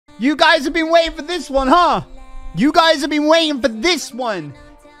You guys have been waiting for this one, huh? You guys have been waiting for this one.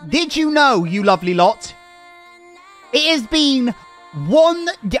 Did you know, you lovely lot? It has been one...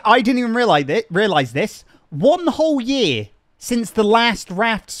 I didn't even realize this. One whole year since the last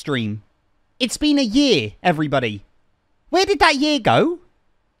RAFT stream. It's been a year, everybody. Where did that year go?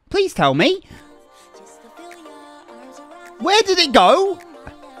 Please tell me. Where did it go?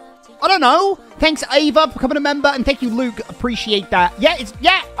 I don't know. Thanks, Ava, for becoming a member. And thank you, Luke. Appreciate that.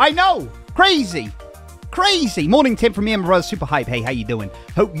 Yeah, I know. Crazy. Crazy. Morning, Tim, from me and my brother, Super Hype. Hey, how you doing?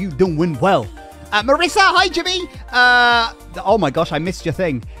 Hope you doing well. Marissa, hi, Jimmy. Oh, my gosh, I missed your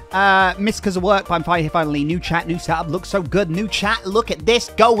thing. Missed because of work, but I'm fine here finally. New chat, new setup. Looks so good. New chat. Look at this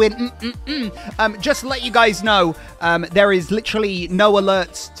going. Just to let you guys know, there is literally no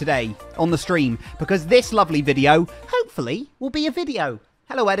alerts today on the stream because this lovely video, hopefully, will be a video.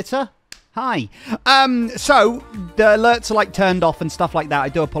 Hello, editor. Hi. So the alerts are like turned off and stuff like that. I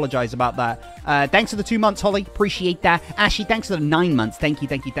do apologize about that. Thanks for the 2 months, Holly. Appreciate that. Ashley, thanks for the 9 months. Thank you.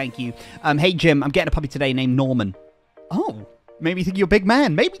 Hey, Jim, I'm getting a puppy today named Norman. Oh, maybe you think you're a big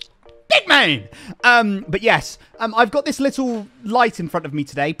man. Maybe big man. But yes, I've got this little light in front of me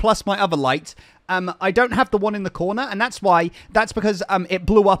today, plus my other light. I don't have the one in the corner, and that's because it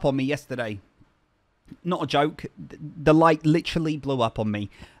blew up on me yesterday. Not a joke. The light literally blew up on me.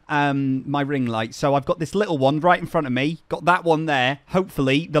 My ring light. So I've got this little one right in front of me. Got that one there.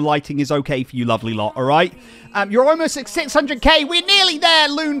 Hopefully the lighting is okay for you lovely lot. All right. You're almost at 600k. We're nearly there,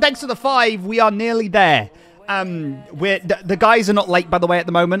 Loon. Thanks for the 5. We are nearly there. The guys are not late, by the way, at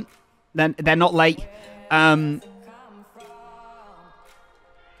the moment. They're not late.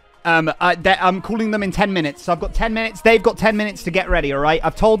 I'm calling them in 10 minutes. So I've got 10 minutes. They've got 10 minutes to get ready, all right?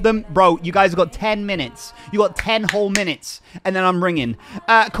 I've told them, bro, you guys have got 10 minutes. You got 10 whole minutes. And then I'm ringing.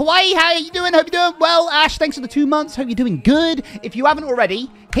 Kawaii, how are you doing? Hope you're doing well. Ash, thanks for the 2 months. Hope you're doing good. If you haven't already,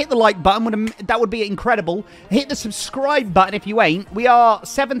 hit the like button. That would be incredible. Hit the subscribe button if you ain't. We are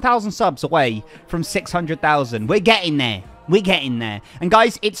 7,000 subs away from 600,000. We're getting there. We're getting there. And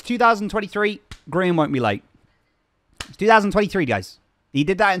guys, it's 2023. Grian won't be late. It's 2023, guys. He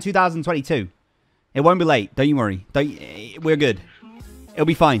did that in 2022. It won't be late. Don't you worry. We're good. It'll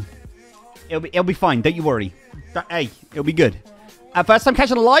be fine. It'll be fine. Don't you worry. Hey, it'll be good. First time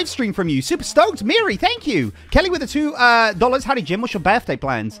catching a live stream from you. Super stoked. Miri, thank you. Kelly with the $2. Howdy, Jim. What's your birthday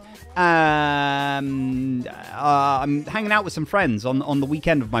plans? I'm hanging out with some friends on the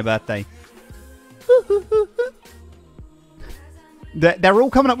weekend of my birthday. They're all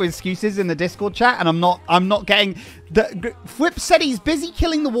coming up with excuses in the Discord chat, and I'm not getting... FWhip said he's busy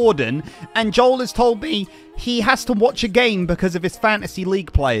killing the warden, and Joel has told me he has to watch a game because of his fantasy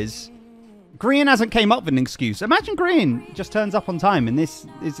league players. Grian hasn't came up with an excuse. Imagine Grian just turns up on time, and this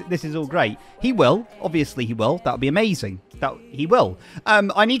is all great. He will. Obviously he will. That would be amazing. He will.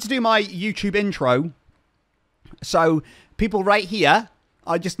 I need to do my YouTube intro. So, people right here...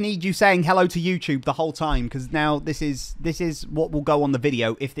 I just need you saying hello to YouTube the whole time, because now this is what will go on the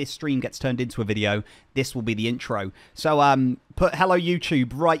video. If this stream gets turned into a video, this will be the intro. So put hello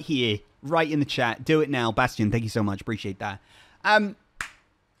YouTube right here, right in the chat. Do it now. Bastian, thank you so much. Appreciate that.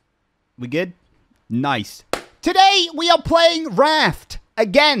 We good? Nice. Today we are playing RAFT.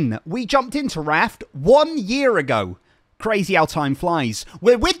 Again, we jumped into RAFT 1 year ago. Crazy how time flies.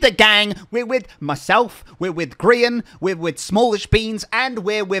 We're with the gang. We're with myself. We're with Grian. We're with Smallishbeans. And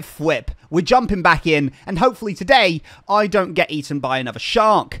we're with FWhip. We're jumping back in. And hopefully today, I don't get eaten by another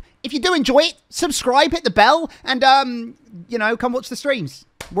shark. If you do enjoy it, subscribe, hit the bell. And, you know, come watch the streams.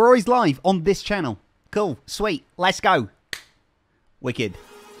 We're always live on this channel. Cool. Sweet. Let's go. Wicked.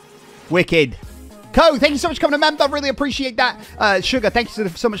 Wicked. Co, thank you so much for coming a member. Really appreciate that. Sugar, thank you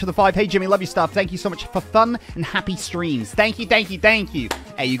so much for the 5. Hey, Jimmy, love your stuff. Thank you so much for fun and happy streams. Thank you.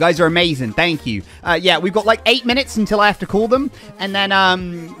 Hey, you guys are amazing. Thank you. Yeah, we've got like 8 minutes until I have to call them. And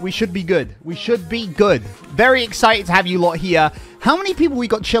then we should be good. We should be good. Very excited to have you lot here. How many people we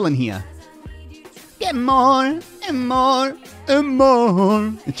got chilling here? Get more and more and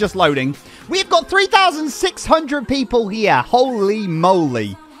more. It's just loading. We've got 3,600 people here. Holy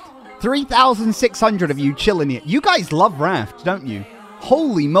moly. 3,600 of you chilling here. You guys love RAFT, don't you?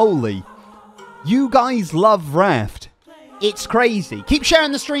 Holy moly. You guys love RAFT. It's crazy. Keep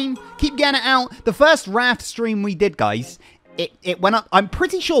sharing the stream. Keep getting it out. The first RAFT stream we did, guys, it went up. I'm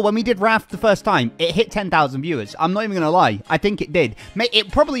pretty sure when we did RAFT the first time, it hit 10,000 viewers. I'm not even going to lie. I think it did.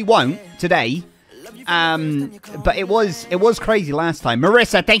 It probably won't today. But it was crazy last time.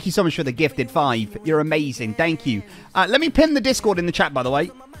 Marissa, thank you so much for the gifted 5. You're amazing. Thank you. Let me pin the Discord in the chat, by the way.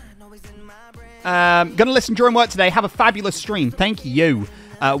 Gonna listen during work today. Have a fabulous stream. Thank you.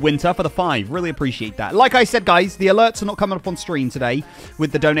 Winter for the 5. Really appreciate that. Like I said, guys, the alerts are not coming up on stream today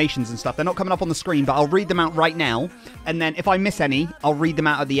with the donations and stuff. They're not coming up on the screen, but I'll read them out right now. And then if I miss any, I'll read them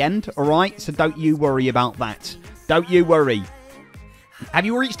out at the end, all right? So don't you worry about that. Don't you worry. Have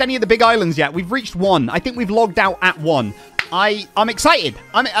you reached any of the big islands yet? We've reached 1. I think we've logged out at 1. I'm excited.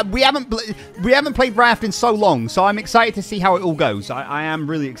 We haven't played RAFT in so long, so I'm excited to see how it all goes. I am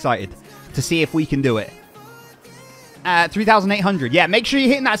really excited to see if we can do it. 3,800. Yeah, make sure you're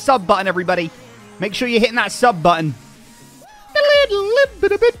hitting that sub button, everybody. Make sure you're hitting that sub button.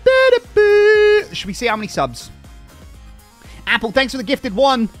 Should we see how many subs? Apple, thanks for the gifted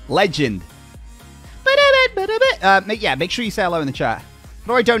 1. Legend. Yeah, make sure you say hello in the chat.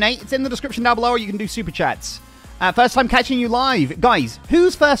 How do I donate? It's in the description down below, or you can do super chats. First time catching you live. Guys,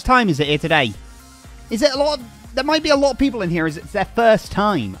 whose first time is it here today? Is it a lot of... There might be a lot of people in here as it's their first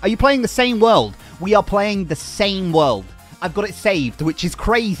time. Are you playing the same world? We are playing the same world. I've got it saved, which is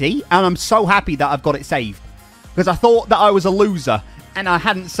crazy, and I'm so happy that I've got it saved. Because I thought that I was a loser, and I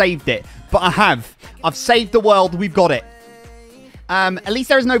hadn't saved it. But I have. I've saved the world. We've got it. At least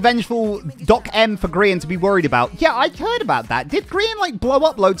there is no vengeful Doc M for Grian to be worried about. Yeah, I heard about that. Did Grian, like, blow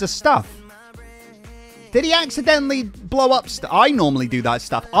up loads of stuff? Did he accidentally blow up stuff? I normally do that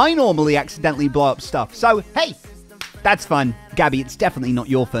stuff. I normally accidentally blow up stuff. So, hey, that's fun. Gabby, it's definitely not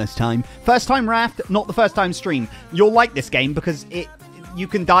your first time. First time RAFT, not the first time stream. You'll like this game because you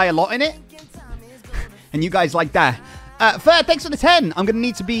can die a lot in it. And you guys like that. Fair, thanks for the 10. I'm gonna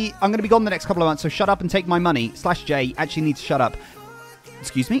be gone the next couple of months, so shut up and take my money. /J actually needs to shut up.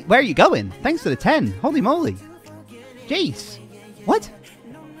 Excuse me? Where are you going? Thanks for the 10. Holy moly. Jeez. What?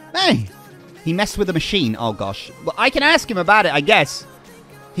 Hey. He messed with the machine. Oh, gosh. Well, I can ask him about it, I guess.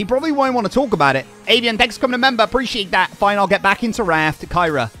 He probably won't want to talk about it. Avian, thanks for coming to member. Appreciate that. Fine, I'll get back into RAFT.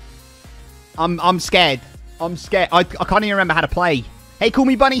 Kyra. I'm scared. I'm scared. I can't even remember how to play. Hey, Call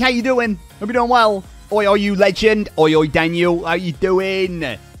Me Bunny. How you doing? Hope you're doing well. Oi, are you legend? Oi, oi, Daniel. How you doing?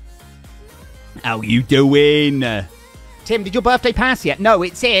 How you doing? Tim, did your birthday pass yet? No,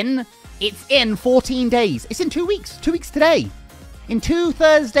 it's in 14 days. It's in 2 weeks. 2 weeks today. In 2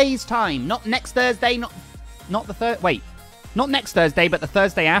 Thursdays' time. Not next Thursday, not the third... Wait. Not next Thursday, but the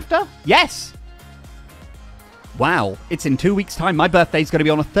Thursday after? Yes! Wow. It's in 2 weeks' time. My birthday's going to be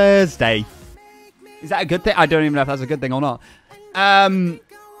on a Thursday. Is that a good thing? I don't even know if that's a good thing or not.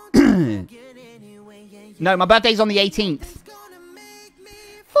 No, my birthday's on the 18th.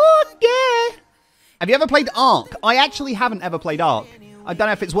 Fuck yeah! Have you ever played Ark? I actually haven't ever played Ark. I don't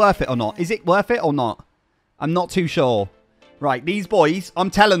know if it's worth it or not. Is it worth it or not? I'm not too sure. Right, these boys,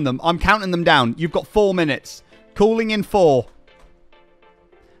 I'm telling them, I'm counting them down. You've got 4 minutes. Calling in 4.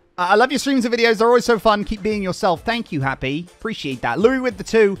 I love your streams and videos. They're always so fun. Keep being yourself. Thank you, Happy. Appreciate that. Louis with the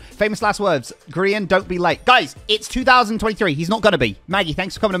 2. Famous last words. Grian, don't be late. Guys, it's 2023. He's not going to be. Maggie,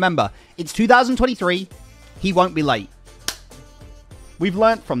 thanks for coming to member. It's 2023. He won't be late. We've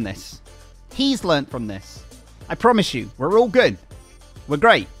learnt from this. He's learnt from this. I promise you. We're all good. We're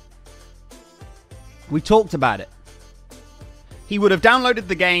great. We talked about it. He would have downloaded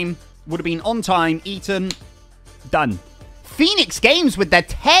the game, would have been on time, eaten, done. Phoenix Games with their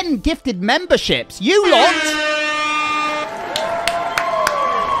 10 gifted memberships. You lot!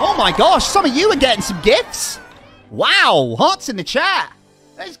 Oh my gosh, some of you are getting some gifts. Wow, hearts in the chat.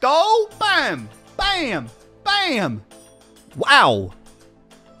 Let's go. Bam, bam, bam. Wow.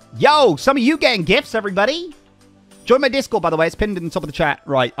 Yo, some of you getting gifts, everybody. Join my Discord, by the way. It's pinned in the top of the chat.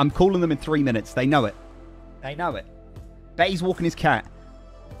 Right, I'm calling them in 3 minutes. They know it. They know it. Bet he's walking his cat.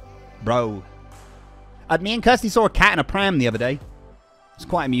 Bro. Me and Kirsty saw a cat in a pram the other day. It's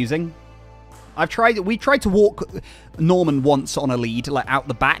quite amusing. We tried to walk Norman once on a lead, like out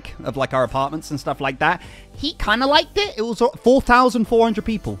the back of like our apartments and stuff like that. He kind of liked it. It was 4,400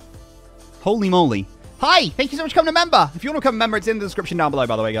 people. Holy moly. Hi, thank you so much for coming to member. If you want to become a member, it's in the description down below,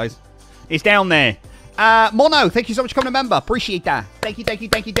 by the way, guys. It's down there. Mono, thank you so much for coming to member. Appreciate that. Thank you, thank you,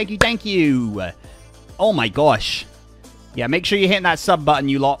 thank you, thank you, thank you. Oh my gosh. Yeah, make sure you're hitting that sub button,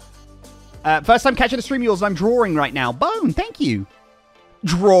 you lot. First time catching the stream yours, I'm drawing right now. Bone, thank you.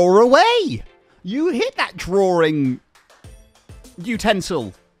 Draw away. You hit that drawing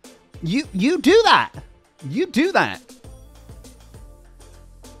utensil. You do that. You do that.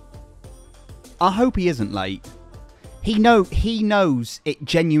 I hope he isn't late. He knows it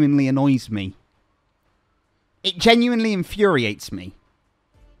genuinely annoys me. It genuinely infuriates me.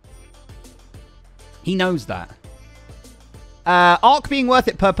 He knows that. Ark being worth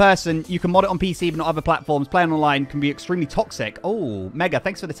it per person. You can mod it on PC but not other platforms. Playing online can be extremely toxic. Oh, Mega,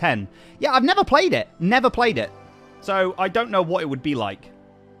 thanks for the 10. Yeah, I've never played it. Never played it. So I don't know what it would be like.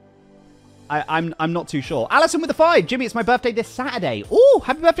 I'm not too sure. Alison with the 5. Jimmy, it's my birthday this Saturday. Oh,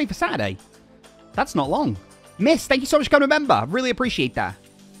 happy birthday for Saturday. That's not long. Miss, thank you so much for coming to member. Really appreciate that.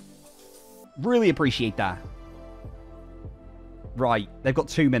 Really appreciate that. Right, they've got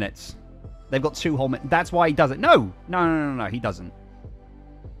 2 minutes. They've got 2 whole minutes. That's why he does it. No, he doesn't.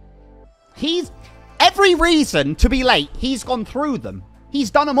 He's... Every reason to be late, he's gone through them.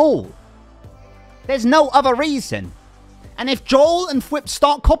 He's done them all. There's no other reason. And if Joel and FWhip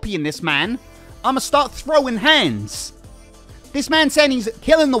start copying this man, I'm going to start throwing hands. This man saying he's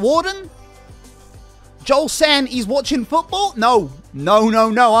killing the warden? Joel saying he's watching football? No. I'm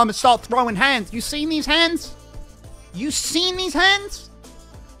going to start throwing hands. You seen these hands? You seen these hands?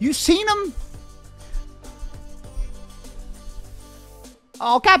 You seen them?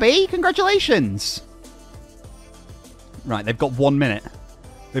 Oh, Gabby, congratulations. Right, they've got 1 minute.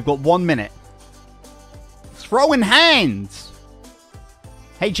 They've got 1 minute. Throwing hands.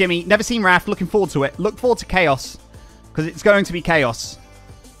 Hey, Jimmy, never seen RAFT. Looking forward to it. Look forward to chaos. Because it's going to be chaos.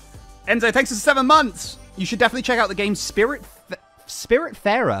 Enzo, thanks for 7 months. You should definitely check out the game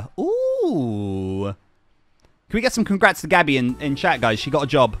Spiritfarer. Ooh. Can we get some congrats to Gabby in chat, guys? She got a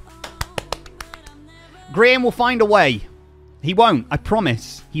job. Grian will find a way. He won't. I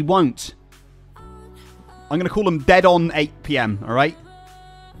promise. He won't. I'm going to call him dead on 8 PM, all right?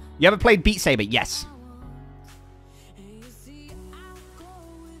 You ever played Beat Saber? Yes.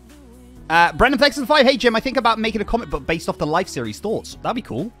 Brendan Flexen 5. Hey, Jim, I think about making a comic book based off the Life series. Thoughts? That'd be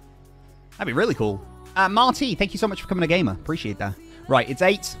cool. That'd be really cool. Marty, thank you so much for becoming a gamer. Appreciate that. Right, it's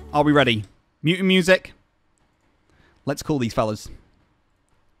 8. Are we ready? Muting music. Let's call these fellas.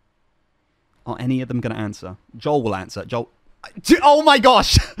 Are any of them going to answer? Joel will answer. Joel. Oh, my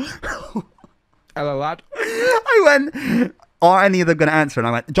gosh. Hello, lad. I went, are any of them going to answer? And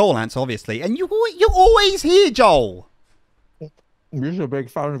I went, Joel answer, obviously. And you're always here, Joel. I'm just a big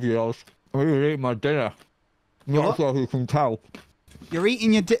fan of yours. I'm eating my dinner. Not sure if you can tell. You're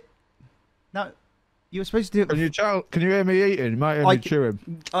eating your No, you were supposed to do it. Can you tell? Can you hear me eating? You might hear me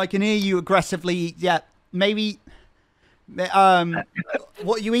chewing. I can hear you aggressively. Yeah, maybe. What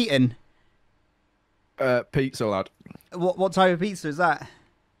are you eating? Pizza, lad. What type of pizza is that?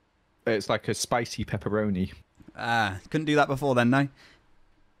 It's like a spicy pepperoni. Couldn't do that before then, no?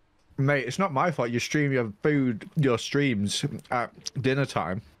 Mate, it's not my fault. You stream your streams at dinner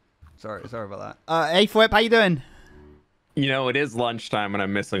time. Sorry about that. Hey, FWhip, how you doing? You know, it is lunchtime and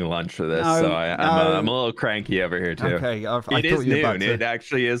I'm missing lunch for this, so I'm a little cranky over here, too. Okay, it is noon. It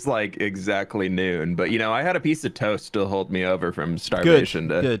actually is, like, exactly noon. But, you know, I had a piece of toast to hold me over from starvation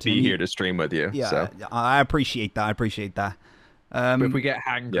to be here to stream with you. Yeah, so. I appreciate that. But if we get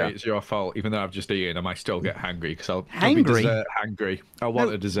hangry, it's your fault. Even though I've just eaten, I might still get hangry because I'll be dessert hangry. I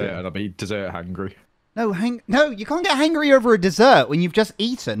want a dessert and I'll be dessert hangry. No, you can't get hangry over a dessert when you've just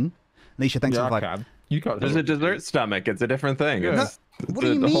eaten. Alicia, thanks for the vibe. I can. You got There's a dessert stomach. It's a different thing. Yeah. It's what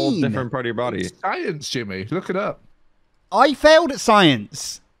do you mean? a whole different part of your body. It's science, Jimmy. Look it up. I failed at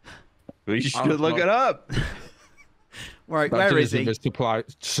science. We should look it up. Right, that where is he?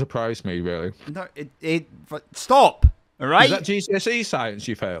 Surprised me, really. No, stop. All right. Is that GCSE science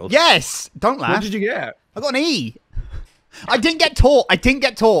you failed? Yes. Don't laugh. What did you get? I got an E. I didn't get taught.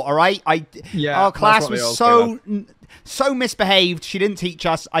 All right. Our class was so misbehaved. She didn't teach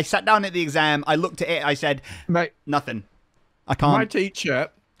us. I sat down at the exam. I looked at it. I said, mate, nothing. I can't. My teacher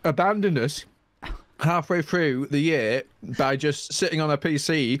abandoned us halfway through the year by just sitting on her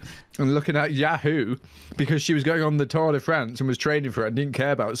PC and looking at Yahoo because she was going on the Tour de France and was training for it and didn't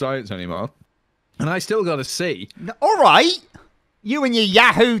care about science anymore. And I still got a C. All right. You and your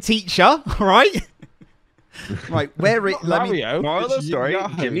Yahoo teacher. All right. Right. Where is... Moral of the story.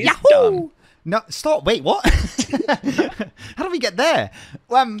 Jimmy's Yahoo! dumb. No, stop. Wait, what? How did we get there?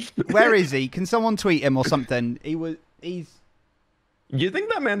 Where is he? Can someone tweet him or something? He's... You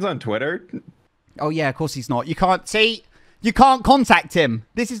think that man's on Twitter? Oh, yeah, of course he's not. You can't... See? You can't contact him.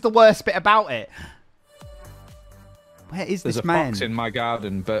 This is the worst bit about it. Where is this man? There's a fox in my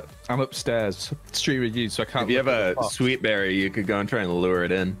garden, but I'm upstairs streaming you, so I can't... If you have a sweet berry, you could go and try and lure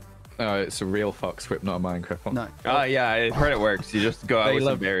it in. It's a real fox whip, not a Minecraft one. No. Oh, yeah, I heard it works. You just go out with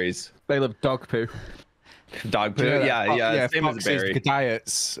some berries. They love dog poo. Dog poo? Yeah, same as a berry. The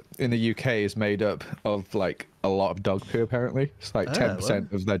diets in the UK is made up of, like, a lot of dog poo, apparently. It's like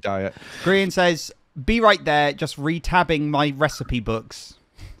 10% of their diet. Grian says, be right there, just re-tabbing my recipe books.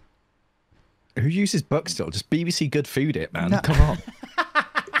 Who uses books still? Just BBC Good Food it, man. No. Come on.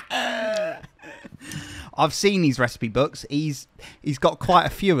 I've seen these recipe books. He's got quite a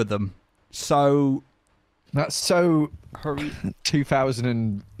few of them. So That's so Hurry. 2000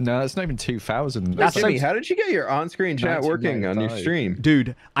 and no, that's not even 2000. That's Jimmy, how did you get your on-screen chat working on your stream?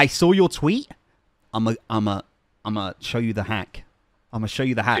 Dude, I saw your tweet. I'm a show you the hack. I'm gonna show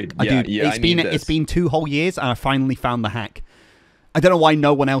you the hack. Dude, it's been 2 whole years, and I finally found the hack. I don't know why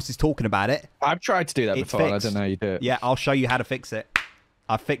no one else is talking about it. I've tried to do that before, and I don't know how you do it. Yeah, I'll show you how to fix it.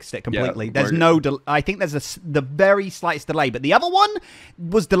 I fixed it completely. Yeah, there's no I think there's the very slightest delay, but the other one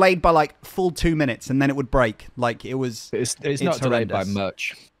was delayed by like full 2 minutes, and then it would break. Like it was. It's not delayed by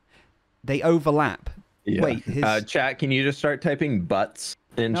much. They overlap. Yeah. Wait, chat. Can you just start typing butts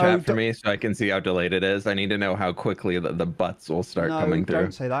in chat for me so I can see how delayed it is? I need to know how quickly the butts will start coming through.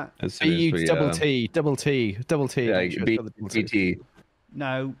 Don't say that. As soon as we, double T. Yeah, BT.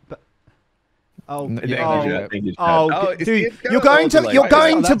 No, but. Dude, you're going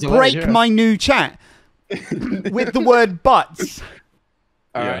to break my new chat with the word butts.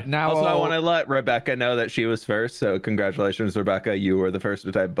 All right, now also I want to let Rebecca know that she was first, so congratulations, Rebecca. You were the first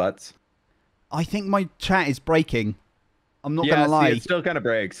to type butts. I think my chat is breaking. I'm not gonna lie. It still kind of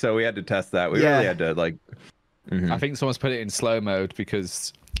breaks, so we had to test that. We really had to like. I think someone's put it in slow mode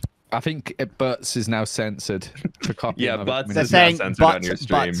because I think butts is now censored for copying. Yeah, butts They're is now saying censored on your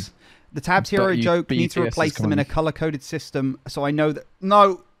stream. butts. The tabs here are a joke. Need to replace them in a color-coded system, so I know that.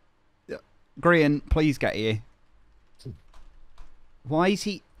 No, Grian, please get here. Why is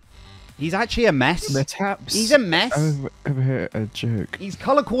he? He's actually a mess. The tabs. He's a mess. Over here, a joke. He's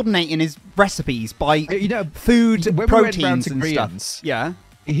color coordinating his recipes by food proteins and Grian's, stuff. Yeah.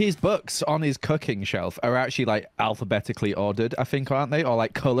 His books on his cooking shelf are actually like alphabetically ordered, I think, aren't they? Or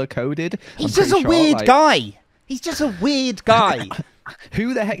like color coded. He's just a weird guy. He's just a weird guy.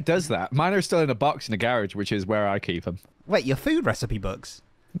 Who the heck does that? Mine are still in a box in the garage, which is where I keep them. Wait, your food recipe books?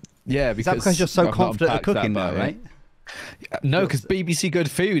 Yeah, because, is that because you're so confident at cooking now, right? No, because BBC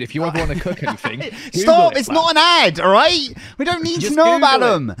Good Food, if you ever want to cook anything... Stop! It's not an ad, all right? We don't need to know about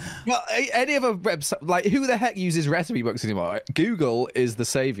them. Well, any other website... Like, who the heck uses recipe books anymore? Google is the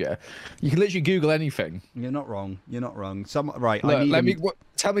savior. You can literally Google anything. You're not wrong. You're not wrong. Right, look,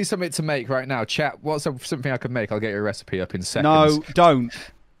 tell me something to make right now. Chat, what's something I can make? I'll get your recipe up in seconds. No, don't.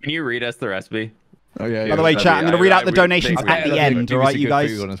 Can you read us the recipe? Oh, yeah. By the way, chat, I'm going to read out the donations at the end, all right, you guys?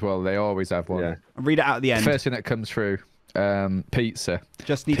 Food on as well. They always have one. Yeah. I'll read it out at the end. First thing that comes through, pizza.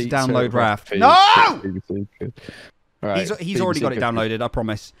 Just need to download RAFT. No! Right, he's already got it downloaded, I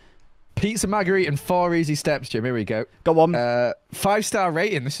promise. Pizza margarita in 4 easy steps, Jim. Here we go. Go on. 5-star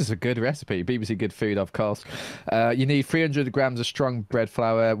rating. This is a good recipe. BBC Good Food, of course. You need 300 grams of strong bread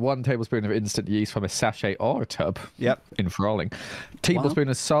flour, 1 tablespoon of instant yeast from a sachet or a tub. Yep. Enthralling. Tablespoon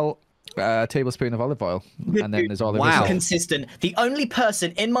of salt. Tablespoon of olive oil, and then there's all wow. Consistent. The only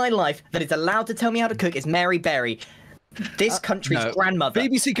person in my life that is allowed to tell me how to cook is Mary Berry, this country's grandmother.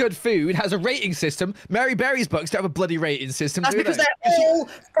 BBC Good Food has a rating system. Mary Berry's books don't have a bloody rating system. That's because they're all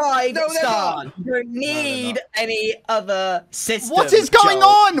 5-star. You don't need any other system. What is going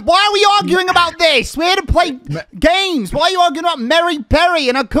on? Why are we arguing about this? We're here to play games. Why are you arguing about Mary Berry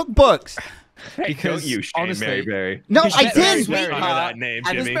and her cookbooks? Hey, because don't you shame honestly, Mary Berry. No, I did. That name,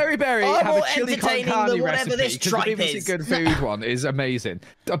 and does Jimmy. Mary Berry have a chili con carne whatever this recipe? Because tripe the BBC is. Good Food one is amazing.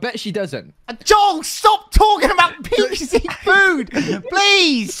 I bet she doesn't. Joel, stop talking about BBC food,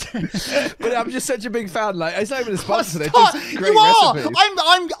 please. But I'm just such a big fan. Like, it's not even a sponsor. They're Stop. just great You are. recipes.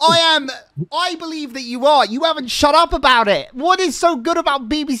 I believe that you are. You haven't shut up about it. What is so good about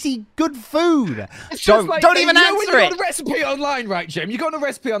BBC Good Food? Don't even answer it. You go on a recipe online, right, Jim? You go on a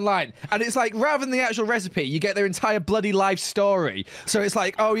recipe online, and it's like, rather than the actual recipe, you get their entire bloody life story. So it's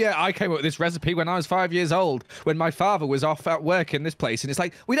like, oh yeah, I came up with this recipe when I was 5 years old, when my father was off at work in this place, and it's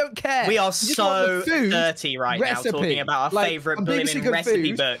like, we don't care. We are so dirty right now talking about our favourite blooming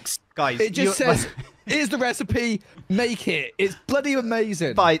recipe books. Guys, it just says, here's the recipe, make it. It's bloody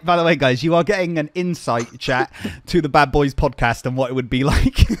amazing. By the way, guys, you are getting an insight chat to the Bad Boys podcast and what it would be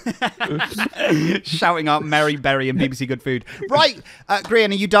like. Shouting out Mary Berry and BBC Good Food. Right,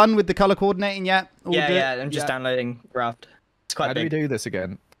 Grian, are you done with the colour coordinating yet? Yeah, I'm just downloading RAFT. It's quite big. How do we do this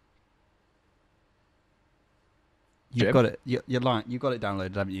again? You've got it. You're lying. You've got it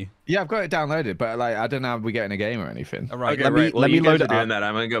downloaded, haven't you? Yeah, I've got it downloaded, but like, I don't know if we get in a game or anything. All right, okay, let me load it doing up. that.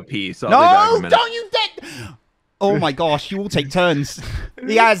 I'm gonna go pee. So I'll be back in a minute. Don't you dead! Oh my gosh, you all take turns.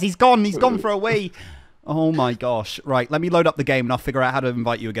 He has. He's gone. He's gone for a wee. Oh my gosh. Right, let me load up the game and I'll figure out how to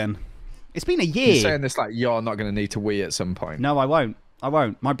invite you again. It's been a year. You're saying this like you're not going to need to wee at some point. No, I won't. I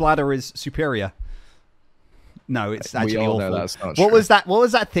won't. My bladder is superior. No, it's actually awful. Know that's not what true. was that? What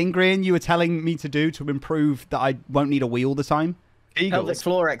was that thing, Grian, you were telling me to do to improve that I won't need a wee all the time? Pelvic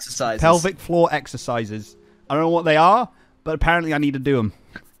floor exercises. Pelvic floor exercises. I don't know what they are, but apparently I need to do them.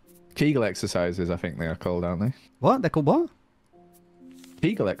 Kegel exercises, I think they are called, aren't they? What? They're called what?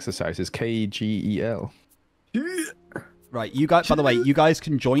 Kegel exercises, Kegel. Right, you guys. By the way, you guys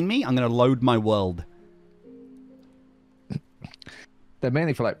can join me. I'm going to load my world. They're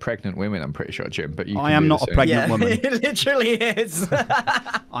mainly for like pregnant women, I'm pretty sure, Jim. But I am not a pregnant woman. It literally is.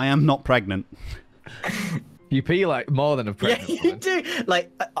 I am not pregnant. You pee like more than a pregnant Yeah, you woman. do.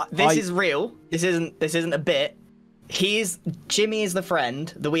 Like, this is real. This isn't a bit. Jimmy is the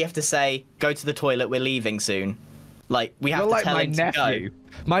friend that we have to say, go to the toilet, we're leaving soon. Like, we have to tell him to go.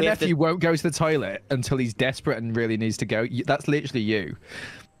 My nephew won't go to the toilet until he's desperate and really needs to go. That's literally you.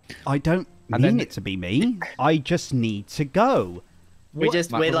 I don't mean it to be me. I just need to go. We're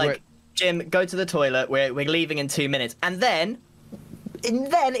like, Jim, go to the toilet. We're leaving in 2 minutes. And then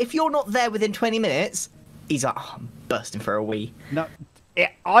if you're not there within 20 minutes, he's like, oh, I'm bursting for a wee. No,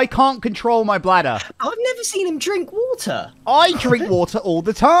 I can't control my bladder. I've never seen him drink water. I drink water all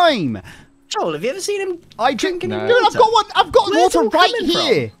the time. Joel, have you ever seen him drinking Dude, water? I've got Where's water it right coming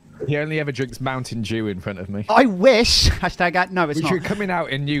here. He only ever drinks Mountain Dew in front of me. I wish. Hashtag no, it's Which not. are coming out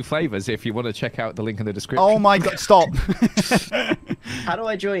in new flavors if you want to check out the link in the description. Oh my god, stop. How do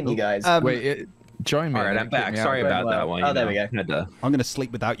I join you guys? Wait, join me. All right, I'm back. Sorry about that one. Oh, there we go. I'm going to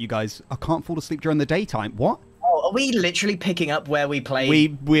sleep without you guys. I can't fall asleep during the daytime. What? Oh, are we literally picking up where we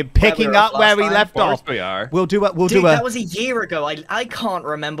played? We're picking up where we left off. We are. We'll do it. Dude, that was a year ago. I can't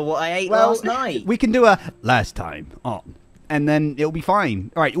remember what I ate last night. We can do a last time on, and then it'll be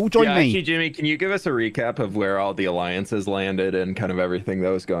fine. All right, all join me. Actually, Jimmy, can you give us a recap of where all the alliances landed and kind of everything that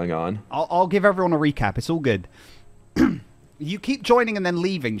was going on? I'll give everyone a recap. It's all good. You keep joining and then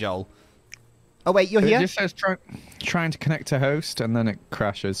leaving, Joel. Oh wait, you're here. It just says trying to connect to host, and then it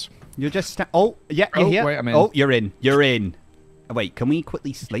crashes. You're just oh yeah, you're here. Wait, I'm in. Oh, you're in. You're in. Oh, wait, can we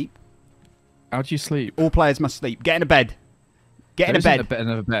quickly sleep? How do you sleep? All players must sleep. Get in a bed. Get in a bed.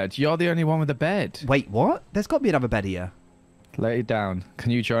 Another bed. You're the only one with a bed. Wait, what? There's got to be another bed here. Lay it down.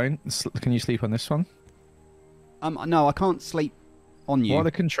 Can you join? Can you sleep on this one? No, I can't sleep on you. What are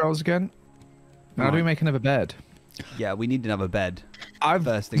the controls again? How do we make another bed? Yeah, we need another bed. I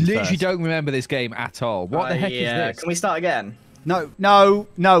First things literally first. don't remember this game at all. What the heck is this? Can we start again? No,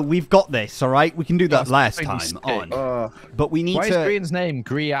 we've got this, all right? We can do that last really time sick. on. But we need Why to... is Grian's name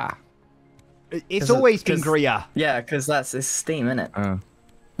Grian? It's always been Grian. Yeah, because that's his Steam, isn't it? Oh.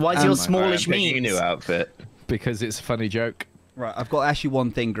 Why is your I'm smallish picking a memes? new outfit. Because it's a funny joke. Right, I've got actually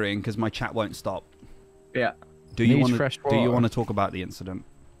one thing, Grian, because my chat won't stop. Yeah. Do you Needs fresh water. want to talk about the incident?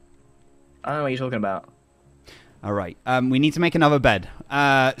 I don't know what you're talking about. All right. We need to make another bed.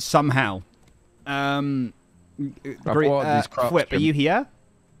 Somehow. FWhip, are you here?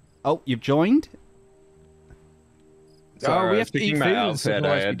 Oh, you've joined? Sorry, we I have was to eat picking my food, outfit. I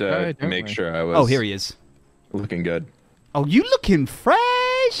otherwise had we to die, don't make we? sure I was Oh, here he is. looking good. Oh, you looking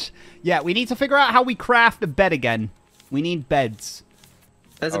fresh? Yeah, we need to figure out how we craft a bed again. We need beds.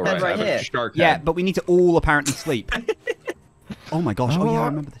 There's a All bed I right have a here. shark Yeah, head. but we need to all apparently sleep. Oh my gosh. Oh yeah, I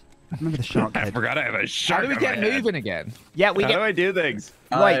remember the shark I head. forgot I have a shark. How do we on get my head. moving again? Yeah, we How get... do I do things?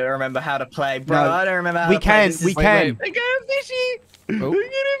 Right. I don't remember how to play, bro. No, I don't remember how we to play. can, This we is- can. I got a fishy. Oh. I got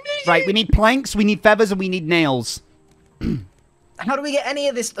a fishy. Right, we need planks, we need feathers, and we need nails. How do we get any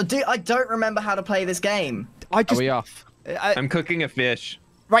of this? Dude, I don't remember how to play this game. I Are just... we off? I'm cooking a fish.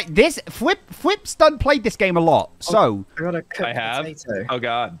 Right, FWhip's done played this game a lot, so... I gotta cook I have. potato. Oh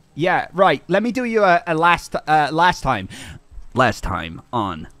God. Yeah, right, let me do you a last time. Last time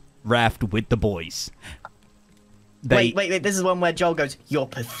on Raft with the boys. Wait, this is one where Joel goes, "You're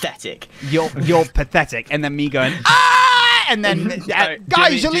pathetic." You're pathetic, and then me going, ah! And then, All right,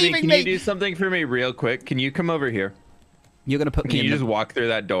 guys, you're Jimmy, leaving can me! you do something for me real quick? Can you come over here? You're gonna put me Can in you the... just walk through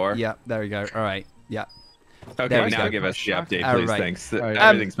that door? Yeah, there we go. All right, yeah. There Okay, we now go. give us the update, All please. right. Thanks. All right.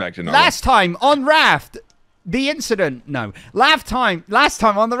 Everything's back to normal. Last time on Raft, the incident. No, last time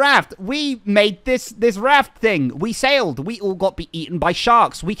on the raft, we made this raft thing. We sailed. We all got eaten by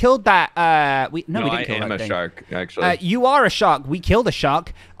sharks. We killed that. We didn't I kill am that a thing. shark, actually. You are a shark. We killed a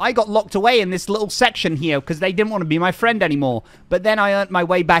shark. I got locked away in this little section here because they didn't want to be my friend anymore. But then I earned my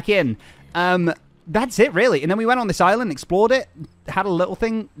way back in. That's it, really. And then we went on this island, explored it, had a little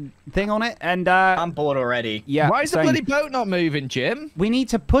thing on it, and I'm bored already. yeah. Why is the same. bloody boat not moving, Jim? We need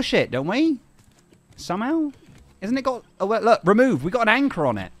to push it, don't we? Somehow, isn't it got? Oh, wait, look, remove. We got an anchor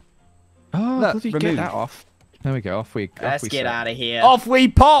on it. Oh, Look, bloody remove. get that off. There we go. Off we Let's get set. out of here. Off we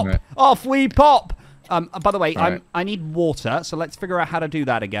pop. Right. Off we pop. By the way, Right. I need water, so let's figure out how to do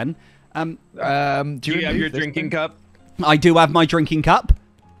that again. Do Do you have remove your this drinking thing? cup? I do have my drinking cup.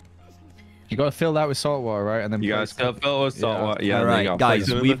 You got to fill that with salt water, right? And then You guys place still fill it with salt Yeah. water. Yeah, All there right, you go. guys, Place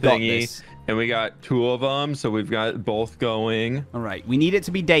it in we've the got thingy, this. And we got 2 of them, so we've got both going. All right, we need it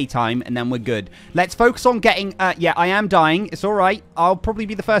to be daytime, and then we're good. Let's focus on getting... yeah, I am dying. It's all right. I'll probably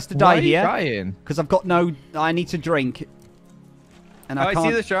be the first to die here. Why are you dying? Because I've got no... I need to drink. And I can't...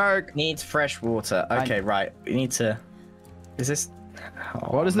 see the shark. Needs fresh water. Okay, right. We need to... Is this... Oh,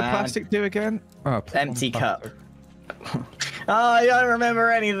 what does the plastic do again? Oh, empty cup. Oh, I don't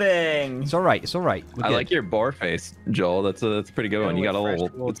remember anything. It's all right. It's all right. I like your boar face, Joel. That's a pretty good one. You got a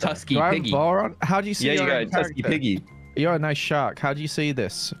little tusky piggy. How do you see? Yeah, you got a tusky piggy. You're a nice shark. How do you see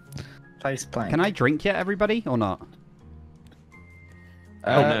this? Place plank. Can I drink yet, everybody, or not?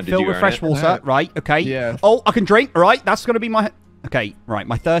 No, fill with fresh water. No. Right. Okay. Yeah. Oh, I can drink. All right. That's gonna be my. Okay. Right.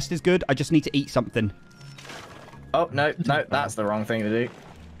 My thirst is good. I just need to eat something. Oh no, that's the wrong thing to do.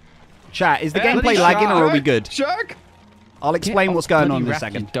 Chat, is the gameplay lagging or are we good? Shark! I'll explain what's going on in a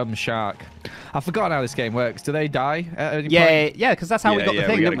second. You dumb shark. I've forgotten how this game works. Do they die at any point? Yeah, because that's how we got the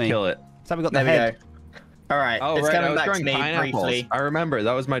thing, didn't we? Kill it. That's how we got There the we head. go. All right, it's coming back to me briefly. I remember,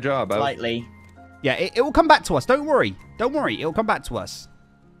 that was my job. Slightly. Yeah, it will come back to us. Don't worry. Don't worry. It will come back to us.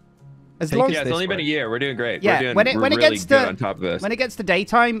 As long as it's only been a year. We're doing great. Yeah, we're really good on top of this. When it gets to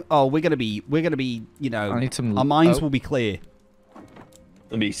daytime, oh, we're gonna be, you know, I need some, our minds will be clear.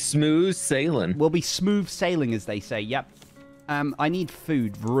 It'll be smooth sailing. We'll be smooth sailing, as they say. Yep. I need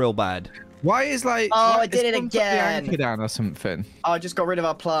food real bad. Why is like? Oh, I did it again. Anchor down or something. Oh, I just got rid of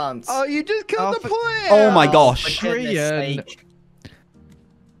our plants. Oh, you just killed the plant. Oh my gosh. Grian.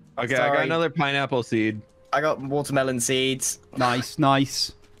 Okay, Sorry. I got another pineapple seed. I got watermelon seeds. Nice,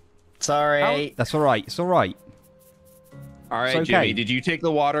 nice. Sorry. That's all right. It's all right. All right, okay. Jimmy, did you take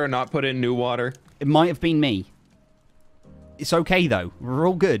the water and not put in new water? It might have been me. It's okay though. We're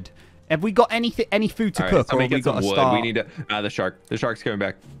all good. Have we got any food to cook, or have we got to start? We need to. The shark. The shark's coming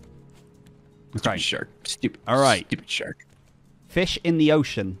back. Stupid shark. Stupid. All right. Stupid shark. Fish in the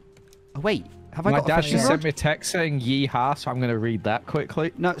ocean. Oh wait, have I got a dad fishing just rod? sent me a text saying "yeehaw," so I'm going to read that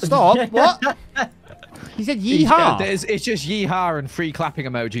quickly. No, stop. What? He said yeehaw. It's just yeehaw and free clapping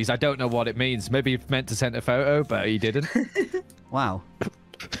emojis. I don't know what it means. Maybe he meant to send a photo, but he didn't. Wow.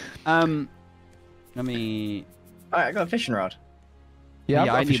 Let me. Alright, I got a fishing rod. Yeah,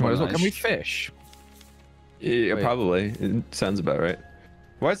 I need one of Can those. we fish? Yeah, Wait. probably. It sounds about right.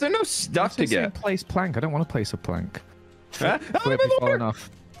 Why is there no stuff to get? Place plank. I don't want to place a plank. Huh? Will it be falling off?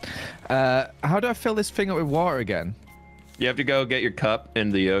 How do I fill this thing up with water again? You have to go get your cup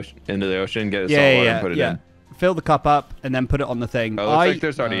into the ocean, get salt water, and put it in. Fill the cup up and then put it on the thing. Oh, it looks like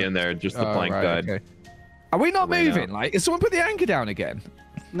there's already in there. Just the plank died. Okay. Are we not Right moving? now. Like, is someone put the anchor down again?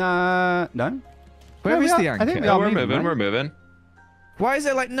 No. Where is the I anchor? think we Oh, are we're moving. right? We're moving. Why is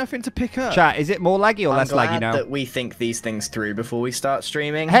there like nothing to pick up? Chat, is it more laggy or I'm less glad laggy now? that we think these things through before we start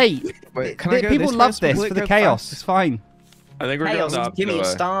streaming. Hey, Wait, can I go people this love first? Will this it for the go chaos. fast? It's fine. I think we're Hey, going the opposite Jimmy's way.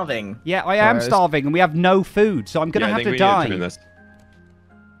 starving. Yeah, I am Alright, starving and we have no food, so I'm gonna I have think to we die. need to turn this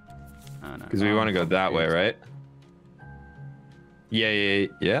because we want to go that way, right?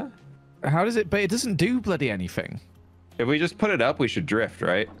 Yeah. How does it? But it doesn't do bloody anything. If we just put it up, we should drift,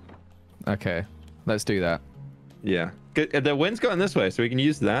 right? Okay, let's do that. Yeah. Good. The wind's going this way, so we can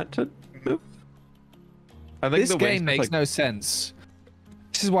use that to move. I think This the game wind's makes like... no sense.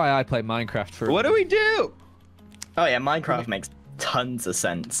 This is why I play Minecraft for. What do we do? Oh yeah, Minecraft makes tons of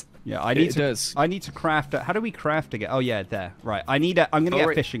sense. Yeah, I need It to. does. I need to craft it. How do we craft it? Oh yeah, there. Right. I'm gonna get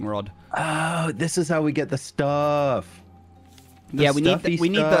a fishing rod. Oh, this is how we get the stuff. Yeah, we need the We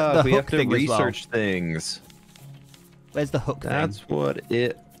have hook to thing as well. research things. Where's the hook That's thing? what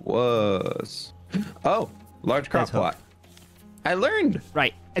it was. Oh, large crop There's hook. plot. I learned.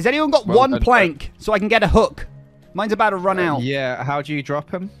 Right. Has anyone got Well one done, plank so I can get a hook? Mine's about to run out. Yeah. How do you drop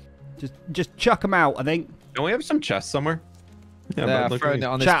him? Just chuck them out. I think. Don't we have some chests somewhere? Yeah, bud, I've look thrown at it me.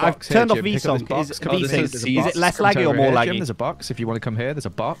 on this Chat, I've box here, turned off Jim. Pick up this VSOC. box. Is Come this over is here. There's a it box. less Come laggy or over more here, laggy? Jim, there's a box. If you want to come here, there's a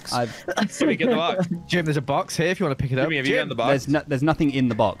box. So we get the box. Jim, there's a box here. If you want to pick it up. Jimmy, have you gotten the box? There's nothing in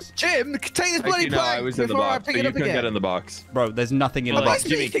the box, Jim, take this bloody Actually, no, plank I was in the before I box, pick so it you up couldn't again. get in the box. bro. There's nothing in the Well, box,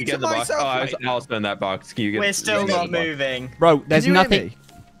 Jimmy, can you get in the box? Oh, I was in that box. Can you get? We're still get not in the box? moving. bro. There's Can you hear nothing. me?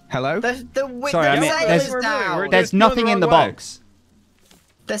 Hello? Sorry, I mean, sail there's- is down. There's going nothing the in the wrong way. box.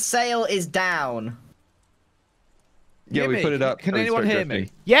 The sail is down. Yeah, we Jimmy, put it up. Can and we anyone start hear me?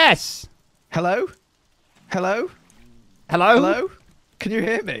 drifting. Yes. Hello? Hello? Hello. Hello? Can you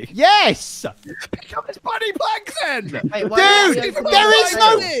hear me? Yes. Pick up this bloody plank then! Wait, Dude,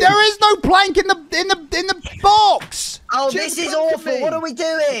 there is no plank in the box. Oh, Jim, this is come to awful. me. What are we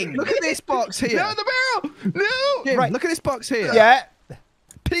doing? Look at this box here. No, the barrel! No! Jim, Right. look at this box here. Yeah.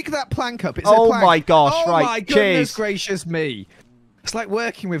 Pick that plank up. It's Oh a plank. my gosh, Oh right, my goodness cheers. gracious me. It's like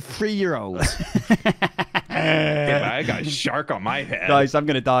working with 3-year-olds. If I I got a shark on my head. Guys, I'm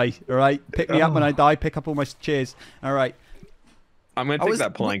going to die. All right? Pick me up when I die. Pick up all my cheers. All right. I'm going to take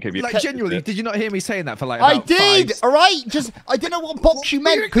that plank if you... Like, genuinely, did you not hear me saying that for like I about did! 5... All right? Just, I didn't know what box you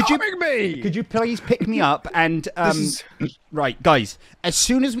meant. Could me? you please pick me up and... Right, guys. As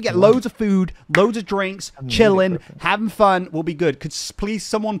soon as we get loads of food, loads of drinks, chilling, having fun, we'll be good. Could please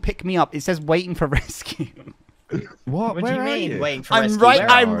someone pick me up? It says waiting for rescue. What do you mean waiting for rescue?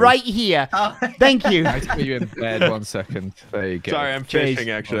 I'm right here. Oh. Thank you. I put you in bed 1 second. There you go. Sorry, I'm fishing,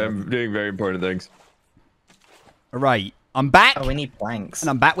 actually. I'm doing very important things. All right. I'm back. Oh, we need planks. And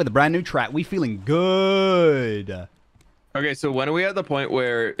I'm back with a brand new track. We feeling good. Okay, so when are we at the point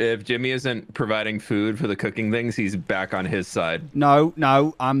where if Jimmy isn't providing food for the cooking things, he's back on his side? No.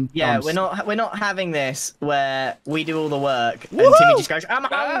 We're not having this where we do all the work and Timmy just goes, I'm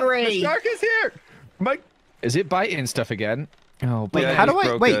hungry. The shark is here. Mike. Is it biting stuff again? Oh, wait, yeah,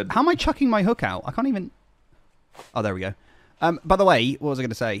 how am I chucking my hook out? I can't even... Oh, there we go. By the way, what was I going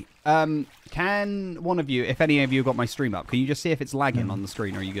to say? Can one of you, if any of you got my stream up, can you just see if it's lagging on the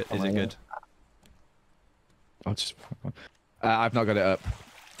screen? Or are you good? Is it good? I'll just... I've not got it up.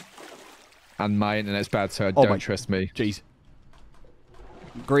 And my internet's bad, so don't trust me. Jeez.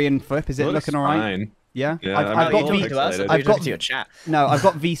 Grian FWhip, is it looking all right? Fine. Yeah? I've got I've got your chat. No, I've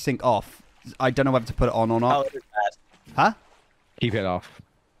got VSync off. I don't know whether to put it on or not. Oh, it is bad. Huh? Keep it off.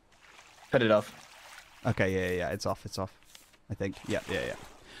 Put it off. Okay, yeah, it's off. I think. Yeah.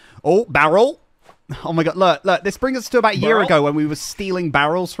 Oh, barrel. Oh my god, look. This brings us to about a year ago when we were stealing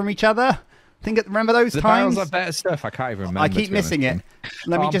barrels from each other. Remember those times? Barrels are better stuff. I can't even remember. I keep missing it.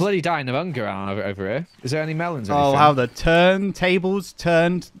 I'm bloody dying of hunger over here. Is there any melons? Or anything? How the tables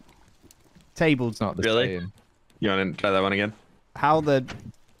turned tables. Not the really? same. You want to try that one again? How the...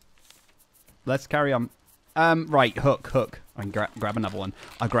 Let's carry on. Right, hook. I can grab another one.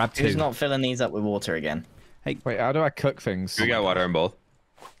 I grabbed 2. Who's not filling these up with water again? Hey, wait, how do I cook things? We got water in both.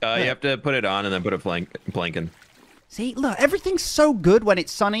 You have to put it on and then put a plank in. See, look, everything's so good when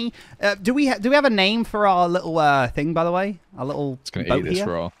it's sunny. Do we have a name for our little thing, by the way? Our little It's gonna boat eat this here?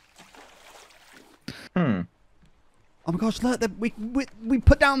 raw. Oh my gosh, look, we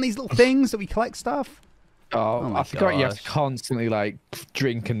put down these little things that we collect stuff. Oh I forgot you have to constantly like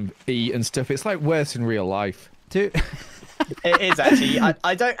drink and eat and stuff. It's like worse in real life. Dude. It is actually.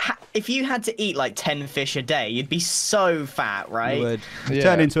 I don't. If you had to eat like 10 fish a day, you'd be so fat, right? You would. Yeah.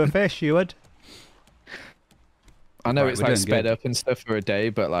 Turn into a fish, you would. I know Right, it's like sped up and stuff for a day,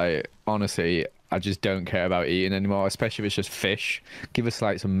 but like honestly, I just don't care about eating anymore, especially if it's just fish. Give us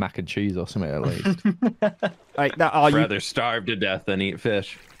like some mac and cheese or something at least. Right, I'd rather starve to death than eat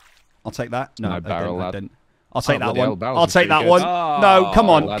fish. I'll take that. No, I didn't. I'll take that one. Barrels I'll take that one. Oh, no, come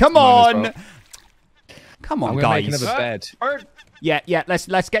on, come on. Come on, I'm guys. Make another bed. Yeah.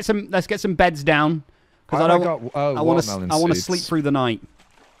 Let's get some beds down because I want to sleep through the night.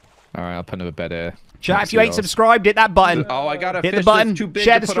 All right, I'll put another bed here. Chat, if you ain't subscribed, hit that button. Oh, I got a hit fish the button. that's too big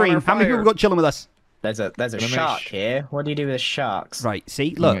Share to the put on stream. our How many people fire. got chilling with us? There's a shark here. What do you do with the sharks? Right.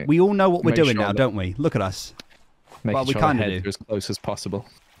 See, look, we all know what we're doing now, don't we? Look at us. Well, we kind of do. As close as possible,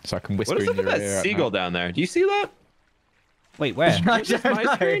 so I can whisper. What is up with that seagull down there? Do you see that? Wait, where? I don't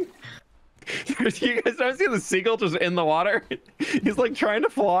know. You guys don't see the seagull just in the water? He's like trying to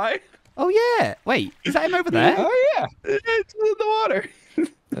fly. Oh yeah. Wait, is that him over there? Oh yeah. It's in the water.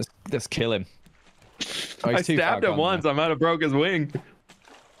 Let's kill him. I stabbed him once. I might have broke his wing.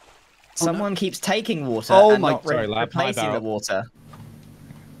 Someone keeps taking water and not replacing the water.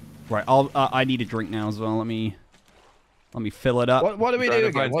 Right. I need a drink now as well. Let me fill it up. What do we do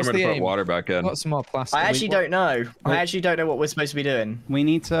again? What's the aim? Water back in. Got some more plastic. I actually don't know. I actually don't know what we're supposed to be doing. We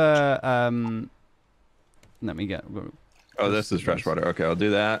need to let me get. Oh, this is fresh water. Okay, I'll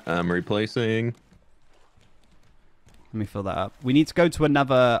do that. I'm replacing. Let me fill that up. We need to go to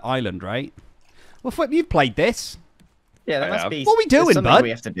another island, right? Well, FWhip, you've played this. Yeah, that must be. What are we doing, bud? We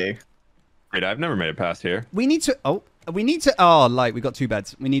have to do. Wait, I've never made it past here. We need to. Oh, like we got 2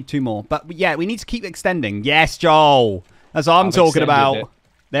 beds. We need 2 more. But yeah, we need to keep extending. Yes, Joel. That's what I'm talking about.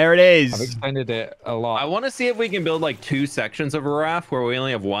 There it is. I've extended it a lot. I want to see if we can build like 2 sections of a raft where we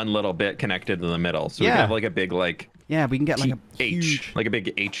only have one little bit connected in the middle, so we can have like a big Yeah, we can get like a H, like a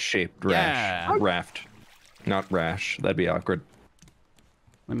big H-shaped raft. Not rash. That'd be awkward.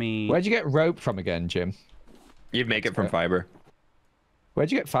 Where'd you get rope from again, Jim? You'd make it from fiber.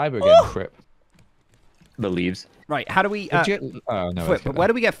 Where'd you get fiber again, FWhip? The leaves. Right. How do we? Oh no. FWhip, where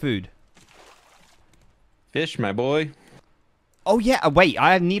do we get food? Fish, my boy. Oh yeah. Wait,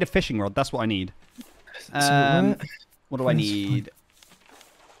 I need a fishing rod. That's what I need. What do I need?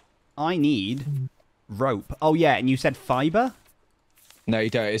 I need rope. Oh yeah, and you said fiber? No, you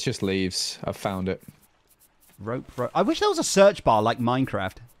don't. It's just leaves. I've found it. Rope. I wish there was a search bar like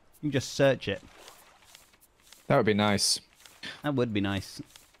Minecraft. You can just search it. That would be nice. That would be nice.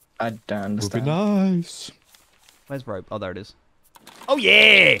 I don't understand. Would be nice. Where's rope? Oh, there it is. Oh,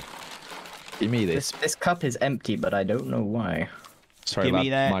 yeah! Give me this. This cup is empty, but I don't know why. Sorry, Give me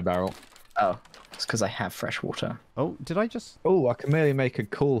that. my barrel. Oh, it's because I have fresh water. Oh, did I just... Oh, I can merely make a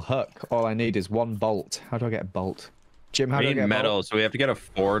cool hook. All I need is one bolt. How do I get a bolt? Jim, how do I get metal, so we have to get a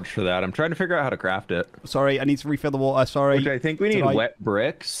forge for that. I'm trying to figure out how to craft it. Sorry, I need to refill the water. Sorry. Which I think we need wet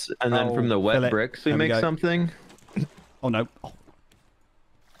bricks, and then from the wet bricks we make something. Oh, no. Oh.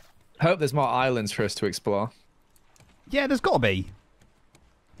 Hope there's more islands for us to explore. Yeah, there's got to be.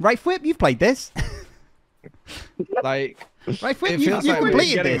 RAFT, you've played this. Like, RAFT, you've Where are you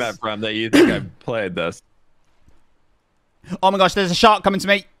completed getting this. that from that you think I've played this? Oh my gosh, there's a shark coming to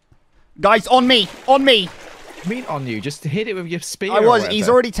me. Guys, on me. On me. mean on you. Just hit it with your spear. I was. He's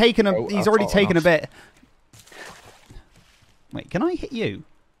already taken a. He's already taken a off. bit. Wait, can I hit you?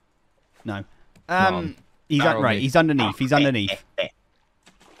 No. He's right. He's underneath. He's underneath.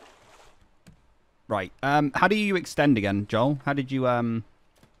 Right. How do you extend again, Joel? How did you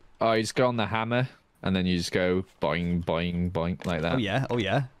Oh, you just go on the hammer, and then you just go boing, boing, boing like that. Oh yeah. Oh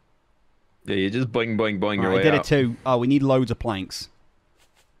yeah. Yeah, you just boing, boing, boing your way I did out. it too. Oh, we need loads of planks.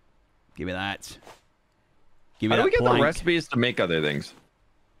 Give me that. Give me How do we that get plank. the recipes to make other things?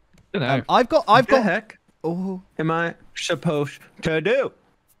 Don't know. I've got. What the heck Oh. am I supposed to do?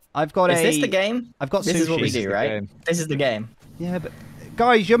 I've got Is this the game? I've got This sushi. is what we do, right? This is the game. Yeah, but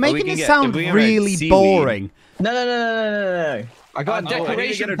guys, you're Well, we making can it get- sound we can get really seaweed. boring. No. I got a I need to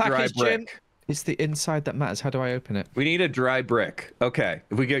decoration get a dry package, Jim. brick. It's the inside that matters. How do I open it? We need a dry brick. Okay,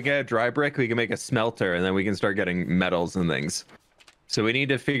 if we could get a dry brick, we can make a smelter, and then we can start getting metals and things. So we need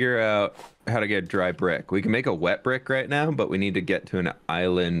to figure out how to get dry brick. We can make a wet brick right now, but we need to get to an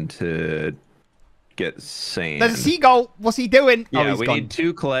island to get sand. There's a seagull. What's he doing? Yeah, oh, he's we gone. need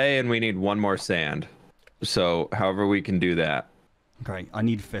 2 clay and we need 1 more sand. So however we can do that. Okay, I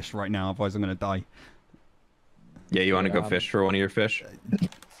need fish right now, otherwise I'm gonna die. Yeah, you want to go fish for one of your fish?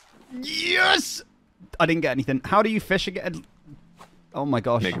 Yes! I didn't get anything. How do you fish again? Oh my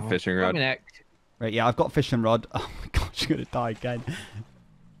gosh. Make a fishing rod. Right, yeah, I've got a fishing rod. Oh my gosh, you're gonna die again.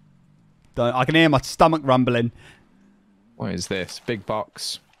 I can hear my stomach rumbling. What is this? Big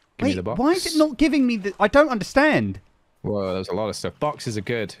box. Give me Wait, the box. why is it not giving me the... I don't understand. Whoa, there's a lot of stuff. Boxes are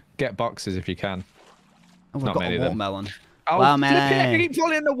good. Get boxes if you can. Oh, I've Not got many a of them. watermelon. Oh, Wow, flip it, man. you keep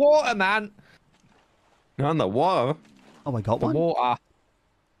falling in the water, man. On the wall. Oh, I got The one. water.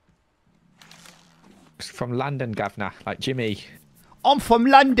 It's from London, governor. Like Jimmy. I'm from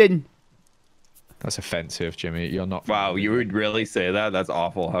London. That's offensive, Jimmy. You're not. Wow, you would really say that? That's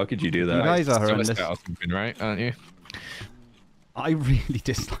awful. How could you do that? You guys are horrendous. Or something, right? Aren't you? I really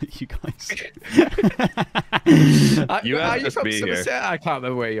dislike you guys. You Are have you to from be here. Somerset? I can't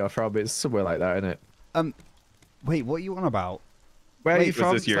remember where you're from. It's somewhere like that, isn't it? Wait, what are you on about? Where are you Was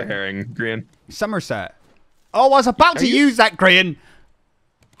from? this your herring, Grian? Somerset. Oh, I was about to use that, Grian.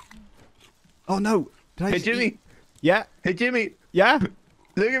 Oh, no. Did I Hey, just Jimmy. eat- Yeah? Hey, Jimmy. Yeah?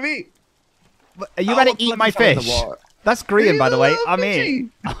 Look at me. Are you Oh, ready what to eat bloody my fell in the fish? water? That's Grian, by the way. little I'm here. fishy.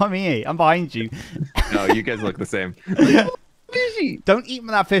 I'm here. I'm behind you. No, you guys look the same. Fishy. Don't eat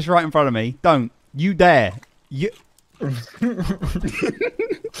that fish right in front of me. Don't. You dare. You...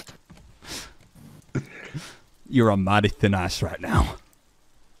 You're a mighty thin ass right now.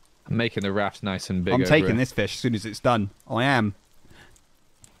 I'm making the raft nice and big. I'm over taking here. this fish as soon as it's done. I am.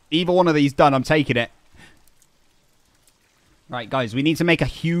 Either one of these done, I'm taking it. Right, guys, we need to make a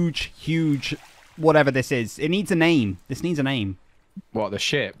huge, whatever this is. It needs a name. This needs a name. What, the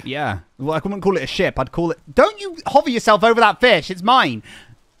ship? Yeah. Well, I wouldn't call it a ship. I'd call it... Don't you hover yourself over that fish. It's mine.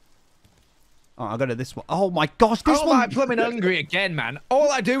 Oh, I'll go to this one. Oh, my gosh. This Oh, one... I'm plumbing hungry again, man.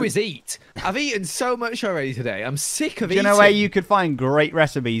 All I do is eat. I've eaten so much already today. I'm sick of Do you eating. know where you could find great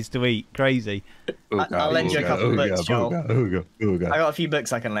recipes to eat? Crazy. I'll lend you a couple of books, Joel. I got a few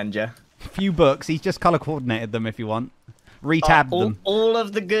books I can lend you. Few books. He's just color coordinated them if you want. Retabbed them. All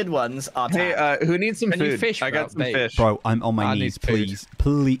of the good ones are tabbed. Hey, who needs some Can you food? fish, I bro? got some Mate. fish. Bro, I'm on my I need knees. food. Please.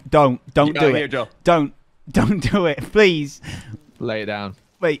 Please. Don't do Here, it. Joe. Don't do it. Please. Lay it down.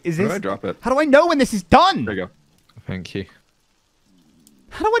 Wait, is Where this... do I drop it? How do I know when this is done? There you go. Thank you.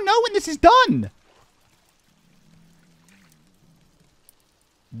 How do I know when this is done?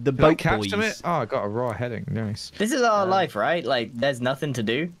 The Did I boat catch boys. them it? Oh, I got a raw heading. Nice. This is our life, right? Like, there's nothing to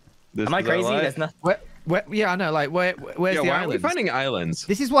do. This Am I is our crazy? life. There's nothing. Where, yeah, I know. Like, where's Yeah, the why aren't we island? finding islands?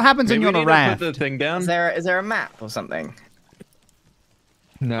 This is what happens Maybe when we you're need on a to raft. put the thing down. Is there a map or something?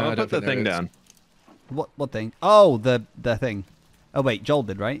 No, I I'll don't put the think there thing is. down. What thing? Oh, the thing. Oh wait, Joel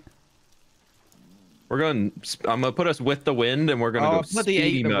did, right? We're going. I'm gonna put us with the wind, and we're gonna go bloody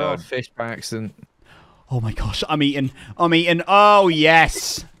speedy ate the raw mode. fish by accident. Oh my gosh, I'm eating. I'm eating. Oh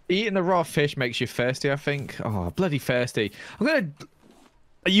yes. Eating the raw fish makes you thirsty, I think. Oh, bloody thirsty. I'm gonna.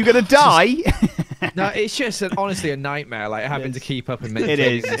 Are you gonna die? No, it's just honestly a nightmare. Like having to keep up and maintain It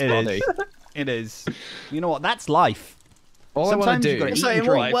is. this It body. is. It is. You know what? That's life. All I want Sometimes to you've do. gotta eat So and in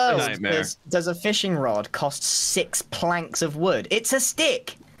drink. what world Nightmare. does a fishing rod cost 6 planks of wood? It's a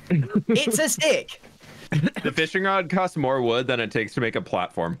stick. It's a stick. The fishing rod costs more wood than it takes to make a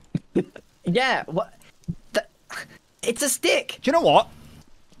platform. Yeah. What? It's a stick. Do you know what?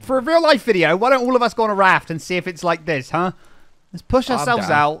 For a real life video, why don't all of us go on a raft and see if it's like this, huh? Let's push ourselves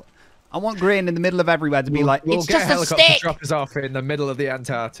down. out. I want Grian in the middle of everywhere to be like, We'll it's get just a a helicopter stick. drop us off in the middle of the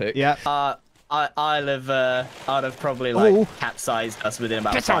Antarctic. Yeah. I'd have probably like Ooh. capsized us within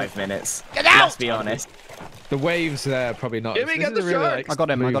about Get 5 out. minutes. Get out. Let's be honest. The waves there probably not. Jimmy, This get is the a really, shark. like, I got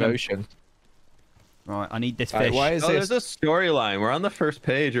him, I got smooth him. Ocean. Right, I need this Right, fish. why is Oh, this? there's a storyline. We're on the first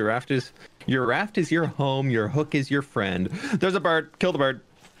page. Your raft is your home. Your hook is your friend. There's a bird. Kill the bird.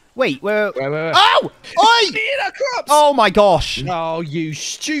 Wait, wait. Wait. Oh! Oi! Oh my gosh. Oh, you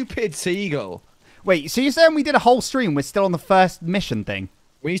stupid seagull. Wait, so you're saying we did a whole stream? We're still on the first mission thing?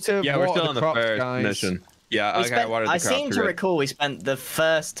 We need to Yeah, we're water still on the crops, first guys. mission. Yeah, We okay, spent- watered the I crops, seem to you're right. recall we spent the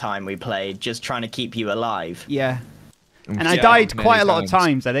first time we played just trying to keep you alive. Yeah. And I Yeah, died many quite a lot of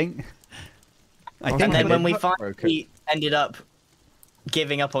times. times, I think. I think And I then when did. we finally ended up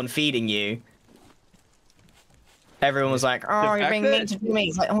giving up on feeding you, everyone was like, "Oh, you're fact being that- mean to me."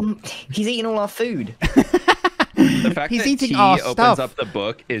 It's like, "Oh, he's eating all our food." The fact He's that eating T our opens stuff. up the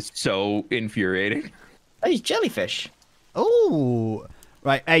book is so infuriating. Oh, he's jellyfish. Ooh.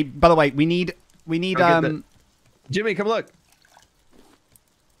 Right, hey, by the way, we need I'll get the- Jimmy, come look.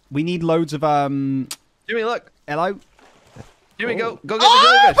 we need loads of Jimmy, look. hello? Jimmy, go get the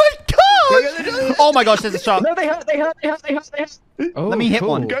Oh jellyfish. my Go get the jellyfish. god! Oh my gosh, there's a shark. No, they hurt. Oh, Let me hit cool.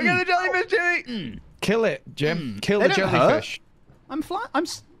 one. Go get the jellyfish, Jimmy. Kill it, Jim. Kill They the don't jellyfish. I'm flying.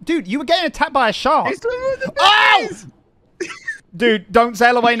 Dude, you were getting attacked by a shark. He's swimming with the Oh! fishies. Dude, don't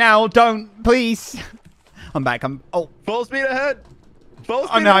sail away now. Don't, please. I'm back. Oh Full speed ahead. Full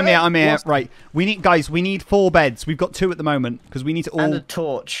speed no, I'm ahead. here. I'm here. Lost- Right. We need 4 beds. We've got 2 at the moment because we need to all. And a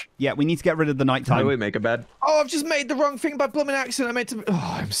torch. Yeah, we need to get rid of the How do we nighttime. make a bed? Oh, I've just made the wrong thing by blooming accident. I meant to.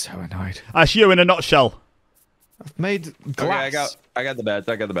 Oh, I'm so annoyed. That's you in a nutshell. I've made glass. Okay, I got the beds.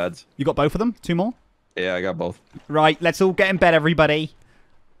 I got the beds. You got both of them? 2 more? Yeah, I got both. Right. Let's all get in bed, everybody.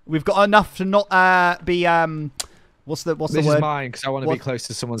 We've got enough to not be What's the This is word? mine because I want to What? be close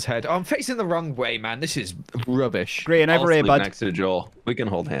to someone's head. Oh, I'm facing the wrong way, man. This is rubbish. Grian, I'll over here, sleep bud. next to Joel. We can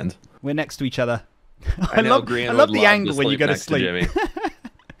hold hands. We're next to each other. I know Grian I love would the love angle to when you go to next sleep.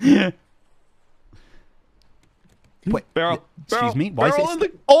 Jimmy. Wait, Barrel. excuse me. Why is barrel it? in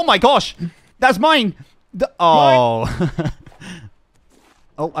the- Oh my gosh, that's mine. Oh.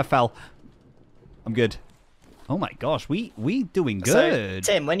 Oh, I fell. I'm good. Oh my gosh, we doing good.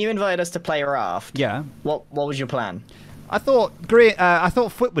 So, Tim, when you invited us to play Raft, Yeah. what was your plan? I thought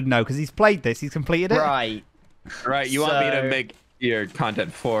FWhip would know because he's played this. He's completed it. Right. Right, you want me to So- make your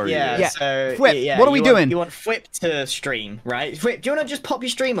content for Yeah. you? Yeah. So FWhip, yeah, what are we you doing? Want, you want FWhip to stream, right? FWhip, do you want to just pop your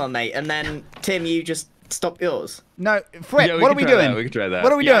stream on, mate, and then Tim, you just stop yours? No, FWhip, Yeah, what are can we try doing? that. We can try that.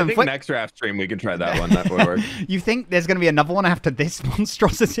 What are we Yeah, doing? I think FWhip? next draft stream we can try that one. That would work. You think there's going to be another one after this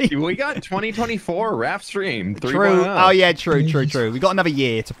monstrosity? We got 2024 raft stream 3.0. True. Oh yeah, true. We got another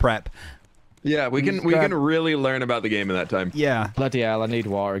year to prep. Yeah, we can really learn about the game in that time. Yeah. Bloody hell, I need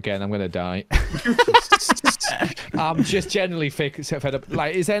water again. I'm gonna die. I'm just generally fed up.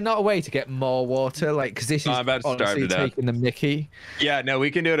 Like, is there not a way to get more water? Like, because this is I'm about to starve honestly to death. taking the mickey. Yeah, no, we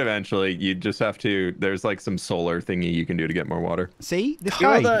can do it eventually. You just have to. There's like some solar thingy you can do to get more water. See, this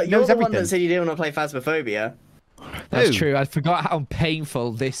guy You're the knows one everything. that said you didn't want to play Phasmophobia. That's Who? true. I forgot how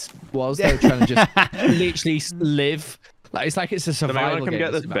painful this was. They were trying to just literally live. Like, it's like it's a Somebody wanna survival come game.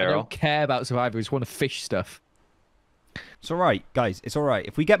 get this I barrel? don't care about survival. I just want to fish stuff. It's all right, guys. It's all right.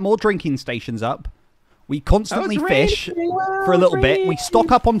 If we get more drinking stations up, we constantly Oh, it's fish raining. for a little bit. We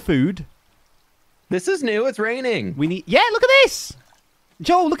stock up on food. This is new. It's raining. We need. Yeah, look at this,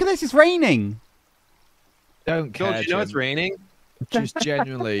 Joel. Look at this. It's raining. Don't Joel, care. do you know Jim. it's raining? Just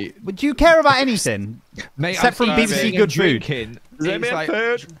genuinely, Would you care about anything? mate. Except from I'm BBC eating Good and Food. drinking. Does anybody It's have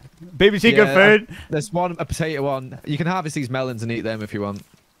like- food? BBC good Yeah, food. There's a potato one. You can harvest these melons and eat them if you want.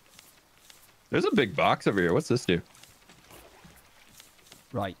 There's a big box over here. What's this do?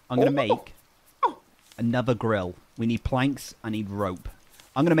 Right, I'm gonna make another grill. We need planks. I need rope.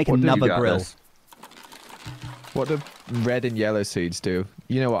 I'm gonna make What do you another got grill. this? What do red and yellow seeds do?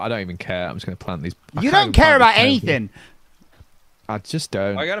 You know what? I don't even care. I'm just going to plant these. I You can't don't even care plant about these anything. I just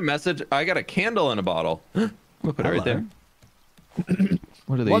don't. I got a message. I got a candle in a bottle. We'll put it right there.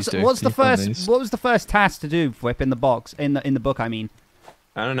 What do these do? What was the first task to do, Whip, in the box? In the book, I mean.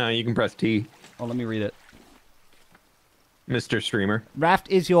 I don't know. You can press T. Oh, let me read it. Mr. Streamer. Raft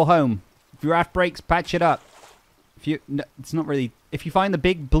is your home. If your raft breaks, patch it up. It's not really. If you find the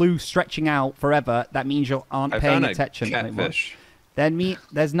big blue stretching out forever, that means you aren't paying attention. Catfish. Then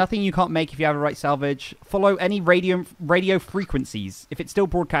there's nothing you can't make if you have a right salvage. Follow any radio frequencies. If it's still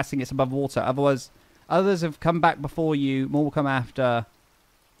broadcasting, it's above water. Otherwise, others have come back before you. More will come after.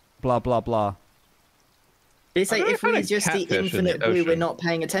 Blah blah blah. Did it say if we just the infinite blue, we're not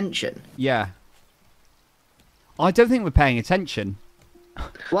paying attention? Yeah. I don't think we're paying attention.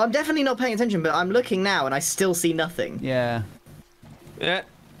 Well, I'm definitely not paying attention, but I'm looking now and I still see nothing. Yeah. Yeah.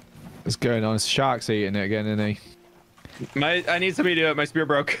 What's going on? Shark's eating it again, isn't he? I need somebody to do it. My spear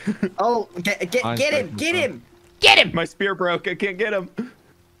broke. Oh, get him! Get him! Get him! My spear broke. I can't get him.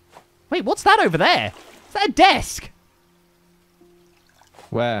 Wait, what's that over there? Is that a desk?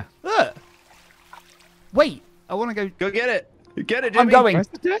 Where? Look. Wait, I want to go. Go get it. Get it, Jimmy. I'm going. Where's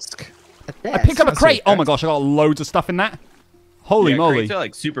the desk? I pick up a crate. Oh my gosh, I got loads of stuff in that. Holy moly. Crates are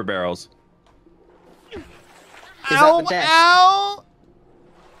like super barrels. Ow, ow.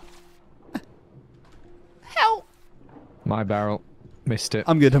 Help. My barrel. Missed it.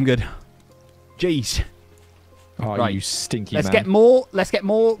 I'm good, I'm good. Jeez. Oh, Right. you stinky Let's man. get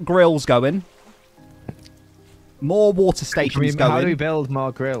more grills going. More water stations going. How do we build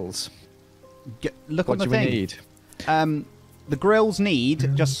more grills? Look What on the do we thing. need? The grills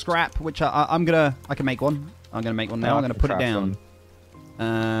need just scrap, which I can make one. I'm gonna make one now. I'm gonna put it down.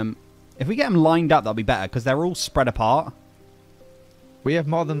 If we get them lined up, that'll be better because they're all spread apart. We have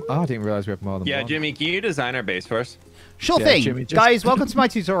more than. Oh, I didn't realize we have more than. Yeah, one. Jimmy, can you design our base for us? Sure Yeah, thing, Jimmy, just- guys. Welcome to my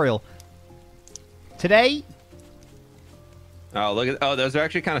tutorial. Today, Oh, look at. Oh, those are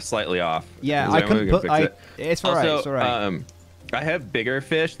actually kind of slightly off. yeah, Is I there any way couldn't we put. can fix it? It's alright. Also, It's alright. I have bigger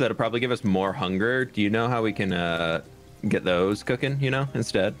fish that'll probably give us more hunger. Do you know how we can get those cooking? You know,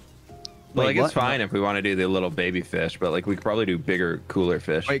 instead. But Wait, like, what? it's fine if we want to do the little baby fish, but like we could probably do bigger, cooler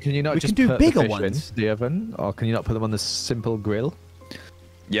fish. Wait, can you not We just can do put bigger the fish ones. in the oven, or can you not put them on the simple grill?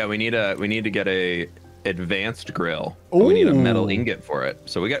 Yeah, we need to get a advanced grill. But we need a metal Ooh. ingot for it.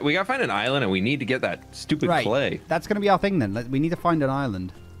 So we got to find an island, and we need to get that stupid Right. clay. That's gonna be our thing then. We need to find an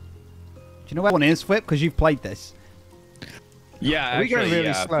island. Do you know where one is, Flip? Because you've played this. Yeah, We go actually, really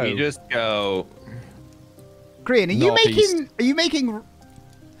yeah. slow. You just go. Grian, are you Northeast. making? Are you making?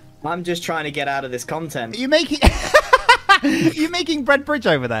 I'm just trying to get out of this content. Are you making? You making bread bridge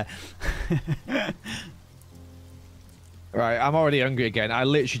over there? Right, I'm already hungry again. I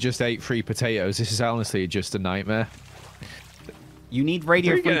literally just ate 3 potatoes. This is honestly just a nightmare. You need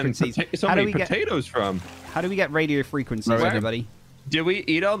radio Where are you getting frequencies. so How do many we get? potatoes from? How do we get radio frequencies, Where? everybody? Did we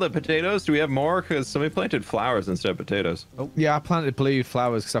eat all the potatoes? Do we have more? Because somebody planted flowers instead of potatoes. Yeah, I planted blue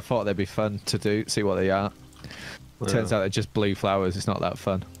flowers because I thought they'd be fun to do, see what they are. Turns out they're just blue flowers. It's not that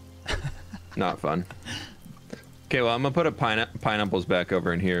fun. Not fun. Okay, well, I'm going to put a pineapples back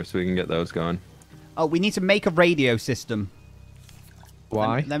over in here so we can get those going. Oh, we need to make a radio system.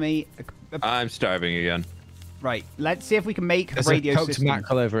 Why? Let me. I'm starving again. Right. Let's see if we can make a There's radio a cooked system.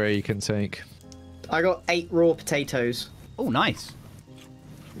 mackerel over here you can take. I got 8 raw potatoes. Oh, nice.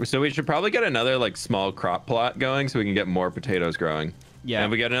 So we should probably get another like small crop plot going so we can get more potatoes growing. Yeah.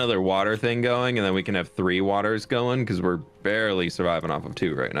 And we get another water thing going, and then we can have 3 waters going because we're barely surviving off of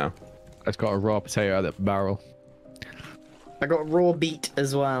 2 right now. I've got a raw potato out of the barrel. I got raw beet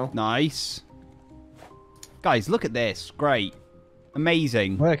as well. Nice. Guys, look at this. Great.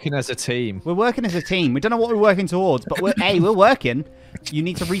 Amazing. Working as a team. We're working as a team. We don't know what we're working towards, but we're working. You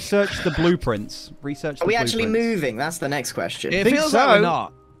need to research the blueprints. Research. Are we actually moving? That's the next question. It think feels so. like we're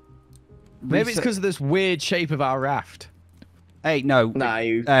not. Maybe it's Research- because of this weird shape of our raft. Hey, no. No.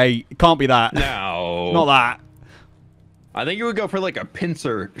 Hey, it can't be that. No. Not that. I think you would go for like a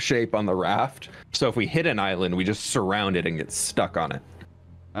pincer shape on the raft. So if we hit an island, we just surround it and get stuck on it.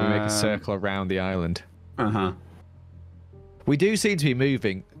 We make a circle around the island. Uh-huh. We do seem to be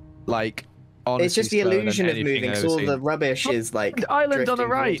moving, like, honestly It's just the slower than illusion of anything moving, I've so all seen. the rubbish is like. The island on the drifting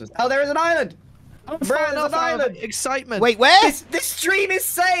right. towards us. Oh, there is an island! I'm Bro, falling there's off an out of island! excitement. Wait, where? This stream is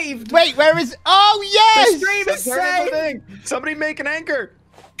saved! Wait, where is? Oh, The yes! stream is saved! Somebody make an anchor.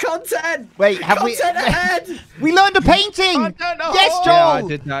 Content! Wait, have we? Content ahead! We learned a painting. Content, oh! Yes, Joel. Yeah, I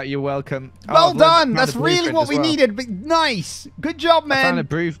did that. You're welcome. Oh, Well I've learned done. to That's find a really blueprint what as we well. needed. But nice. Good job, I found man.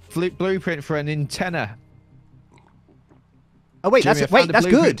 a blueprint for an antenna. Oh wait, Jimmy, I that's found a that's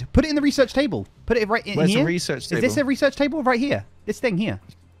blueprint. good. Put it in the research table. Put it right in Where's here. the research Is this table? a research table right here? This thing here.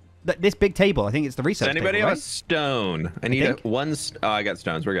 This big table. I think it's the research Does anybody table, have right? a stone? I need one. Oh, I got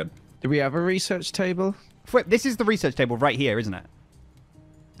stones. We're good. Do we have a research table? FWhip, this is the research table right here, isn't it?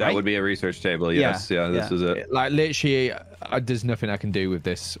 That Right? would be a research table. Yes. Yeah. This is it. Like literally, there's nothing I can do with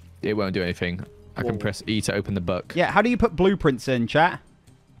this. It won't do anything. I can press E to open the book. Yeah. How do you put blueprints in, chat?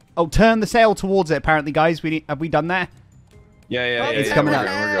 Oh, turn the sail towards it. Apparently, guys, have we done that? Yeah. It's yeah, coming we're out.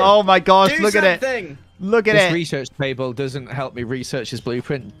 good, we're good. Oh my gosh! Do Look at something. it. Look at This it. research table doesn't help me research this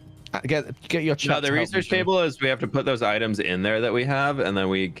blueprint. Get your chat. No, to the help me, research Jim. table is we have to put those items in there that we have, and then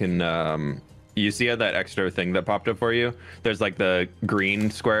we can. You see how that extra thing that popped up for you? There's like the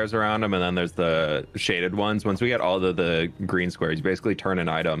green squares around them, and then there's the shaded ones. Once we get all of the green squares, you basically turn in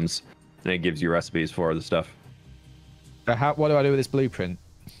items, and it gives you recipes for the stuff. What do I do with this blueprint?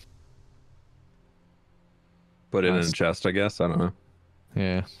 Put it in Nice. a chest, I guess. I don't know.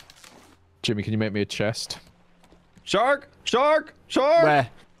 Yeah. Jimmy, can you make me a chest? Shark! Shark! Shark! Where?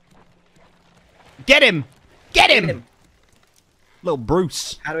 Get him! Get him! Him. Little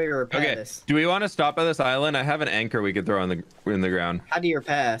Bruce. How do we repair Okay. this? Do we want to stop at this island? I have an anchor we could throw in the ground. How do you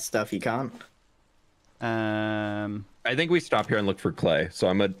repair stuff you can't? I think we stop here and look for clay. So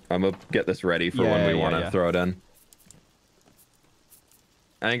I'm gonna get this ready for when we want to throw it in.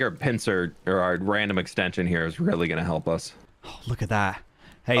 I think our pincer or our random extension here is really gonna help us. Oh, look at that.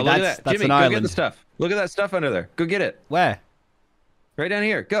 Hey, Oh, look at that's that. Jimmy, an go island. get the stuff. Look at that stuff under there. Go get it. Where? Right down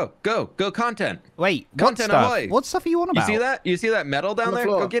here. Go. Content. Wait, what Content stuff? ahoy. What stuff are you on You about? see that? You see that metal down On the there?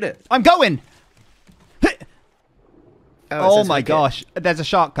 floor. Go get it. I'm going! Oh it says my hook it. gosh, there's a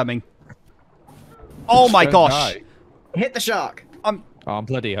shark coming. Oh my Don't gosh. die. Hit the shark. Oh, I'm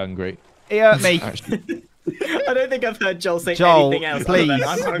bloody hungry. He hurt me. Actually, I don't think I've heard Joel say Joel, anything else. please. Other than,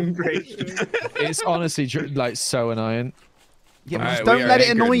 I'm hungry. it's honestly like so annoying. Yeah, but Alright, just we don't are let it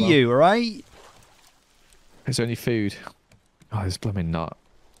anchored, annoy Mom. you, alright? It's only food. Oh, there's blooming not.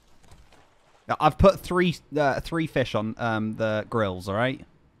 I've put three fish on the grills, alright?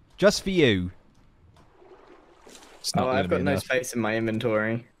 Just for you. It's not Oh, gonna I've be got no enough. space in my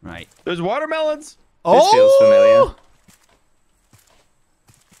inventory. Right. There's watermelons. Oh! feels familiar.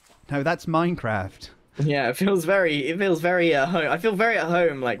 No, that's Minecraft. Yeah, it feels very at home. I feel very at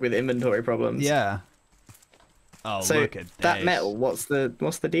home, like with inventory problems. Yeah. Oh, So look at that this. metal, what's the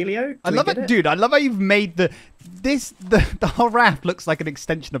dealio? I love it, dude. I love how you've made the whole raft looks like an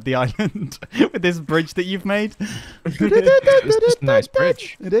extension of the island with this bridge that you've made. It's just a nice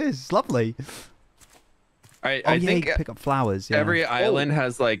bridge. It is. It's lovely. I Oh, yeah, think you can pick up flowers. Yeah. every island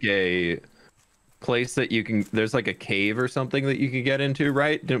has like a place that you can. There's like a cave or something that you can get into,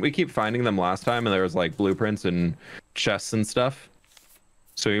 right? Didn't we keep finding them last time? And there was like blueprints and chests and stuff.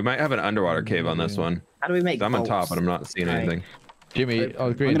 So you might have an underwater cave on this one. How do we make I'm on top, bolts? but I'm not seeing Right. anything. Jimmy,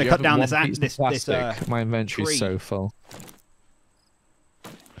 oh, Grian, gonna do you cut have down one this piece of this plastic? My inventory's tree. so full.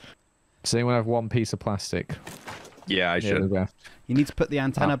 Does anyone have one piece of plastic? Yeah, I Yeah, should. there. You need to put the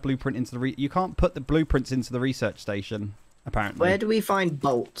antenna blueprint into the. You can't put the blueprints into the research station. Apparently. Where do we find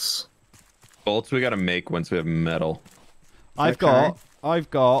bolts? Bolts we gotta make once we have metal. I've Okay.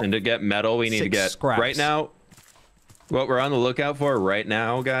 got. And to get metal, we need to 6 get scraps. right now. What we're on the lookout for right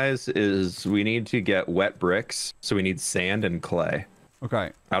now, guys, is we need to get wet bricks. So we need sand and clay.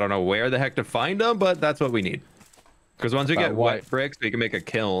 Okay. I don't know where the heck to find them, but that's what we need. Because once we About get white. wet bricks, we can make a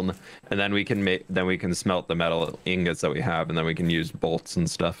kiln, and then we can smelt the metal ingots that we have, and then we can use bolts and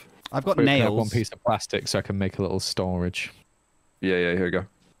stuff. I've got Wait, can I have nails. one piece of plastic so I can make a little storage. Yeah, here we go.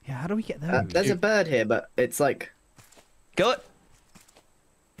 Yeah. How do we get those? There's a bird here, but it's like. Kill it.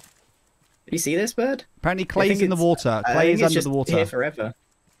 You see this bird? Apparently, I clay's think in the it's- water. I Clay think is it's under just the water. here forever.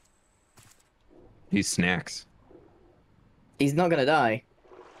 These snacks. He's not gonna die.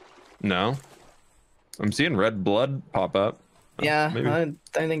 No. I'm seeing red blood pop up. Oh, Yeah, maybe. I don't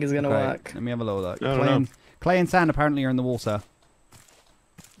think it's gonna Okay, work. let me have a little look. I don't know. Clay and sand apparently are in the water.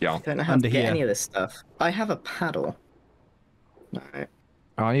 Yeah. I don't know how Under to get here. any of this stuff. I have a paddle. Alright.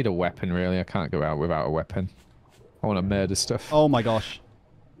 Oh, I need a weapon, really. I can't go out without a weapon. I want to murder stuff. Oh my gosh,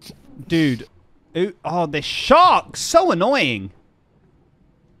 dude! Ooh, oh, this shark! So annoying.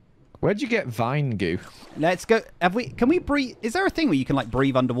 Where'd you get vine goo? Let's go. Have we? Can we breathe? Is there a thing where you can like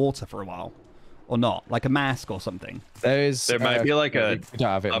breathe underwater for a while, or not? Like a mask or something? There might be like a we don't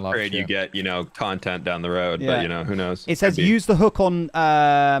have it in upgrade you Lockshire. get, content down the road, Yeah. but who knows? It says Could be. use the hook on.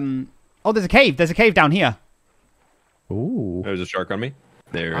 Oh, there's a cave. There's a cave down here. Ooh. There's a shark on me.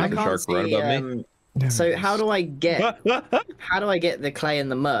 There's I a can't shark right see. above me. So how do I get the clay in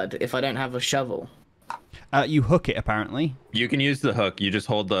the mud if I don't have a shovel? You hook it apparently. You can use the hook. You just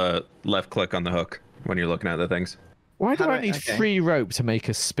hold the left click on the hook when you're looking at the things. Why do How I do I- need okay. 3 rope to make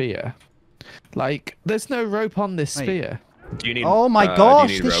a spear? Like, there's no rope on this Wait. spear. Do you need? Oh my do you gosh,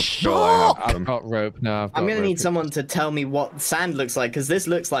 need this rope? shark! I've got rope. No, I'm gonna need someone to tell me what sand looks like, because this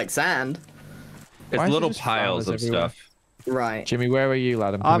looks like sand. It's Why is little there just piles of flowers everywhere? stuff. Right. Jimmy, where are you,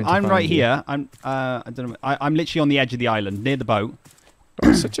 lad? I'm right here. I don't know. I'm literally on the edge of the island, near the boat.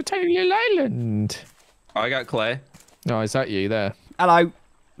 Oh, such a tiny little island. Oh, I got clay. No, is that you there? Hello.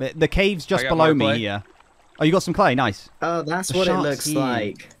 The cave's just I got below more me clay. here. Oh, you got some clay? Nice. Oh, that's The what it shark's looks here.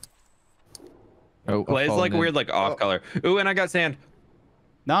 like. Oh, Clay's like weird, like off color. Ooh, and I got sand.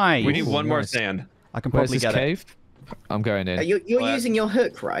 Nice. We need one more nice. sand. I can Where's probably this get it. cave? I'm going in. You're What? using your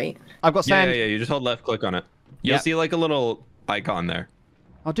hook, right? I've got Yeah, sand. yeah. You just hold left click on it. You'll Yep. see like a little icon there.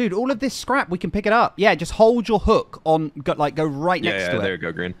 Oh, dude, all of this scrap, we can pick it up. Yeah, just hold your hook on, go right Yeah, next yeah. to There it. you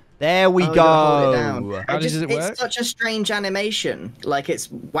go, Green. There we Oh, you gotta hold it go. down. How does it work? It's such a strange animation. Like, it's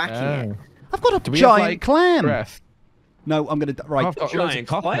whacking it. I've got a Do we have, giant like, clam. breath? No, I'm gonna right. I've got loads of Giant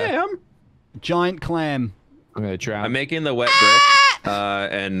copper. clam. Giant clam. I'm gonna drown. I'm making the wet brick,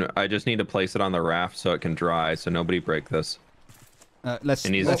 and I just need to place it on the raft so it can dry. So nobody break this. Let's. It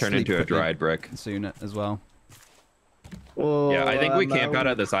needs to let's turn sleep into a quickly dried brick. soon as well. Oh, Yeah, I think we camp out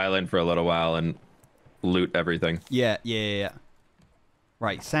no. at this island for a little while and loot everything. Yeah.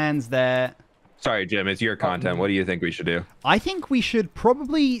 Right, sand's there. Sorry, Jim, it's your content. What do you think we should do? I think we should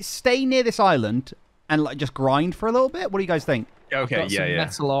probably stay near this island and like just grind for a little bit. What do you guys think? Okay, Got some yeah.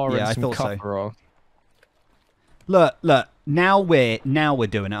 metal ore Yeah, and I some thought so. copper ore. Look. Now we're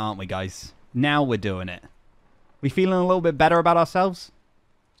doing it, aren't we, guys? Now we're doing it. We feeling a little bit better about ourselves?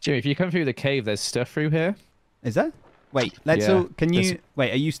 Jimmy, if you come through the cave, there's stuff through here. Is there? Wait, let's. Yeah, Can you there's-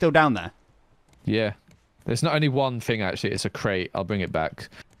 wait? Are you still down there? Yeah. There's not only one thing, actually. It's a crate. I'll bring it back.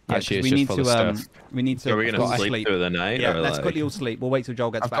 Yeah, Actually, 'cause it's just full of stuff. we need to. So are we of gonna course, sleep through the night? Yeah, or let's like... quickly all sleep. We'll wait till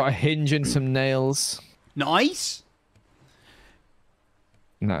Joel gets I've back. got a hinge and some nails. Nice.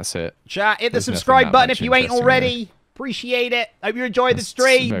 And that's it. Chat, hit the There's nothing subscribe that button much if you ain't interesting already. Appreciate it. Hope you enjoyed the That's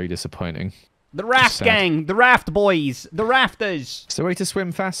stream. very disappointing. The Raft sad. gang, the Raft boys, the Rafters. Is there a way to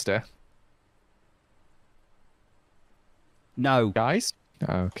swim faster? No. Guys?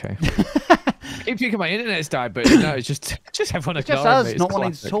 Oh, okay. Keep thinking my internet's died, but no, it's just everyone It's just ignoring us me. It's not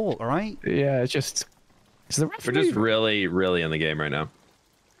wanting to classic. talk, all right? Yeah, it's just... Is the ref We're just moving? really, really in the game right now.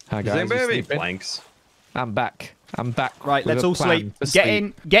 Hi, Does guys. anybody you have any sleeping? planks? I'm back. I'm back. Right, with let's a all plan sleep. for Get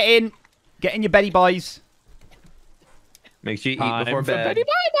in, get in. Get in your beddy boys. Make sure you eat Time before for bed. Betty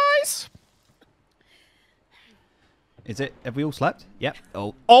Bye Byes. Is it? Have we all slept? Yep.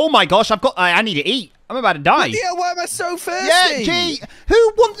 Oh my gosh! I need to eat. I'm about to die. Yeah, why am I so thirsty? Yeah, gee.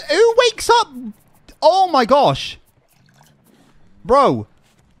 Who wakes up? Oh my gosh, bro.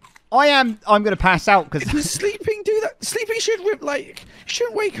 I'm gonna pass out because. Does sleeping do that? Sleeping shouldn't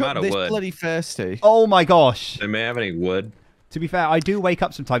wake I'm out up of this wood. bloody thirsty. Oh my gosh. They may have any wood. To be fair, I do wake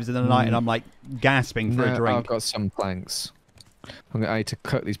up sometimes in the night and I'm like gasping for a No, drink. I've got some planks. I need to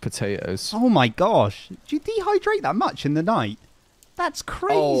cook these potatoes. Oh my gosh. Do you dehydrate that much in the night? That's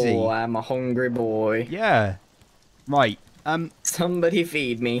crazy. Oh, I'm a hungry boy. Yeah. Right. Somebody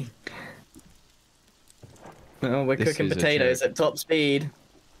feed me. Oh, we're This cooking is a potatoes joke. at top speed.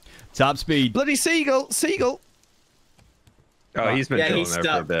 Top speed. Bloody seagull! Seagull! Oh, he's been Yeah, chilling he's there for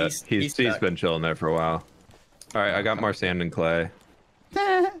a stuck. bit. He's He's stuck. been chilling there for a while. All right, I got more sand and clay.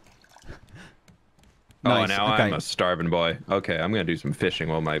 Nice, Oh, now okay. I'm a starving boy. Okay, I'm gonna do some fishing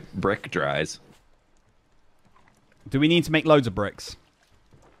while my brick dries. Do we need to make loads of bricks?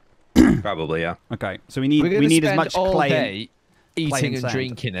 Probably, yeah. Okay. So we need We're gonna as spend much all clay. day eating and and sand.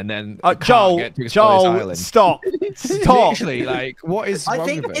 drinking, and then Joel, can't get to explore this Joel, island. stop. Stop. Literally, like, what is I wrong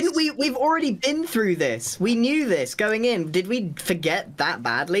think with didn't us? we've already been through this. We knew this going in. Did we forget that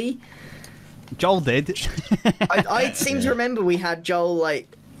badly? Joel did. I seem to remember we had Joel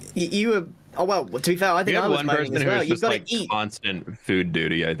like you were. Oh well, to be fair, I We think had I was one moaning person as who well. was You've just got like to eat. constant food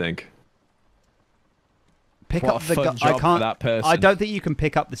duty, I think. Pick What up a the. fun I job for can't. that person. I don't think you can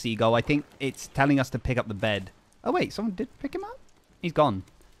pick up the seagull. I think it's telling us to pick up the bed. Oh wait, someone did pick him up. He's gone.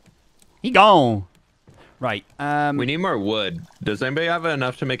 He gone. Right. We need more wood. Does anybody have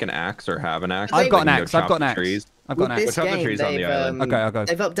enough to make an axe or have an axe? I've got We an can go axe. I've chop got an the axe. trees. I've got an With axe. this What's up the game, trees on the they've, island? Okay, I'll go.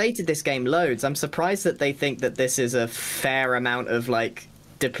 They've updated this game loads. I'm surprised that they think that this is a fair amount of like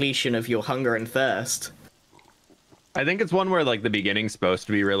depletion of your hunger and thirst. I think it's one where like the beginning's supposed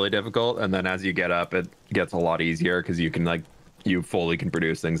to be really difficult, and then as you get up, it gets a lot easier because you can you fully can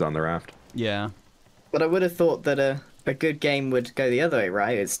produce things on the raft. Yeah. But I would have thought that a good game would go the other way,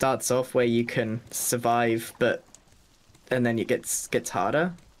 right? It starts off where you can survive, and then it gets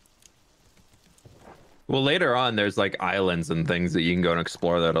harder. Well, later on, there's like islands and things that you can go and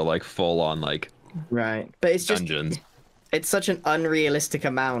explore that are like full on like Right. But it's just dungeons. it's such an unrealistic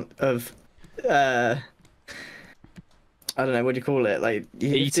amount of I don't know, what do you call it? Like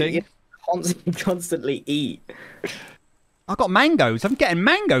Eating? You constantly eat. I got mangoes. I'm getting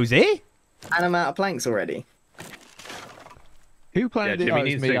mangoes here. And I'm out of planks already. Who planted it? Jimmy Oh,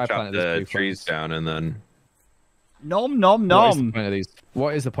 needs me. to I chop planted these the blue trees flowers. down and then. Nom nom What is the nom. point of these?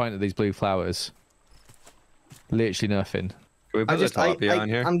 What is the point of these blue flowers? Literally nothing. Can we put the tilapia on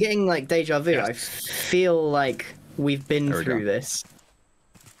here? I'm getting like deja vu. I feel like we've been There we through go. this.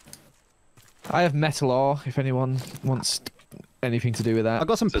 I have metal ore. If anyone wants anything to do with that. I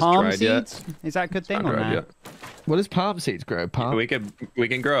got some Is this palm dried yet? seeds. Is that a good thing Not or dried not? yet. What does palm seeds grow? Palm. We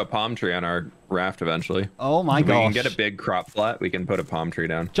can grow a palm tree on our raft eventually. Oh my If we can gosh. get a big crop flat, we can put a palm tree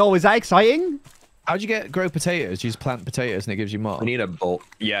down. Joel, is that exciting? How'd you grow potatoes? You just plant potatoes and it gives you more. We need a bolt.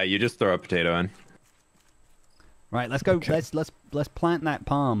 Yeah, you just throw a potato in. Right, let's go. Let's plant that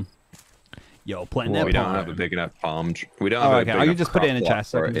palm. Yo, plant that We palm. don't have a big enough palm. We don't Oh, have okay. a I big can enough just put it in a crop block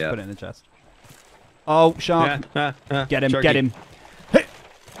chest. I for can it just yet. put it in a chest. Oh, shark! Get him! Sharky. Get him! Hey!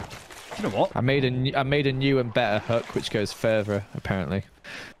 You know what? I made a new and better hook which goes further apparently,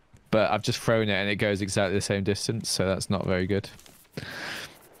 but I've just thrown it and it goes exactly the same distance, so that's not very good.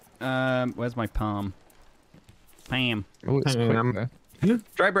 Where's my palm? Pam. Oh, it's quick there.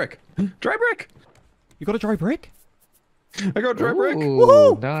 Dry brick. Dry brick. You got a dry brick? I got dry brick. Ooh,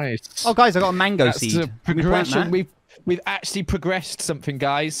 Woohoo! nice. Oh, guys, I got a mango That's seed. a Can we plant progression. that? We've actually progressed something,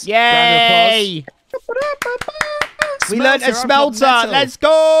 guys. Round of applause. Yay! We learned a I've got smelter. metal. Let's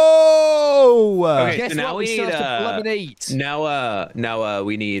go! Okay, Guess so now what? we still need, have to flub and eat. Now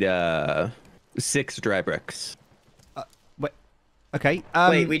we need 6 dry bricks. Wait. Okay.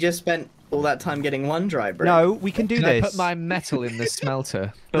 Wait, we just spent all that time getting one dry brick. No, we can do Can this. I put my metal in the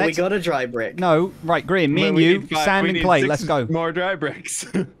smelter? But we let's- got a dry brick. No, right, Grian, me Well, and we you, need five- sand we and need clay. 6 Let's go. More dry bricks.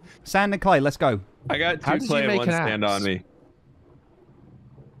 Sand and clay. Let's go. I got How 2 did clay you and make 1 an stand axe? on me.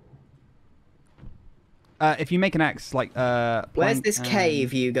 If you make an axe, like Where's plank, this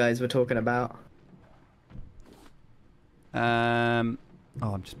cave you guys were talking about? Oh,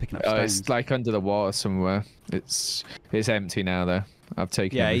 I'm just picking up Oh, stones. it's like under the water somewhere. It's empty now though. I've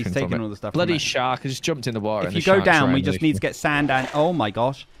taken. Yeah, he's everything from taken it. all the stuff. Bloody from it. shark has just jumped in the water. If and you the go shark's down, right we just need to get sand and. Oh my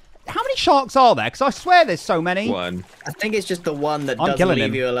gosh, how many sharks are there? Because I swear there's so many. 1. I think it's just the one that I'm doesn't killing leave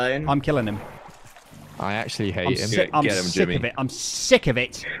him. you alone. I'm killing him. I actually I'm hate him. sick. I'm Get him, sick Jimmy. of it. I'm sick of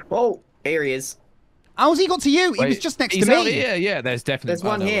it. Oh, here he is. How's he got to you? he was Wait, just next he's to out me. here. Yeah, there's definitely. There's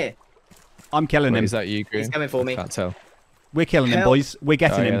one here. I'm killing him. Is that you, Grian? He's coming for me. Can't tell. We're killing him, Help. boys. We're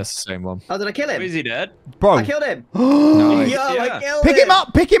getting Oh, yeah, him, that's the same one. Oh, did I kill him? Is he dead? bro. I killed him. Nice. Yo, I Yeah. killed Pick him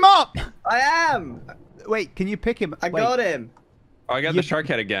up! Pick him up! I am. Wait, can you pick him? I Wait. got him. Oh, I got You- the shark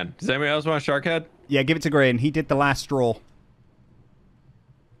head again. Does anybody else want a shark head? Yeah, give it to Grian. He did the last straw.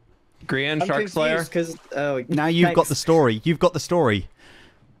 Grian, I'm Shark Slayer. because Now you've got the story. You've got the story.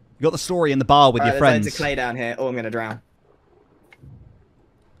 You got the story in the bar with your There's friends. loads of clay down here. Oh, I'm gonna drown.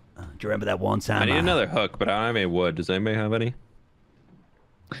 Do you remember that one time? I need another hook, but I don't have any wood. Does anybody have any?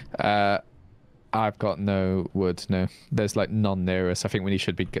 I've got no wood. No, there's like none near us. I think we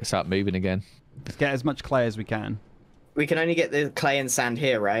should start moving again. Let's get as much clay as we can. We can only get the clay and sand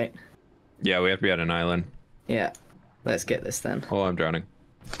here, right? Yeah, we have to be at an island. Yeah. Let's get this then. Oh, I'm drowning.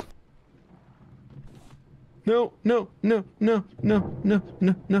 No, no, no, no, no, no,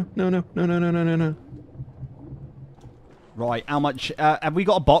 no, no, no, no, no, no, no, no, no, no. Right, how much? Have we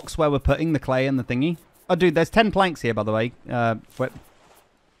got a box where we're putting the clay and the thingy? Oh, dude, there's 10 planks here, by the way. FWhip.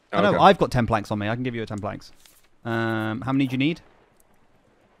 Oh, no, Okay. I've got 10 planks on me. I can give you 10 planks. How many do you need?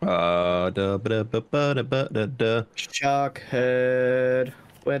 Shark head.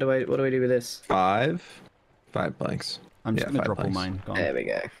 What do I do with this? 5 planks. I'm just Yeah, going to 5 drop all planks. mine. Go on. There we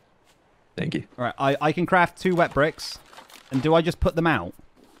go. Thank you. All right, I can craft 2 wet bricks. And do I just put them out?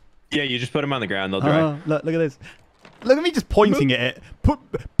 Yeah, you just put them on the ground. They'll dry. Look at this. Look at me just pointing at it.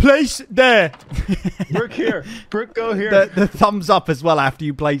 Place there. Brick here. Brick go here. The thumbs up as well after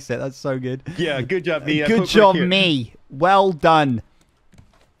you place it. That's so good. Yeah, good job, me. I Good put job, brick here. me. Well done.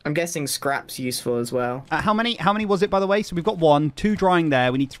 I'm guessing scrap's useful as well. How many was it, by the way? So we've got 1, 2 drying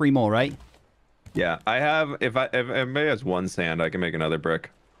there. We need 3 more, right? Yeah, I have. If everybody has 1 sand, I can make another brick.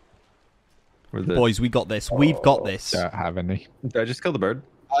 Boys, we got this. We've got this. Don't have any. Did I just kill the bird?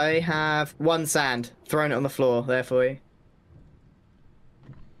 I have 1 sand. Thrown it on the floor there for you.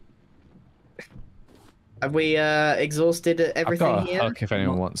 Have we exhausted I've everything got a here? hook if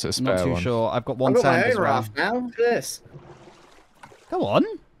anyone wants a spare Not too one. sure. I've got 1 I've got sand my as own well. raft now. Look at this. Go on.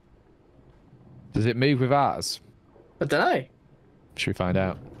 Does it move with ours? I don't know. Should we find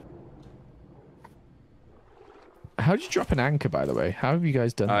out? How did you drop an anchor, by the way? How have you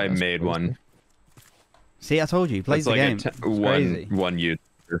guys done that? I That's made crazy. one. See, I told you. He plays That's the like game. a It's crazy. one user.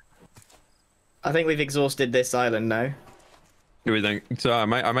 I think we've exhausted this island now. Do we think? So I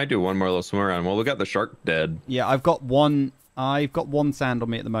might do one more little swim around. Well, we got the shark dead. Yeah, I've got one sand on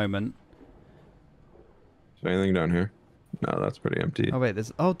me at the moment. Is there anything down here? No, that's pretty empty. Oh wait,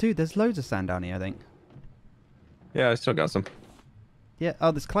 there's loads of sand down here, I think. Yeah, I still got some. Yeah,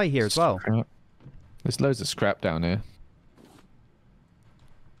 oh, there's clay here as well. Scrap. There's loads of scrap down here.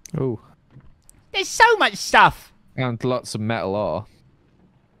 Oh. There's so much stuff. And lots of metal ore.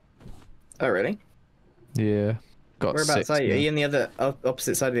 Oh, really? Yeah. Got Whereabouts 6 are you? now. Are you in the other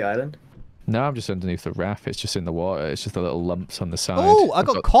opposite side of the island? No, I'm just underneath the raft. It's just in the water. It's just the little lumps on the side. Oh, I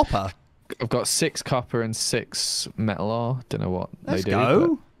got copper. I've got 6 copper and 6 metal ore. Don't know what Let's they do.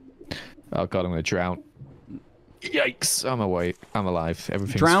 go. Oh god, I'm gonna drown. Yikes! I'm awake. I'm alive.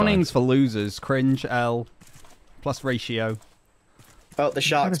 Everything's Drowning's fine. for losers. Cringe L plus ratio. Oh, the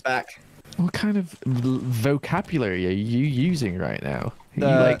shark's back. What kind of vocabulary are you using right now? The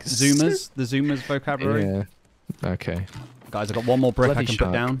Zoomers vocabulary. Yeah. Okay. Guys, I got one more brick Bloody I can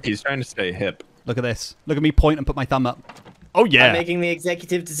shark. put down. He's trying to stay hip. Look at this. Look at me point and put my thumb up. Oh yeah. I'm making the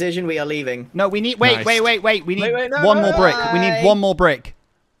executive decision. We are leaving. No, we need. Wait. Nice. We need Wait, no, one no, more no. brick. We need one more brick.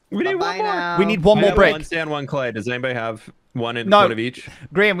 We need Bye one more. now. We need one I more have brick. One sand, one clay. Does anybody have one No. of each?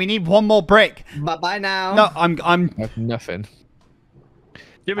 Graham, we need one more brick. Bye now. No, I'm. I have nothing.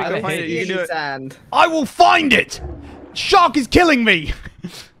 Jimmy, I go miss find it. You can do it. sand. I will find it. Shark is killing me.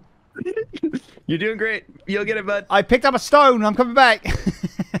 You're doing great. You'll get it, bud. I picked up a stone. I'm coming back.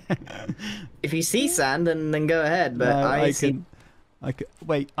 If you see sand, then go ahead. But No, I see. I can.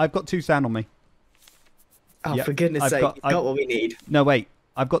 Wait, I've got 2 sand on me. Oh, Yep, for goodness' I've sake! got- You've got what we need. No, wait.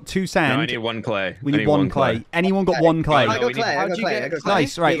 I've got 2 sand. No, I need one clay. We I need one clay. Anyone got Okay. one clay? I no, got we need- clay. I how'd got you clay. get I got clay.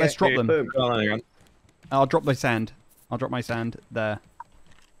 Nice. Right, Here you let's go. drop them. Boom. Hold on, hang on. I'll drop my sand. I'll drop my sand there.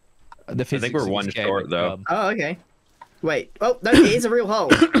 The I think physics we're of one this game short, are though. dumb. Oh, okay. Wait. Oh no, it is a real hole.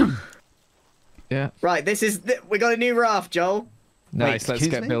 Yeah. Right. We got a new raft, Joel. Nice. Wait, Let's excuse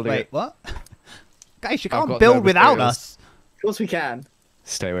get me? building Wait, it. what? Guys, you I've can't got build no without materials. us. Of course we can.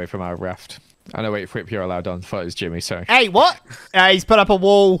 Stay away from our raft. I know. Wait, Whip, you're allowed on. I thought it was Jimmy. Sorry. Hey, what? He's put up a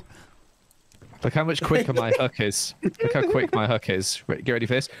wall. Look how much quicker my hook is. Look how quick my hook is. Right, get ready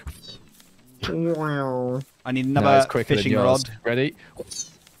for this. I need No, another it's quicker than fishing yours. rod. Ready?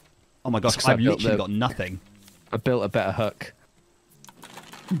 Oh my gosh, Because I I've built literally the- got nothing. I built a better hook.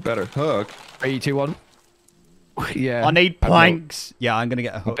 Better hook. 3, 2, 1. Yeah. I need built- planks. Yeah, I'm gonna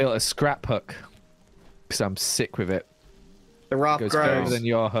get a I hook. built a scrap hook because I'm sick with it. The raft Goes better grows. than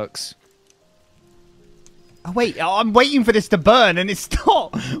your hooks. Oh, wait, I'm waiting for this to burn and it's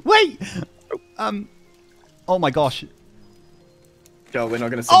not. Wait. Oh my gosh. Joel, we're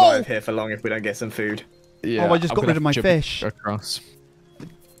not going to survive Oh! here for long if we don't get some food. Yeah. I just I'm got gonna rid of my have to jump fish. Across.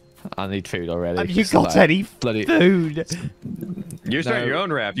 I need food already. Have you It's got like any bloody... food? You're starting No. your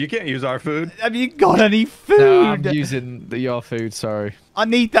own raft. You can't use our food. Have you got any food? No, I'm using your food. Sorry. I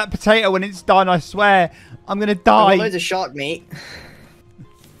need that potato when it's done, I swear. I'm gonna I've got die. loads of shark meat.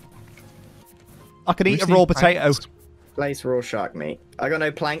 I could We eat a just raw need potato. planks. Place raw shark meat. I got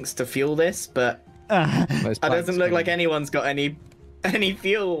no planks to fuel this, but There's it planks doesn't look like coming. anyone's got any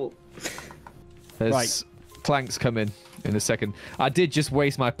fuel. There's Right. planks coming in a second. I did just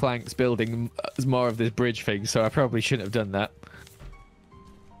waste my planks building more of this bridge thing, so I probably shouldn't have done that.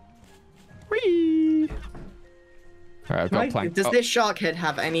 Whee! Alright, I've got Right, planks. does Oh, this shark head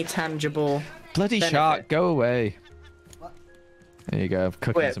have any tangible bloody benefit? shark, go away. There you go, I'm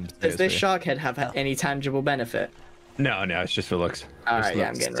cooking Wait, some does potatoes this for you. shark head have any tangible benefit? No, it's just for looks. Alright, yeah,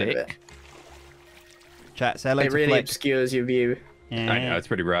 I'm looks getting rid of it. sick. Chat, say hello It to really Flick. obscures your view. I know, it's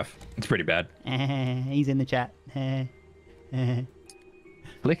pretty rough. It's pretty bad. He's in the chat.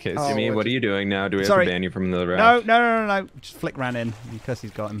 Flickers. Oh, Jimmy, what are you doing now? Do we have Sorry. to ban you from the No, raft? no. Just Flick ran in because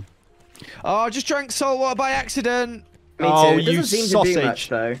he's got him. Oh, I just drank salt water by accident. Me Oh, too. It you doesn't seem to do sausage. much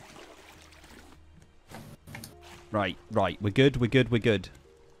though. Right. We're good.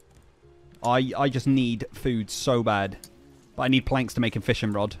 I just need food so bad. But I need planks to make a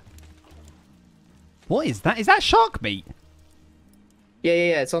fishing rod. What is that? Is that shark meat?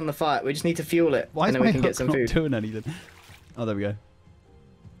 Yeah. It's on the fire. We just need to fuel it, Why and is then my we can hook get some not food. doing anything? Oh, there we go.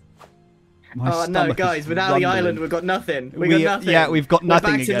 My Oh no, stomach is guys! Without the rumbling. island, we've got nothing. We We- got nothing. yeah, we've got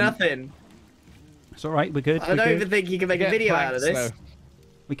nothing We're back again. to nothing. It's all right. We're good. I We're don't good. even think you can make a Get video out of planks, this. though.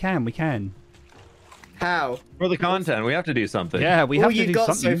 We can. How? For the content, we have to do something. Yeah, we All have to you've do got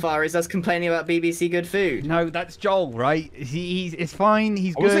something. so far is us complaining about BBC good food. No, that's Joel, right? It's fine.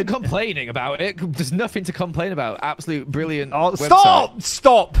 He's I wasn't good. complaining about it. There's nothing to complain about. Absolute brilliant. Oh, website.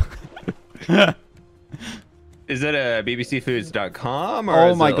 stop! Is it a bbcfoods.com or Oh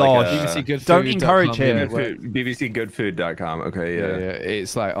is my it gosh. like a Don't encourage him. bbcgoodfood.com? Okay, Yeah, yeah.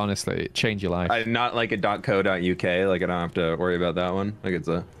 it's like honestly, change your life. Not like a .co.uk. Like I don't have to worry about that one. Like it's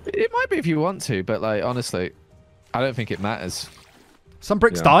a. It might be if you want to, but like honestly, I don't think it matters. Some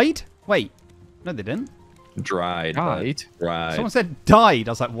bricks Yeah. died? Wait. No, they didn't. Dried. Died? Dried. Someone said died.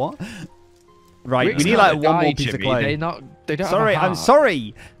 I was like, what? Right, Bricks we need can't like one die, more piece of Jimmy. clay. They don't Sorry, have a I'm heart.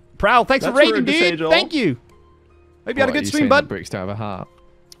 sorry. Prowl, thanks for That's raiding, rude to say, dude. Joel. Thank you. Hope you had a What, are good you stream, saying bud. that bricks don't have a heart?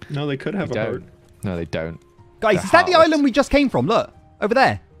 No, they could have They a heart. don't. No, they don't. Guys, They're is that the heartless. island we just came from? Look, over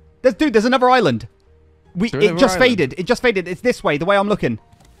there. There's another island. Is there It another just island? faded. It just faded. It's this way, the way I'm looking.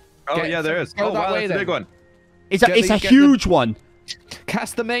 Oh Get- yeah, there is. go Oh that wow, way that's a then. big one. It's a Get the- huge one.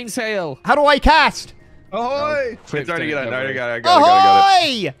 Cast the mainsail. How do I cast? Ahoy! Flip's It's already doing it, got it. don't Already worry. got it.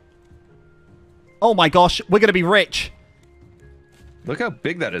 Got it. Ahoy! Oh my gosh, we're gonna be rich. Look how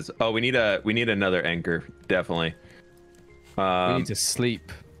big that is. Oh, we need another anchor, definitely. We need to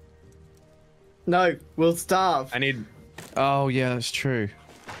sleep. No, we'll starve. I need Oh yeah, that's true.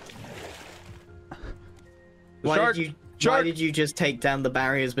 Why shark. did you? Why Shark. did you just take down the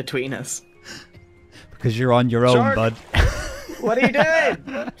barriers between us? Because you're on your own, Shark. bud. What are you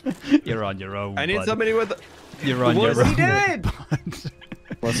doing? You're on your own. I need bud. somebody with. You're on What your is own. he doing? bud.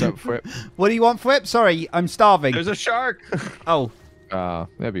 What's up, Flip? What do you want, Flip? Sorry, I'm starving. There's a shark. Oh,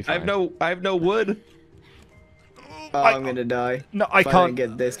 That'd be I fine. have no wood. Oh, I'm gonna die. no, I If I don't can't.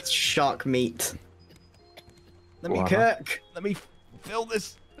 get this shark meat. Let me Wow. Kirk, let me fill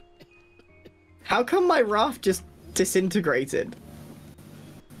this. how come my raft just disintegrated?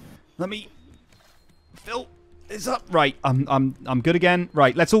 Let me fill this up. Right, I'm good again.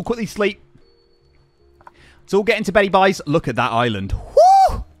 Right, let's all quickly sleep. Let's all get into beddy buys. Look at that island.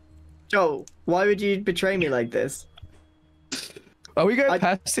 Woo! Joel, why would you betray me like this? Are we going I-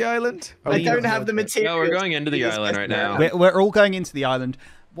 past the island? I don't have the material. No, we're going into the island right now. We're all going into the island.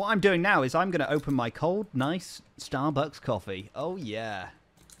 What I'm doing now is I'm going to open my cold, nice Starbucks coffee. Oh yeah.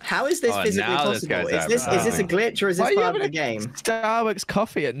 How is this Oh, physically now this possible? guy's Is this a glitch or is Why this are you part of having the a game? Starbucks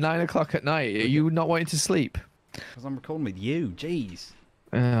coffee at 9 o'clock at night? Are you not wanting to sleep? Because I'm recording with you. Jeez.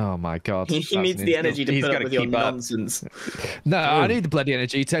 Oh my god. He that's needs an the insult. energy to He's put up gotta with your keep up. nonsense. No, I need the bloody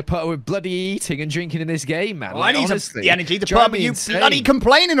energy to put up with bloody eating and drinking in this game, man. Well, I need honestly, the energy to drive put up me with you insane. bloody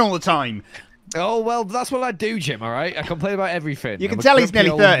complaining all the time. Oh well, that's what I do, Jim. All right, I complain about everything. You can I'm a tell he's grumpy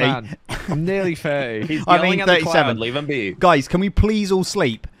nearly old 30. man. I'm nearly 30. He's I yelling mean, at the 37. cloud. Leave him be. Guys, can we please all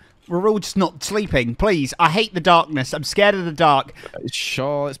sleep? We're all just not sleeping. Please. I hate the darkness. I'm scared of the dark.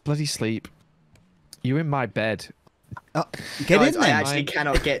 Sure, it's bloody sleep. You're in my bed. Get Guys, in I there. actually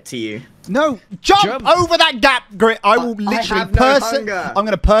cannot get to you. No, jump, Jump. over that gap, Grit. I will I literally have no hunger. I'm going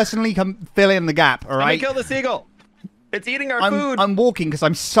to personally come fill in the gap, all Let me right? kill the seagull. It's eating our food. I'm walking because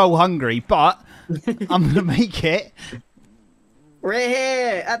I'm so hungry, but I'm going to make it. We're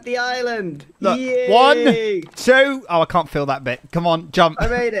here at the island. Look, Yay! 1, 2. Oh, I can't feel that bit. Come on, jump. I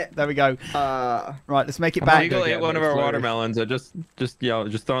made it. There we go. Uh, Right, let's make it I'm back. Seagull get ate one of no our flourish. watermelons. I just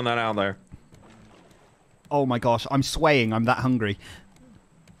throwing that out there. Oh my gosh, I'm swaying. I'm that hungry.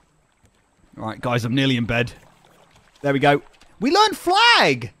 All right, guys, I'm nearly in bed. There we go. We learned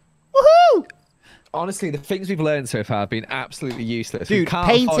flag. Woohoo! Honestly, the things we've learned so far have been absolutely useless. we Dude, can't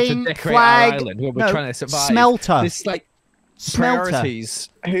painting, afford to decorate flag, our island when we're no, trying to survive. smelter. This like Smelter. priorities.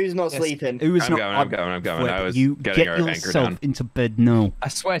 who's not sleeping? Who is I'm not? going. Flip, I was you getting get our anchor yourself down. into bed now. I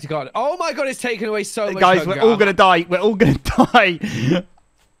swear to God. Oh my God, it's taken away so much. Guys, hunger. we're all gonna die. We're all gonna die.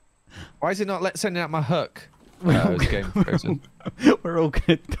 Why is it not sending out my hook? Oh, it's game frozen. We're all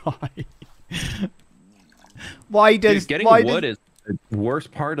gonna die. Why does Dude, getting why wood does, is the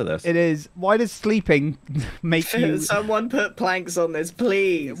worst part of this. it is? Why does sleeping make you? Someone put planks on this,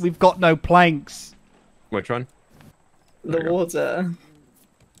 please. We've got no planks. Which one? The water.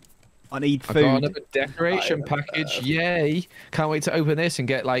 I need I've got food. another decoration package. Yay! Can't wait to open this and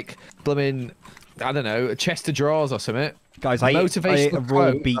get like blooming, I don't know, a chest of drawers or something. Guys, I eat a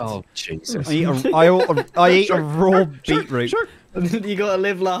raw quote. beet. Oh Jesus! I eat a raw beetroot. Sure. You gotta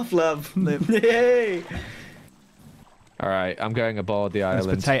live, laugh, love. Yay! All right, I'm going aboard the There's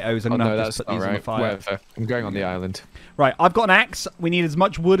island. potatoes. I'm Oh, gonna no, have to that's put not these on the right. fire. Whatever. I'm going on the island. Right, I've got an axe. We need as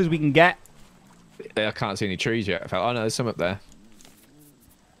much wood as we can get. I can't see any trees yet. Oh no, there's some up there.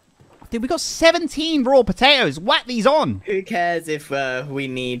 Dude, we got 17 raw potatoes. Whack these on. Who cares if we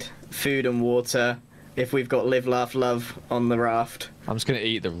need food and water if we've got live, laugh, love on the raft? I'm just gonna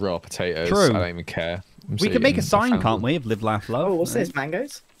eat the raw potatoes. True. I don't even care. We can make a sign, can't we, of live, laugh, love? Oh, what's this?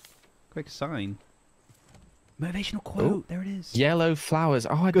 Mangoes? Quick sign. Motivational quote. Oh. There it is. Yellow flowers.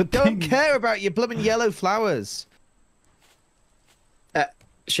 Oh, I Good don't thing. care about your blooming yellow flowers.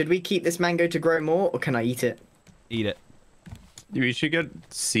 Should we keep this mango to grow more, or can I eat it? Eat it. We should get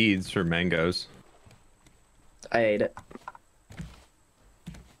seeds for mangoes. I ate it.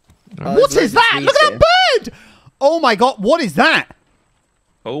 What is that? Look at that bird! Oh my god, what is that?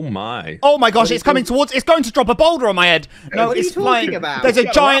 Oh my. Oh my gosh, it's coming towards. It's going to drop a boulder on my head. No, What are you it's flying. talking about? There's a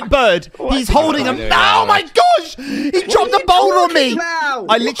giant bird. He's holding a. Oh my gosh! He dropped a boulder on me.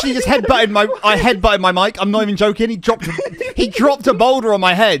 I literally just headbutted my. I headbutted my mic. I'm not even joking. He dropped. He dropped a boulder on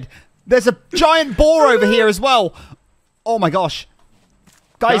my head. There's a giant boar over here as well. Oh my gosh.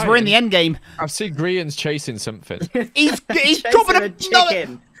 Guys, we're in the end game. I've seen Grian's chasing something. He's dropping a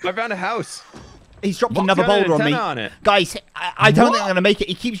chicken. I found a house. He's dropped another boulder on me. Guys, I don't think I'm going to make it.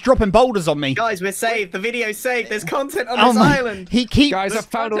 He keeps dropping boulders on me. Guys, we're saved. The video's saved. There's content on this island. He keeps... Guys, I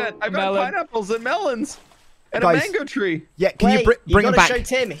found pineapples and melons. And Guys, a mango tree. Yeah, can you bring him back? Show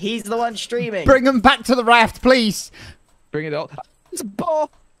Tim. He's the one streaming. Bring him back to the raft, please. Bring it up. It's a boar.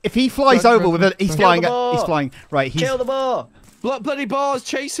 If he flies over with it, he's flying. He's flying. Right, he's... Kill the boar. Bloody boar's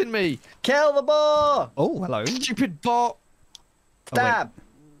chasing me. Kill the boar. Oh, hello. Stupid boar. Stab.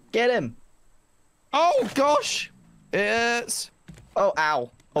 Get him. Oh, gosh. It's... Oh,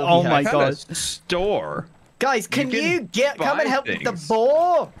 ow. Oh my god. Store. Guys, can you come and help with the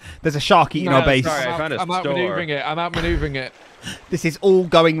boar? There's a shark eating our base. Sorry, I found a store. I'm outmaneuvering it. I'm outmaneuvering it. This is all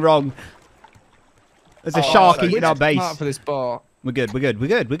going wrong. There's a shark eating our base. For this boar. We're good. We're good. We're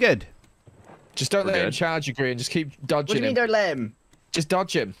good. We're good. Just don't let him charge you, Grian. Just keep dodging him. What do you mean don't let him? Just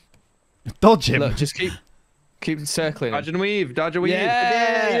dodge him. Dodge him. Look, just keep circling him. Dodge and weave. Dodge and weave.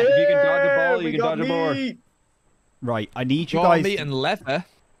 Yeah. If you can dodge a ball, you can dodge a boar. Right, I need you Raw guys. meat and leather.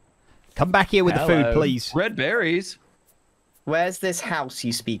 Come back here with the food, please. Red berries. Where's this house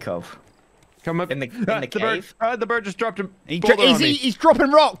you speak of? Come up In the cave? The bird just dropped a He's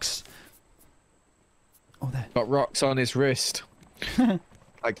dropping rocks. Oh, there. Got rocks on his wrist.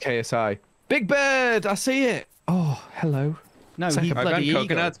 Like KSI. Big bird! I see it. Oh, hello. No, It's like he a I found bloody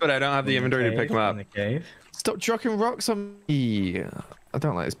coconuts, but I don't have the inventory to pick them up. In the cave. Stop dropping rocks on me. I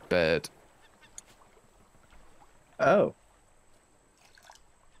don't like this bird. Oh.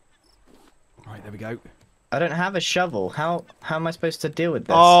 Right, there we go. I don't have a shovel. How am I supposed to deal with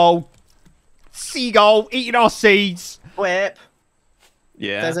this? Oh, seagull eating our seeds. Whip.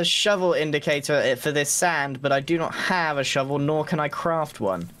 Yeah. There's a shovel indicator for this sand, but I do not have a shovel, nor can I craft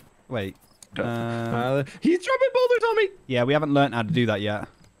one. Wait. He's dropping boulders on me. Yeah, we haven't learned how to do that yet.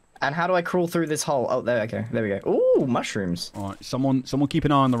 And how do I crawl through this hole? Oh, there we go. There we go. Ooh, mushrooms. All right, someone keep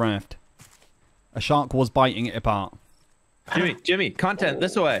an eye on the raft. A shark was biting it apart. Jimmy, content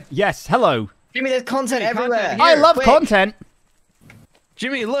this way. Yes, hello. Jimmy, there's content everywhere. content I love quick. content.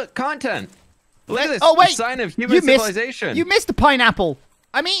 Jimmy, look, content. Look at this. Oh, wait. Sign of human civilization. You missed the pineapple.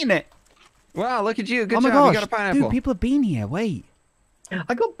 I'm eating it. Wow, look at you. Good Oh my job. gosh. You got a pineapple. Dude, people have been here. Wait.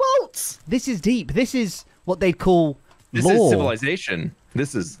 I got bolts. This is deep. This is what they'd call This lore. is civilization.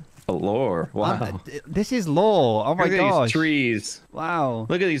 This is a lore. Wow. This is lore. Oh my Look at gosh. these trees. Wow.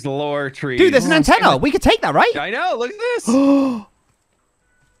 Look at these lore trees. Dude, there's an antenna. We could take that, right? I know. Look at this.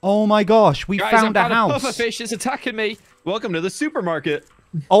 Oh my gosh, we Guys, found I a found house. pufferfish. It's attacking me. Welcome to the supermarket.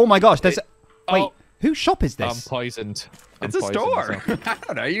 Oh my gosh, there's. Wait, oh. whose shop is I'm this? poisoned. It's a store. I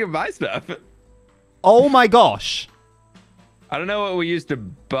don't know. You can buy stuff. Oh my gosh. I don't know what we used to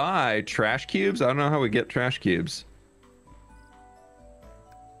buy. Trash cubes? I don't know how we get trash cubes.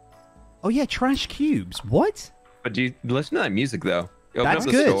 Oh yeah, trash cubes. What? But do you listen to that music though? Open That's up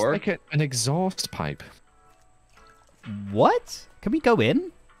the good. store. Like an exhaust pipe. What? Can we go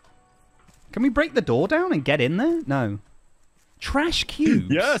in? Can we break the door down and get in there? No. Trash cubes.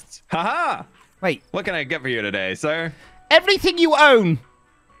 Yes. Haha. Wait. What can I get for you today, sir? Everything you own.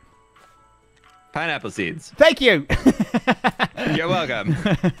 Pineapple seeds. Thank you. You're welcome.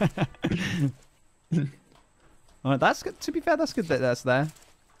 All right, that's good. To be fair, that's good that that's there.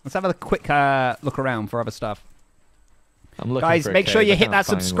 Let's have a quick look around for other stuff. I'm looking Guys, for a make sure cave. you I hit can't that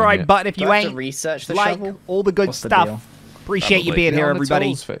find one subscribe yet. button if Do you I have to ain't. research the Like shovel? all the good What's the stuff. deal? Appreciate you Probably. being Is it here, on the everybody.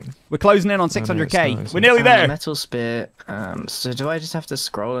 tools thing? We're closing in on no, it's 600k. nice. We're nearly there. Metal spear. So do I just have to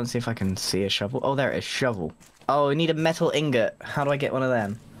scroll and see if I can see a shovel? Oh, there it is. Shovel. Oh, we need a metal ingot. How do I get one of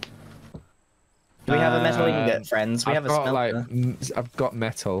them? Do we have a metal ingot, friends? We have a smelter. I've got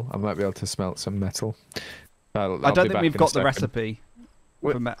metal. I might be able to smelt some metal. I don't think we've got the recipe.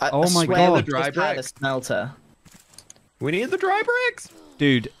 for oh my swear god. we just had a smelter. We need the dry bricks.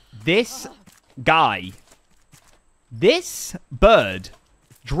 Dude, this guy, this bird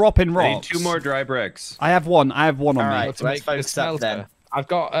dropping I rocks. need 2 more dry bricks. I have one. I have one on All me. right. Let's Let's make the focus up smelter. then. I've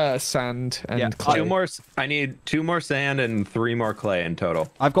got sand and Yeah. clay. 2 more. I need 2 more sand and 3 more clay in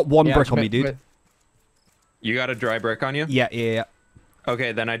total. I've got one Yeah, brick on me, but- dude. You got a dry brick on you? Yeah.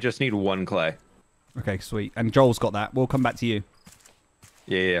 Okay, then I just need 1 clay. Okay, sweet. And Joel's got that. We'll come back to you.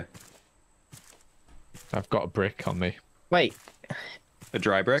 Yeah. I've got a brick on me. Wait. A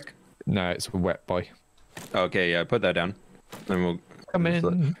dry brick? No, it's a wet boy. Okay, yeah, put that down. Then we'll Come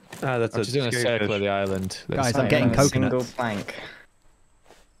in. Ah, that's I'm just doing a scary circle fish. of the island. Guys, I'm Sorry, getting a single coconuts. plank.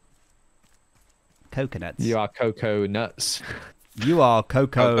 Coconuts. You are cocoa nuts. You are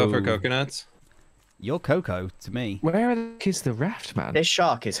Coco. Cocoa for coconuts? You're Coco to me. Where is the raft, man? This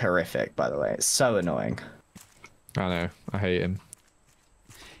shark is horrific, by the way. It's so annoying. I know. I hate him.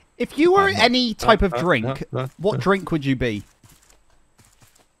 If you were any type of drink, no. what drink would you be?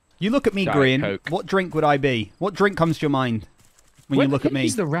 You look at me, Diet Grian. Coke. What drink would I be? What drink comes to your mind when you look at me?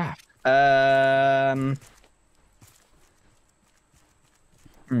 Where's the raft?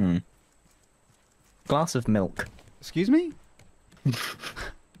 Glass of milk. Excuse me?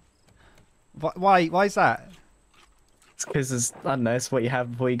 Why is that? It's because I don't know. It's what you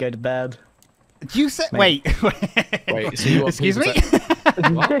have before you go to bed. Do you say... Wait. Wait, so you want Excuse me?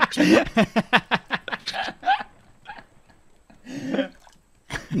 What?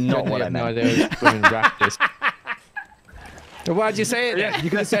 Not what I No meant. idea what swimming raft is. So why'd you say it then?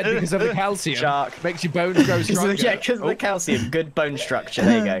 You could have said because of the calcium. Shark. Makes your bones grow stronger. Yeah, because of the calcium. Good bone structure.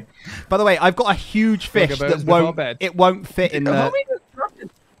 There you go. By the way, I've got a huge fish Like a that birds before won't... bed. It won't fit in the...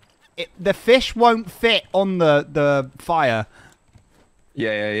 The fish won't fit on the fire.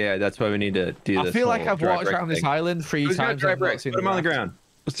 Yeah. That's why we need to do this. I feel like whole I've dry walked brick around this thing. island 3 Who's got times. dry I've not brick? seen Put them on the raft. ground.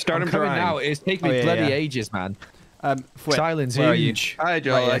 Let's start I'm them coming drying. now. It's taken me Oh, yeah, bloody yeah. ages, man. Flip, This island's where are you? huge. Hi,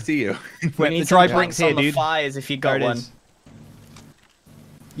 Joel. Right here. I see you. Flip, We the need dry some brick's planks here, on the dude. fires if you There got it one. is.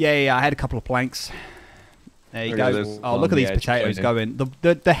 Yeah, I had a couple of planks. There you Look at go. this Oh, look at on these the edge potatoes pointing.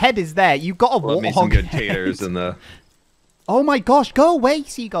 going. The head is there. You've got a Love me some warthog good head. taters in the. Oh my gosh, go away,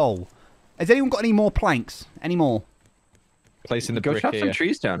 seagull. Has anyone got any more planks? Any more? Placing the Go brick chop some here.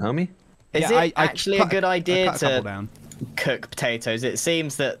 trees down, homie. Is Yeah, it I actually cut- a good I idea cut a couple to down. cook potatoes? It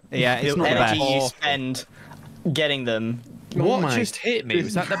seems that Yeah, it's the not the energy best. you spend getting them. What my just hit me?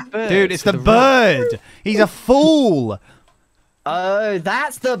 Was that the bird? Dude, it's the rock? bird. He's a fool. Oh,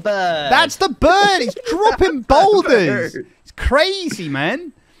 that's the bird. That's the bird. He's dropping boulders. bird. It's crazy,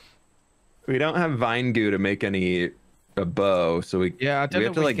 man. We don't have vine goo to make a bow, so we Yeah, I don't we know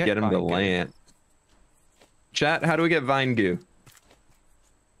have to if we like get get him to vine goo. land. Chat, how do we get vine goo?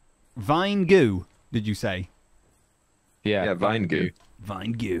 Vine goo, did you say? Yeah, vine goo.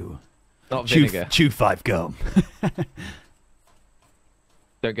 Vine goo. Not Chew, vinegar. chew 5 gum.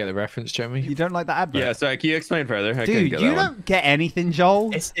 Don't get the reference, Jeremy. You don't like that advert? Yeah, sorry, can you explain further? I couldn't Dude, get you that one. don't get anything,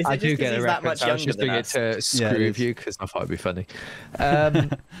 Joel. Is I it do just 'cause get the he's that reference. much I was younger just than doing it us? to Yeah, it screw is. with you because I thought it'd be funny.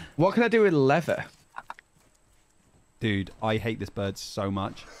 What can I do with leather? Dude, I hate this bird so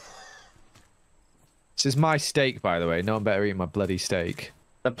much. This is my steak, by the way. No one better eat my bloody steak.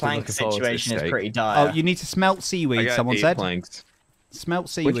 The plank looking forward to situation is steak. pretty dire. Oh, you need to smelt I seaweed, got someone 8 said. planks. Smelt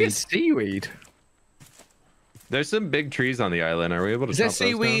Where'd you seaweed. get seaweed? There's some big trees on the island. Are we able to Is there chop those down?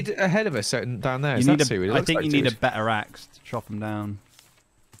 seaweed ahead of us down there? You Is need that seaweed? It I looks think like you need a seaweed. better axe to chop them down.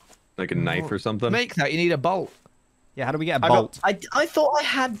 Like a knife or something? Make that. You need a bolt. Yeah, how do we get a I bolt? I thought I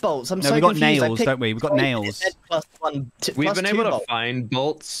had bolts. I'm No, so we got confused. I nails, picked don't we? We've got bolts, nails. it said plus one, We've plus been 2 able to bolts. find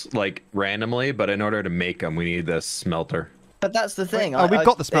bolts like randomly, but in order to make them, we need this smelter. But that's the thing. Oh, we've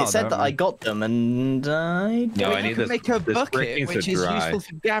got the It smelter, said that haven't we? I got them, and I No, I You need can this. make a this bucket, brick needs which to is dry. useful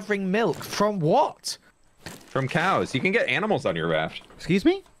for gathering milk. From what? From cows. You can get animals on your raft. Excuse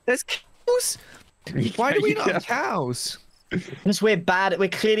me? There's cows. Why do we not Yeah. have cows? because we're bad. We're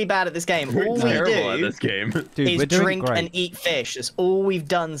clearly bad at this game. We're All we terrible at do this game. Dude, is we're doing drink great. and eat fish. That's all we've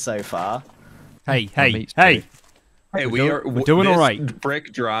done so far. Hey, meat's hey. Hey, we're doing all right.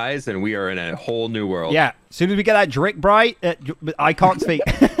 Brick dries, and we are in a whole new world. Yeah, as soon as we get that drick bright, I can't speak.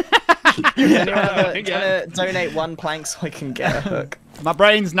 Anyone ever donate 1 plank so I can get a hook? My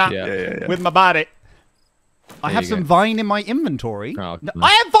brain's not Yeah. with my body. I There have you some go. vine in my inventory. Oh, No, no.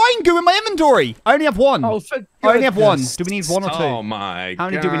 I have vine goo in my inventory. I only have one. for I only have one. goodness Do we need 1 or 2? Oh my How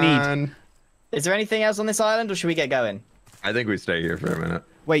many god. do we need? Is there anything else on this island, or should we get going? I think we stay here for a minute.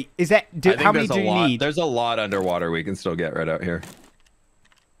 Wait, is that? I think How many there's do a you lot. need? There's a lot underwater we can still get right out here.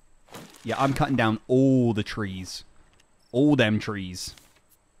 Yeah, I'm cutting down all the trees. All them trees.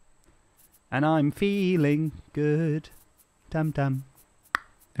 And I'm feeling good. Dum dum.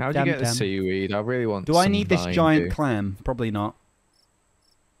 How do you Damn, get the damn. seaweed? I really want. Do I some need this vine giant goo. clam? Probably not.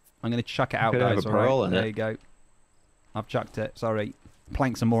 I'm going to chuck it out, could have guys. a All right, pearl in there it. you go. I've chucked it. Sorry.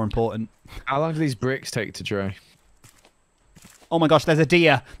 Planks are more important. How long do these bricks take to dry? Oh my gosh, there's a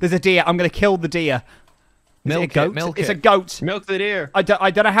deer. There's a deer. I'm going to kill the deer. Is it a Milk goat? it, milk It's a it. goat. Milk the deer. I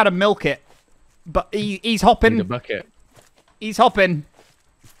don't know how to milk it. But he's Need a hopping. bucket. He's hopping.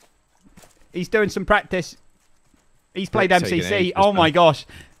 He's doing some practice. He's played Rick's taking MCC. ages, Oh my man. gosh.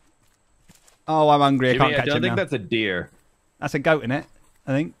 Oh, I'm hungry. I Jimmy, can't I catch don't him think now. that's a deer. That's a goat in it,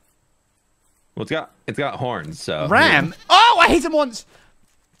 I think. Well, it's got horns, so. Ram. Oh, I hit him once.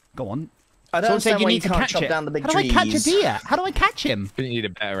 Go on. I don't Someone said understand you why need you to can't catch chop it. down the big How do I catch a trees. deer? How do I catch him? You need a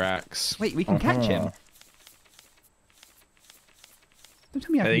better axe. Wait, we can catch him. Don't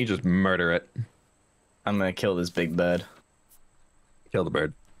tell me I I think can... you just murder it. I'm gonna kill this big bird. Kill the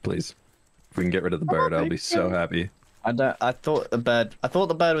bird, please. If we can get rid of the bird, I'll be so happy. I thought the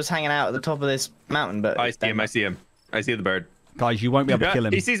bird was hanging out at the top of this mountain, but I see him. I see him. I see the bird. Guys, you won't be able to Yeah, kill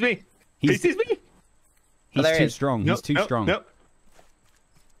him. he sees me. He sees me. He's there he too is. strong. He's Nope, too nope, strong. Nope.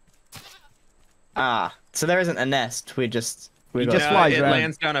 Ah, so there isn't a nest. We just just flies it around.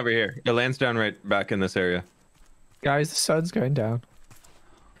 lands down over here. It lands down right back in this area. Guys, the sun's going down.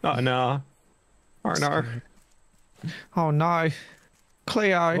 Oh no. Arnar. Oh no.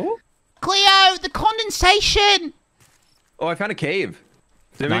 Cleo. Cleo, the condensation! Oh, I found a cave.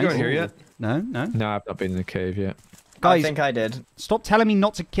 Did anybody go in here yet? No, no. No, I've not been in the cave yet. I Guys, think I did. stop telling me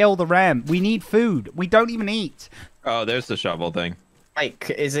not to kill the ram. We need food. We don't even eat. Oh, there's the shovel thing. Like,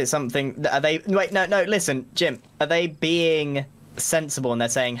 is it something? Are they? Wait, no. Listen, Jim. Are they being sensible and they're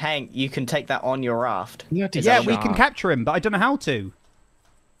saying, "Hank, you can take that on your raft"? Yeah, Yeah, we can capture him, but I don't know how to.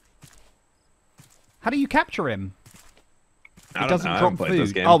 How do you capture him? I It don't doesn't know. I drop haven't played this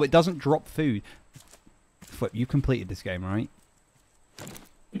food. game. Oh, it doesn't drop food. FWhip, you completed this game, right?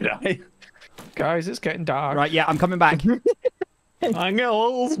 Yeah. Guys, it's getting dark. Right, yeah, I'm coming back. I get a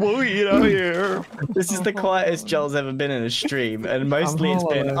little spooky out here. This is the quietest Joel's ever been in a stream, and mostly it's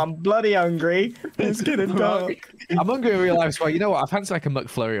been, hollow. "I'm bloody hungry. It's getting dark." I'm hungry in real life, so you know what? I fancy like a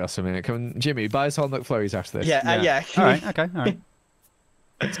McFlurry or something. Come, Jimmy, buy us all McFlurries after this. Yeah, yeah. All right, okay, all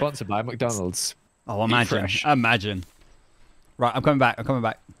right. Sponsored by McDonald's. Oh, imagine. fresh. Imagine. Right, I'm coming back. I'm coming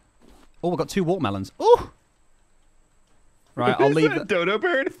back. Oh, we've got 2 watermelons. Oh! Right, I'll Is leave that a that. dodo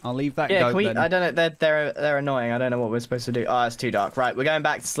bird. I'll leave that Yeah, goat can we, then. I don't know. They're annoying. I don't know what we're supposed to do. Oh, it's too dark. Right, we're going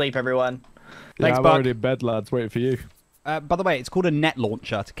back to sleep, everyone. Thanks, I'm Buck. already in bed, lads. Waiting for you. By the way, it's called a net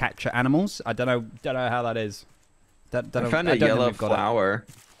launcher to capture animals. I don't know how that is. Don't I know, found I a don't know if yellow we've got it. flower.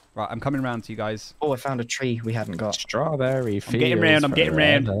 Right, I'm coming around to you guys. Oh, I found a tree we hadn't got. Strawberry fields. getting round, I'm getting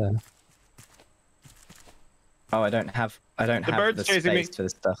round. forever. Oh, I don't have bird's the chasing me. space for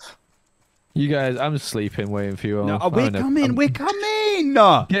this stuff. You guys, I'm sleeping, waiting for you all. No, I'm we're in a- coming. I'm We're coming.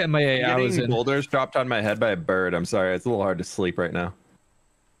 getting my 8 hours Getting in. boulders dropped on my head by a bird. I'm sorry. It's a little hard to sleep right now.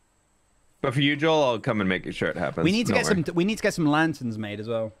 But for you, Joel, I'll come and make sure it happens. We need to Don't get worry. some. We need to get some lanterns made as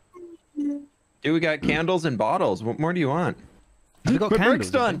well. Dude, we got candles and bottles. What more do you want? Have we got My candles?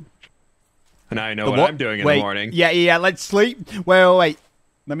 brick's done. And I know The what, what? I'm doing in Wait, the morning. Yeah. Let's sleep. Wait.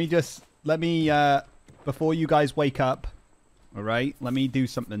 Let me. Before you guys wake up, all right. Let me do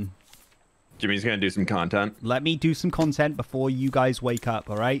something. Jimmy's gonna do some content. Let me do some content before you guys wake up,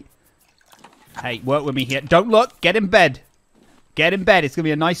 all right? Hey, work with me here. Don't look. Get in bed. Get in bed. It's going to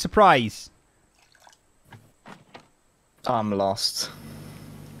be a nice surprise. I'm lost.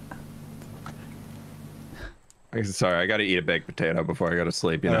 I'm sorry, I gotta eat a baked potato before I go to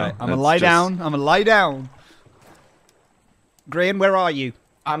sleep, you know? All right, I'm going to That's lie just- down. I'm going to lie down. Grian, where are you?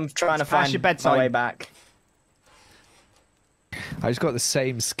 I'm trying to It's past find your my bedtime. way back. I just got the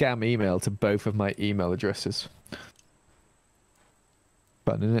same scam email to both of my email addresses.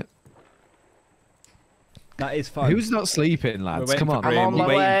 Button it. That is fun. Who's not sleeping, We're lads? waiting Come for on. Grian. on We're my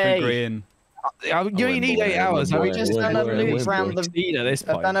waiting way. for Grian. You only need 8 hours. We just done a loop round the. At this I've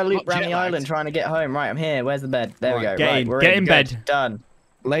point. done a loop Not round the jet-lagged. island trying to get home. Right, I'm here. Where's the bed? There we Right, go. get Right, in. we're Get in Good. bed. Done.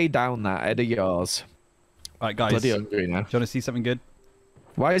 Lay down that head of yours. All right, guys. Bloody Do hungry now. you want to see something good?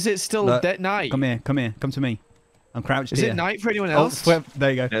 Why is it still Look, dead night? Come here. Come here. Come to me. I'm crouched Is here. it night for anyone Oh, else? FWhip. There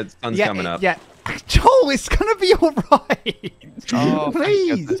you go. Yeah, the sun's yeah, coming up. Yeah. Joel, it's going to be all right. Oh, thank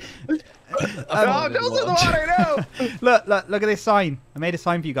Please. goodness. Oh, Joel's in the water, no! Look at this sign. I made a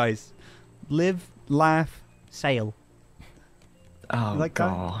sign for you guys. Live, laugh, sail. Oh like that?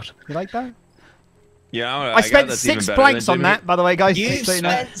 God. You like that? Yeah, I spent 6 planks on that, by the way, guys. You just so you know.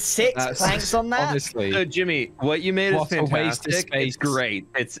 spent 6 That's- planks on that? Honestly. So, Jimmy, what you made is What a waste of fantastic. It's space. great.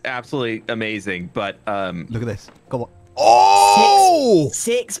 It's absolutely amazing. But Look at this. Go on. Oh!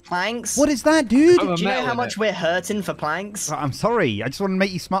 6 planks? What is that, dude? I'm a Do you know metal how in much it. we're hurting for planks? I'm sorry. I just want to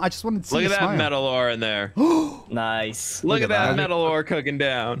make you smile. I just wanted to see look you at that smile. metal ore in there. Nice. Look at at that that. metal ore cooking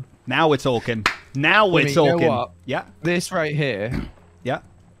down. Now we're talking. Now we're Jimmy, you know talking. what? Yeah. This right here, Yeah.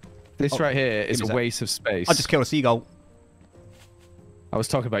 this right here is give me a a sec. waste of space. I just killed a seagull. I was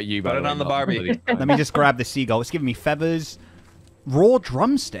talking about you, Put by it way, on the not Barbie. bloody- Let me just grab the seagull. It's giving me feathers. Raw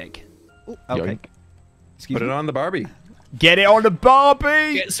drumstick. Ooh, okay. Yoink. Excuse Put me. it on the Barbie. Get it on the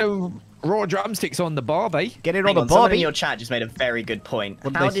Barbie. Yeah, so raw drumsticks on the barbie. Get it on Hang the on, someone in barbie. your chat just made a very good point.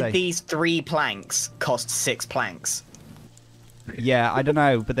 What did How they did say? these 3 planks cost 6 planks? Yeah, I don't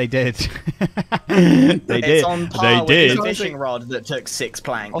know, but they did. They did. It's on par They with did. the fishing rod that took 6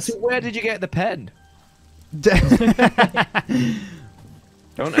 planks. Also, where did you get the pen?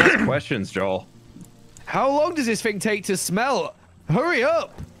 Don't ask questions, Joel. How long does this thing take to smelt? Hurry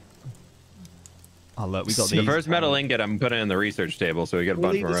up! Oh look, we got The these. first metal ingot I'm putting in the research table, so we get a We'll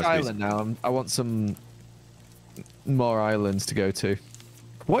bunch leave more this recipes. island now. I want some more islands to go to.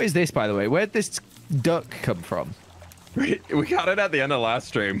 What is this, by the way? Where'd this duck come from? We got it at the end of last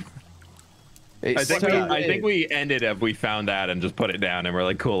stream. It's I think so weird. we ended if we found that and just put it down and we're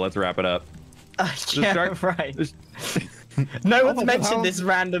like, cool, let's wrap it up. Yeah, start- right. Just- No one's How- mentioned this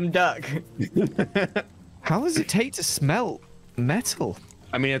random duck. How does it take to smelt metal?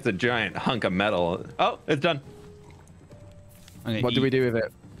 I mean, it's a giant hunk of metal. Oh, it's done. What do we do with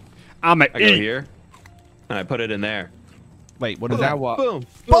it? I'm I go here, and I put it in there. Wait, what is Now that? what? Boom.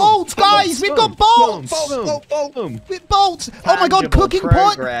 Bolts, guys! We've got bolts! Boom. With bolts! Oh my god, Tangible cooking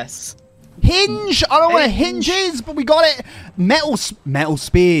pot! progress. Hinge! I don't know what a hinge is, but we got it. Metal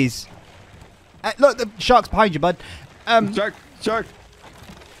spears. Look, the shark's behind you, bud. Shark.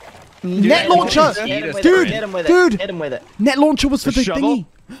 Net Dude, launcher! hit him with Dude, Hit him with dude. it. Hit him with it. Net launcher was for A the shovel? thingy.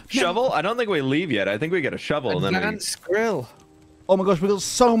 Shovel? I don't think we leave yet. I think we get a shovel and then we... Advanced grill. Oh my gosh, we got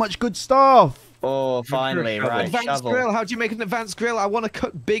so much good stuff. Oh, finally, shovel. right. Advanced Shovel. grill. How do you make an advanced grill? I want to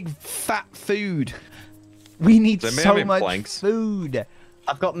cook big fat food. We need They may so have much planks. food.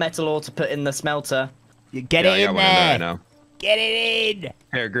 I've got metal ore to put in the smelter. You get Yeah, I it got in one in there there. right now. Get it in.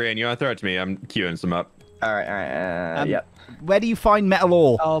 Here, Grian, you want to throw it to me? I'm queuing some up. All right. Yep. Where do you find metal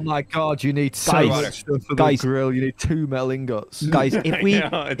ore? Oh my god, you need so Guys, much stuff for guys. the grill. You need 2 metal ingots. Guys, if we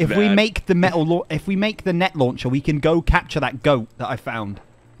know, it's if we bad. make the if we make the net launcher, we can go capture that goat that I found.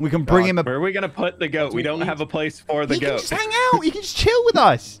 We can bring him a. Where are we going to put the goat? We don't have a place for the He can goat. just hang out. He can just chill with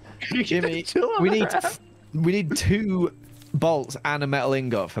us. Jimmy, Chill on we that. need 2 bolts and a metal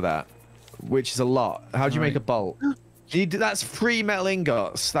ingot for that, which is a lot. How do you make a bolt? That's 3 metal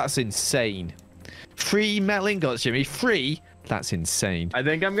ingots. That's insane. 3 metal ingots, Jimmy. 3. That's insane. I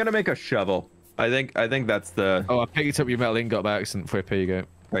think I'm going to make a shovel. I think that's the... Oh, I picked up your metal ingot by accident. Flip, here you go.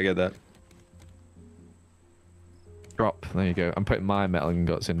 I get that. Drop. There you go. I'm putting my metal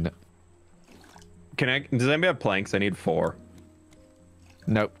ingots in it. Does anybody have planks? I need 4.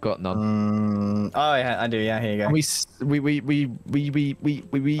 Nope, got none. Oh yeah, I do. Yeah, here you go. And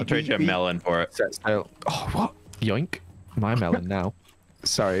I'll trade you a melon for it. set sail. Oh, what? Yoink. My melon now.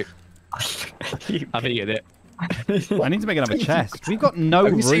 Sorry. I've eaten it. I need to make another chest. We've got no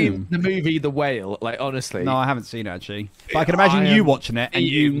Have you seen room. the movie The Whale? Like, honestly. No, I haven't seen it actually. But I can imagine I you am watching it and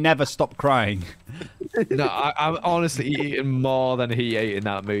you eating. never stop crying. No, I'm honestly eating more than he ate in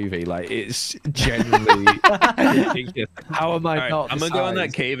that movie. Like, it's genuinely ridiculous. How am I All right, not? I'm the going to go in that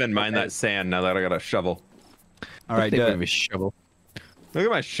size? cave and mine that sand now that I got a shovel. All right, Think do with it. his shovel. Look at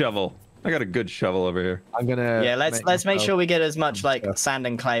my shovel. I got a good shovel over here. I'm gonna. Yeah, let's make sure we get as much like stuff. sand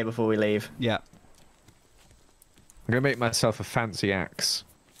and clay before we leave. Yeah. I'm gonna make myself a fancy axe.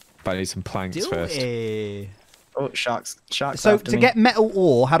 But I need some planks Do first. it. Oh, sharks! So after to me. get metal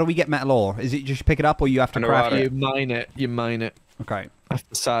ore, how do we get metal ore? Is it just pick it up or you have to craft Underwater. it? You mine it. You mine it. Okay. Off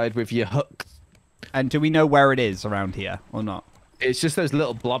the side with your hook. And do we know where it is around here or not? It's just those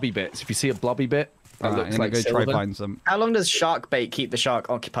little blobby bits. If you see a blobby bit, that Alright, looks I'm like gonna go try silver. find some. How long does shark bait keep the shark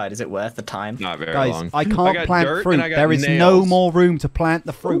occupied? Is it worth the time? Not very Guys, long. I can't got plant dirt fruit. and I got There is no nails. more room to plant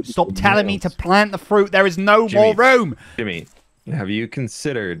the fruit. Stop telling me to nails. plant the fruit. There is no Jimmy. more room. Jimmy, have you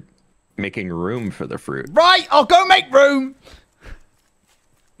considered making room for the fruit? Right, I'll go make room.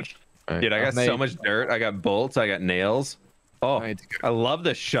 Right, Dude, I got I've so made- much dirt. I got bolts. I got nails. Oh, I need to go. I love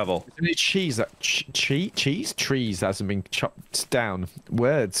this shovel. Isn't it cheese that cheese trees that hasn't been chopped down?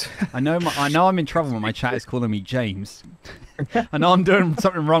 Words. I know I'm in trouble when my chat is calling me James. I know I'm doing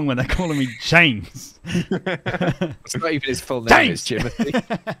something wrong when they're calling me James. It's not even his full name. It's James! Timothy.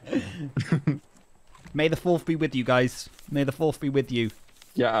 May the 4th be with you guys. May the 4th be with you.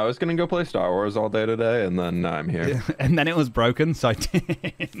 Yeah, I was gonna go play Star Wars all day today, and then now I'm here. And then it was broken, so I did.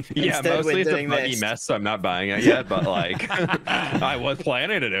 Yeah, Instead, mostly we're it's a doing buggy this. mess, so I'm not buying it yet. But like, I was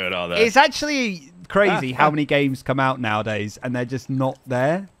planning to do it all day. It's actually crazy how many games come out nowadays and they're just not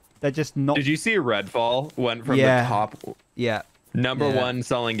there. They're just not. Did you see Redfall went from Yeah. the top Yeah. number Yeah. 1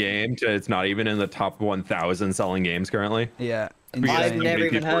 selling game to it's not even in the top 1,000 selling games currently? Yeah. Because I've so never many even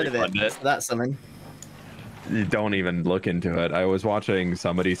people heard of it. refund So that's something. You don't even look into it. I was watching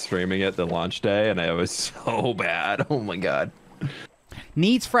somebody streaming it the launch day, and it was so bad. Oh my god.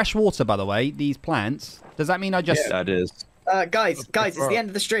 Needs fresh water, by the way, these plants. Does that mean I just... That is. Guys, it's the end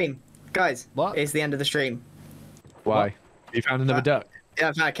of the stream. Guys, What? it's the end of the stream. Why? You found another duck? Yeah,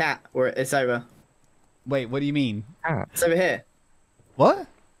 I found a cat. Or it's over. Wait, what do you mean? It's over here. What?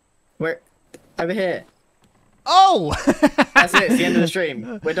 Where? Over here. Oh! That's it. It's the end of the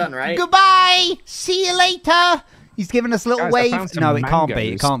stream. We're done, right? Goodbye! See you later! He's giving us a little Guys, I wave. found some No, it can't be. It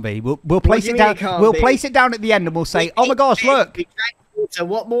mangoes. can't be. We'll place do you it mean down. it can't We'll be? place it down at the end and we'll say, "Oh my gosh, look!" We drank water.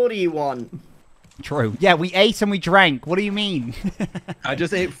 What more do you want? True. Yeah, we ate and we drank. What do you mean? I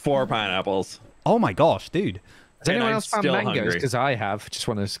just ate 4 pineapples. Oh my gosh, dude. Has anyone I'm else found still mangoes? hungry. Because I have. Just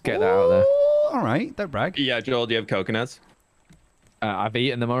want to get that out there. Ooh, all right, don't brag. Yeah, Joel, do you have coconuts? I've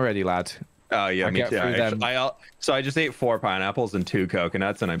eaten them already, lad. Oh yeah, I me get too. through them. So I just ate 4 pineapples and 2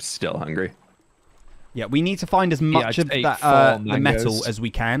 coconuts, and I'm still hungry. Yeah, we need to find as I much just of ate that 4 the metal mangoes. as we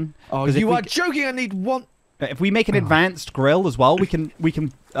can. Oh, 'Cause if you we are joking! I need one. If we make an advanced grill as well, we can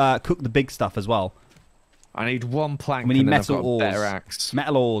cook the big stuff as well. I need 1 plank. We need and then metal I've got a ores. better axe.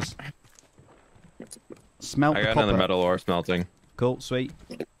 Metal ores. Smelt I the got copper. another metal ore smelting, Cool, sweet.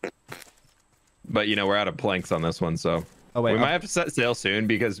 but you know we're out of planks on this one, so Oh wait, we might have to set sail soon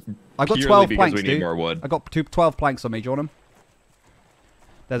because I got purely 12 because planks, we need dude. more wood. I got 12 planks on me. Do you want them?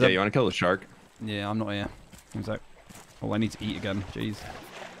 There's Yeah, you want to kill the shark? Yeah, I'm not here. Seems like. Oh, I need to eat again. Jeez.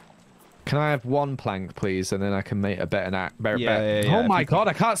 Can I have 1 plank, please, and then I can make a better axe? Yeah, Oh if my you god,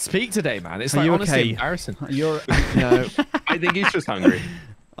 I can't speak today, man. It's Are like you honestly okay? embarrassing. You're. No, I think he's just hungry.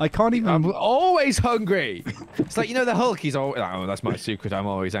 I can't even. I'm always hungry. It's like, you know, the Hulk, he's always, oh, that's my secret, I'm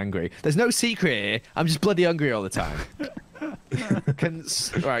always angry. There's no secret here. I'm just bloody hungry all the time.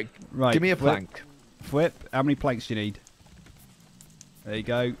 Right, give me a plank. Whip. How many planks do you need? There you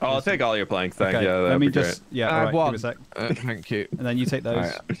go. Oh, I'll take all your planks, thank Okay, you. let That'd me be just. great. Yeah, I all have right, 1. give me a sec. Thank you. And then you take those.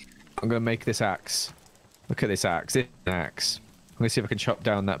 Alright, I'm going to make this axe. Look at this axe. It's an axe. I'm going to see if I can chop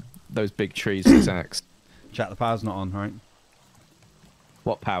down those big trees with this axe. Chat, the power's not on, right?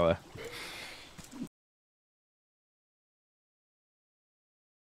 What power?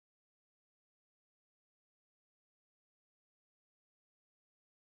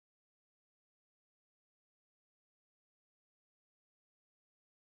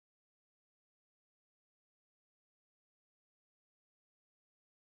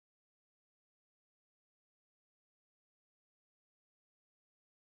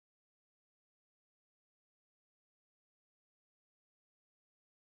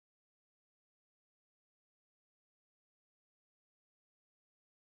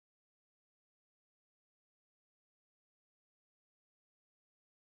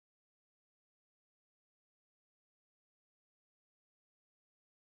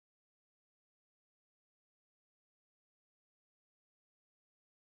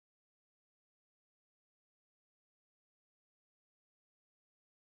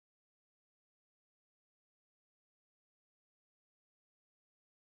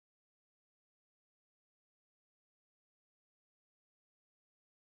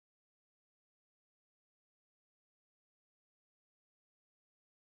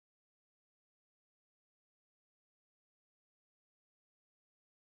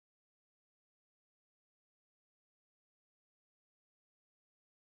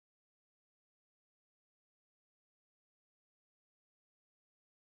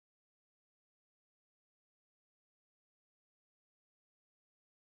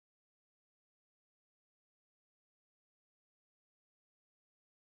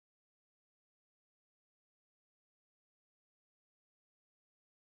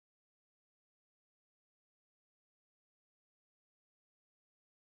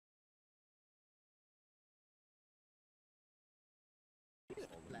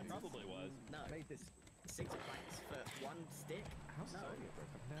 Probably was. No. Made this 6 planks for 1 stick. No.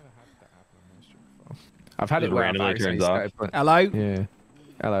 I've never had that happen on my stream before. I've had It it where I've randomly accidentally turns off. started playing- Hello? Yeah.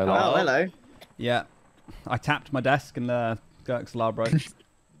 Hello. Oh, hello. Yeah. I tapped my desk and Gurk's alarm broke.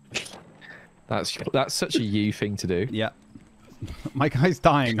 That's such a you thing to do. Yeah. My guy's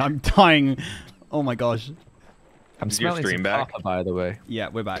dying. I'm dying. Oh my gosh. I'm Is your smelling stream some back? copper, by the way. Yeah,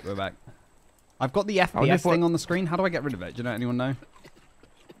 we're back. We're back. I've got the wonder FPS if what- thing on the screen. How do I get rid of it? Do you know? Anyone know?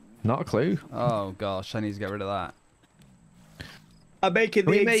 Not a clue. Oh gosh, I need to get rid of that. I'm making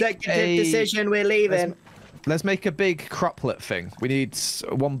Can the we make executive a- decision. We're leaving. Let's make a big croplet thing. We need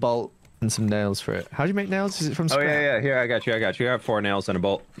 1 bolt and some nails for it. How do you make nails? Is it from Oh scrap? yeah. Here, I got you. I have 4 nails and a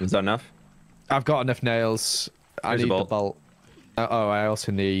bolt. Is that enough? I've got enough nails. I Here's a need the bolt. bolt. Oh, I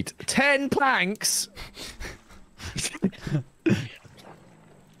also need 10 planks.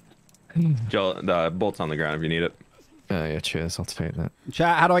 Joel, the bolt's on the ground if you need it. Oh yeah, cheers. I'll take that.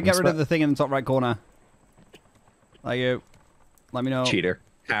 Chat, how do I get What's rid of that? the thing in the top right corner? Thank you. Let me know. Cheater.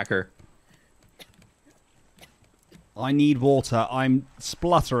 Hacker. I need water. I'm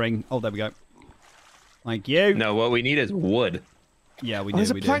spluttering. Oh, there we go. Thank you. No, what we need is wood. Yeah, we do.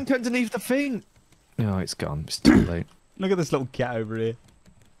 There's a we plank do. underneath the thing. No, it's gone. It's too late. Look at this little cat over here.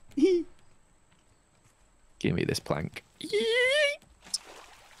 Give me this plank.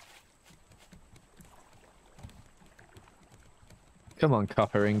 Come on,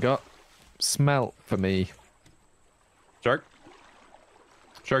 copper ingot. Smelt for me. Shark.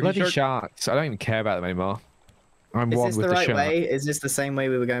 Sharky Bloody shark. sharks. I don't even care about them anymore. I'm Is one this with the the right shark. way? Is this the same way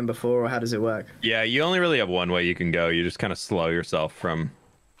we were going before, or how does it work? Yeah, you only really have one way you can go. You just kind of slow yourself from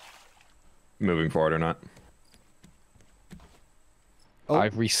moving forward or not. Oh.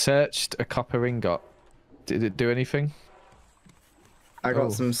 I've researched a copper ingot. Did it do anything? I got Oh.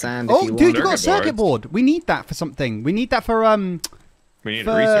 some sand. If Oh, you dude, want. you got a Circuit circuit board. We need that for something. We need that for We need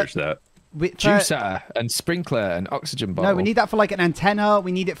For- to research that. Juicer and sprinkler and oxygen bottle. No, we need that for like an antenna.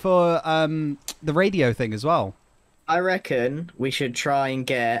 We need it for the radio thing as well. I reckon we should try and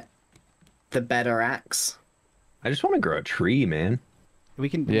get the better axe. I just want to grow a tree, man. We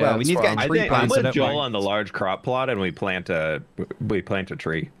can. Yeah, well, we that's need to what get I'm a I tree think I'm planted. with don't Joel we? on the large crop plot, and we plant a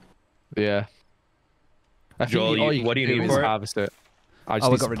tree. Yeah. I think Joel, all you- what do you can need is for it? harvest it. I just Oh,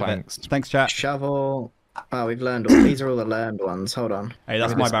 we need got some rid planks. of it. Thanks, chat. Shovel. Oh, we've learned all. These are all the learned ones. Hold on. Hey,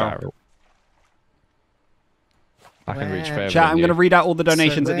 that's Give my me this barrel. I can reach Where- further. Chat, than I'm you. going to read out all the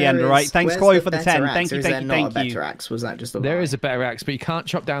donations So at the end, where all right? is- Thanks, where's Chloe, for the better 10. axe, Thank or you, is thank there you, not thank a you. better axe? Was that just a There lie? is a better axe, but you can't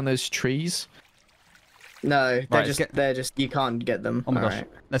chop down those trees. No, they're Right, just get- they're just you can't get them. Oh my gosh. Alright.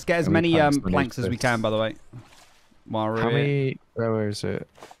 Let's get as How many many planks do we need planks for as we this? can, by the way. While we're How here. many? Where is it?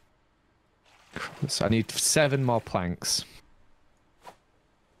 So I need 7 more planks.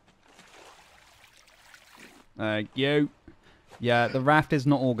 You. Yeah, the raft is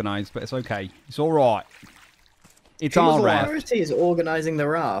not organised, but it's okay. It's all right. It's Whose our raft. authority is organising the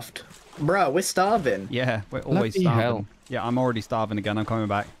raft? Bro, we're starving. Yeah, we're always Bloody starving. hell. Yeah, I'm already starving again. I'm coming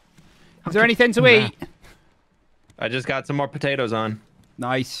back. Is there anything to eat? I just got some more potatoes on.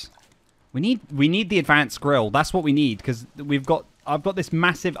 Nice. We need the advanced grill. That's what we need because I've got this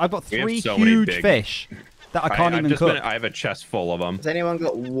massive. I've got We have 3 so many huge big- fish that I can't I've even just cook. I have a chest full of them. Has anyone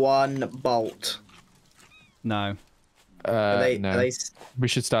got one bolt? No. Are they, No. are they... We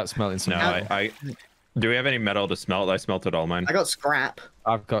should start smelting some. No, I do we have any metal to smelt? I smelted all mine. I got scrap.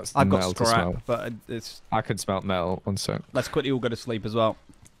 I've got I've got metal to scrap, smelt. but it's. I can smelt metal. One sec. Let's quickly all go to sleep as well.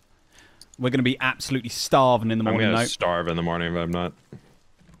 We're going to be absolutely starving in the I'm morning, gonna though. starve in the morning if I'm not.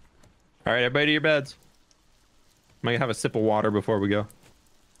 All right, everybody to your beds. Might have a sip of water before we go.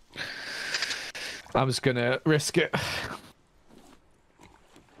 I'm just gonna risk it.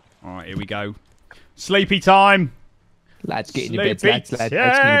 All right, here we go. Sleepy time. Lads, get in your beds, lads, Lads, lads, get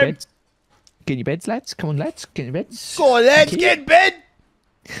in time. your beds. Get in your beds, lads. Come on, lads. Get in your beds. Go on, let's get in bed.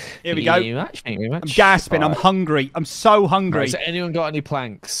 Here we Thank go. you very much. Thank you very much. I'm gasping. I'm Alright. hungry. I'm so hungry. Right, so anyone got any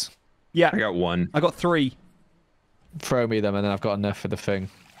planks? Yeah, I got one. I got 3. Throw me them, and then I've got enough for the thing.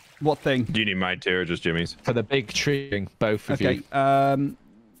 What thing? Do you need mine too, or just Jimmy's? For the big tree thing, both of Okay. you.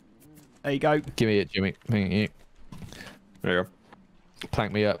 There you go. Give me it, Jimmy. Thank you. There you go.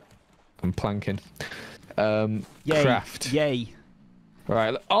 Plank me up. I'm planking. Yay. Craft. Yay.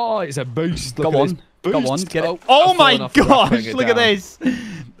 Right. Oh, it's a boost. Go Look at on. this Go on. boost. Get it. I've Oh my fallen off the raft, gosh. putting it Look at down. this.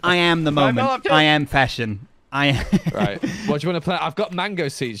 I am the moment. up, I am fashion. I am. Right. What do you want to plant? I've got mango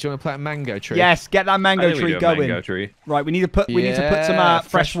seeds. Do you want to plant a mango tree? Yes, get that I mango think we tree do a going. mango tree. Right, we need to put some Yeah,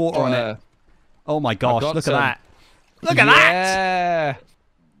 fresh water on it. Oh my gosh, got look some. at that. Look at that. Yeah.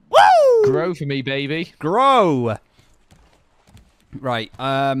 Woo! Grow for me, baby. Grow. Right,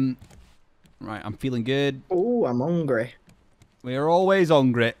 right, I'm feeling good. Oh, I'm hungry. We're always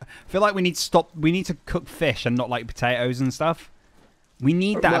hungry. I feel like we need to cook fish and not like potatoes and stuff. We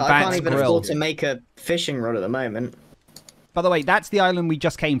need that Well, I can't advanced even grill. afford to make a fishing rod at the moment. By the way, that's the island we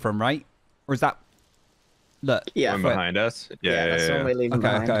just came from, right? Or is that... Look. Yeah, One Wait. behind us. Yeah, that's the one we're leaving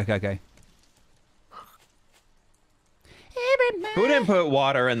Okay, behind. okay. Who didn't put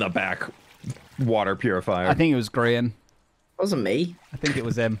water in the back water purifier? I think it was Grian. Wasn't me. I think it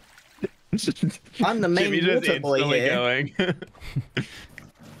was him. I'm the main Jimmy just water boy instantly here. going.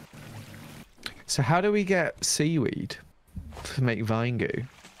 So how do we get seaweed to make vine goo?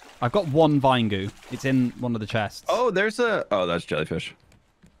 I've got 1 vine goo. It's in one of the chests. Oh, there's a. Oh, that's jellyfish.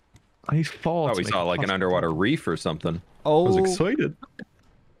 I need 4. Oh, to we make saw a like an pasta. underwater reef or something. I Oh, was excited.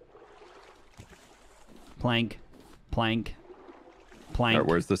 plank, plank, plank. All right,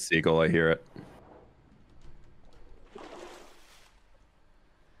 where's the seagull? I hear it.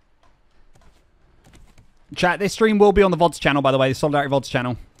 Chat, this stream will be on the VODS channel, by the way, the Solidarity VODS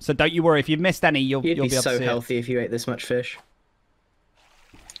channel. So don't you worry, if you've missed any, you'll You'd be be able to so see healthy if you ate this much fish.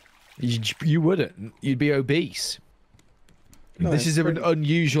 You wouldn't. You'd be obese. This is an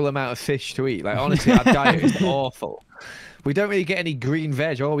unusual amount of fish to eat. Like, honestly, our diet is awful. We don't really get any green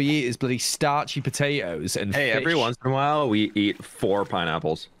veg. All we eat is bloody starchy potatoes and Hey, fish. every once in a while, we eat 4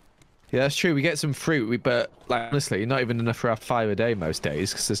 pineapples. Yeah, that's true. We get some fruit, but like honestly, not even enough for our 5 a day most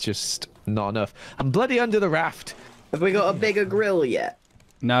days because there's just not enough. I'm bloody under the raft. Have we got a bigger grill yet?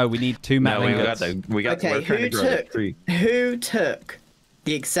 No, we need 2 metal No, ingots. Okay, who took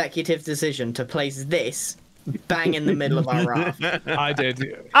the executive decision to place this bang in the middle of our raft? I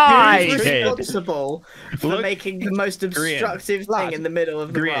did. I Who's did. responsible for making the most obstructive thing in the middle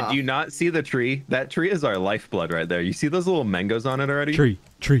of the Grian, raft? do you not see the tree? That tree is our lifeblood right there. You see those little mangoes on it already? Tree.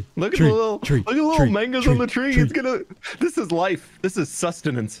 Look at tree, the little, tree, look at the little tree, mangoes tree, on the tree. tree. It's gonna. This is life. This is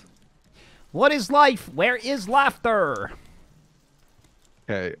sustenance. What is life? Where is laughter?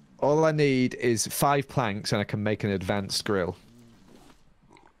 Okay, all I need is 5 planks and I can make an advanced grill.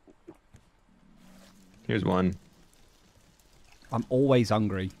 Here's one. I'm always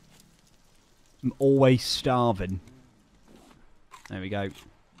hungry. I'm always starving. There we go.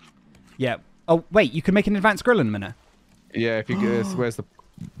 Yeah. Oh, wait, you can make an advanced grill in a minute. Yeah, if you go, where's the?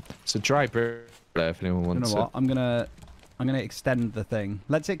 It's a dry brick there if anyone You wants know it. what? I'm gonna extend the thing.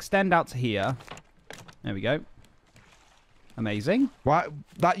 Let's extend out to here. There we go. Amazing. Why?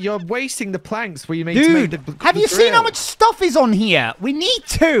 That you're wasting the planks where you meant to make Dude, the have you seen how grill. much stuff is on here? We need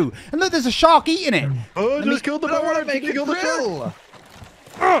to. And look, there's a shark eating it. Oh, just killed the I want to bird. make a Kill the shark.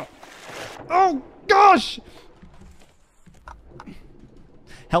 grill. Oh, gosh.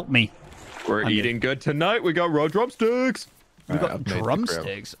 Help me. We're eating good tonight. We got raw drumsticks. We Right, got I've made the grill.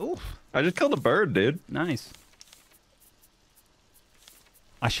 drumsticks. Oof. I just killed a bird, dude. Nice.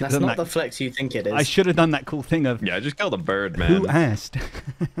 I should That's have done not that. the flex you think it is. I should have done that cool thing of Yeah, I just killed a bird, who man. asked.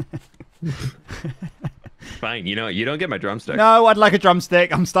 Fine. You know, you don't get my drumstick. No, I'd like a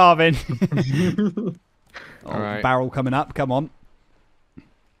drumstick. I'm starving. All right. Barrel coming up. Come on.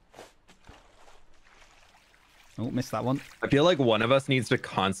 Oh, missed that one. I feel like one of us needs to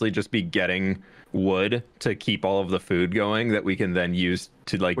constantly just be getting wood to keep all of the food going that we can then use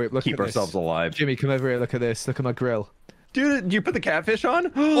to like Wait, look keep at this. ourselves alive. Jimmy, come over here. Look at this. Look at my grill. Dude, you put the catfish on?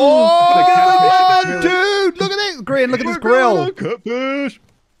 Oh, dude, look at this. Grian, look at this grill. Catfish.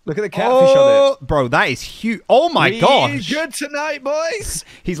 Look at the catfish on it. Bro, that is huge. Oh my We gosh. good tonight, boys.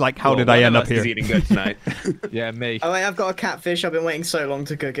 He's like, how did I end up here? He's eating good tonight. Yeah, me. Oh wait, I've got a catfish. I've been waiting so long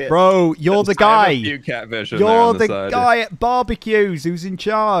to cook it. Bro, you're the I have a guy. few catfish in there You're on the side. guy at barbecues who's in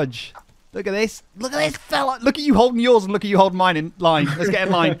charge. Look at this. Look at this fella. Look at you holding yours and look at you holding mine in line. Let's get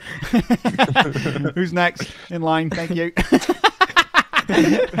in line. Who's next in line? Thank you.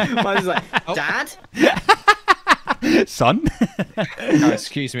 Mine's like, Dad? Son.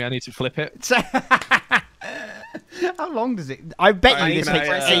 Excuse me, I need to flip it. How long does it? I bet I you need this to takes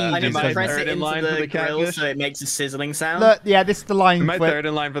press I need ages. Am I to doesn't press it? third it in into line for the the grill catfish? so it makes a sizzling sound. Look, yeah, this is the line. Am I flip. third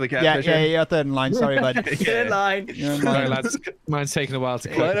in line for the Yeah, catfish? yeah, third in line. Sorry, bud. Get in line. You're in Sorry, line. lads. Mine's taking a while to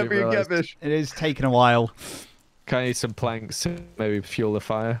cook. Line I up didn't for your realise. catfish. It is taking a while. Can I need some planks to maybe fuel the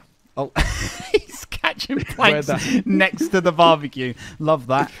fire? Oh, he's catching planks the- next to the barbecue. Love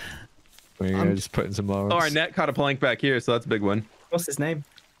that. We're just putting some more. Oh, our net caught a plank back here, so that's a big one. What's his name?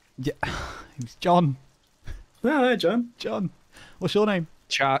 Yeah, it's John. Oh, hi, John. John, what's your name?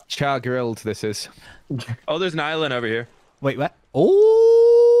 Char grilled. This is. Oh, there's an island over here. Wait, what?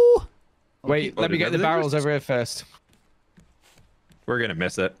 Oh, Wait, Oh, let me did get the everything barrels just- over here first. We're gonna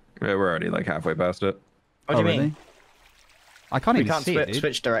miss it. We're already like halfway past it. What do you really? mean? I can't We even can't see it, dude.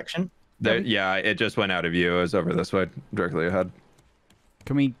 switch direction. There, yeah, it just went out of view. It was over this way, directly ahead.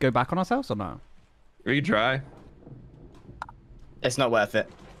 Can we go back on ourselves or no? We can try. It's not worth it.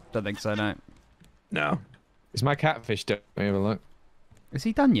 Don't think so, no. No. Is my catfish done? Let me have a look. Is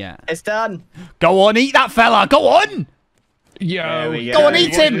he done yet? It's done. Go on, eat that fella. Go on. There we Yo, go. Go on,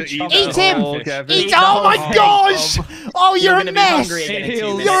 eat him. Eat Eat the him. whole catfish. Eat. Oh my Oh, gosh. Oh, you're a gonna be mess. hungry again in It 2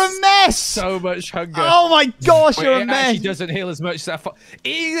 heals. minutes. You're a mess. so much hunger. Oh my gosh, Wait, you're a it mess. actually doesn't heal as much as I thought.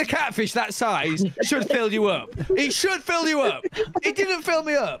 Eating a catfish that size should fill you up. It should fill you up. It didn't fill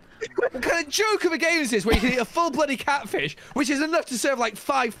me up. What kind of joke of a game is this where you can eat a full bloody catfish, which is enough to serve like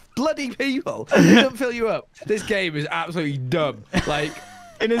 5 bloody people? It doesn't fill you up. This game is absolutely dumb. Like,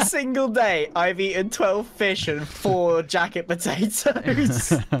 In a single day, I've eaten 12 fish and 4 jacket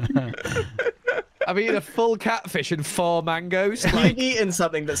potatoes. I've eaten a full catfish and 4 mangoes. You've Like, eaten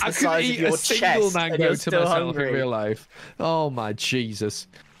something that's the I could size of eat your a single chest, and mango you're to still myself hungry. in real life. Oh my Jesus.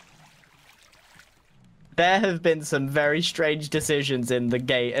 There have been some very strange decisions in the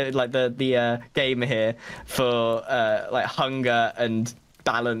game, like the game here, for like hunger and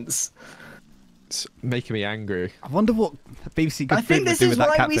balance. It's making me angry. I wonder what BBC Good I think Food would this do is with that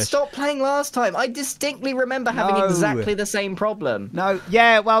why catfish. we stopped playing last time. I distinctly remember having No. exactly the same problem. No,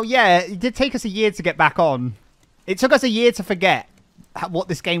 yeah, well, yeah, it did take us a year to get back on. It took us a year to forget what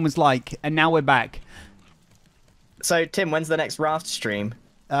this game was like, and now we're back. So, Tim, when's the next Raft stream?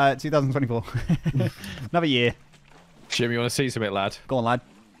 2024. Another year. Jim, you want to see something, lad? Go on, lad.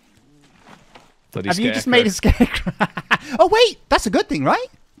 Bloody Have you just made a scarecrow? Oh, wait, that's a good thing, right?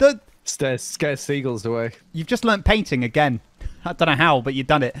 Scare seagulls away. You've just learnt painting again. I don't know how, but you've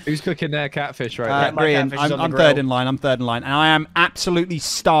done it. Who's cooking their catfish right now? my Grian, catfish is on the I'm grill. third in line. I'm third in line, and I am absolutely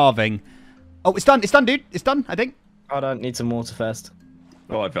starving. Oh, it's done. It's done, dude. It's done, I think. Hold on, need some water first.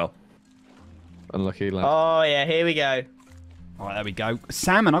 Oh, I fell. Unlucky lad. Oh, yeah, here we go. All right, there we go.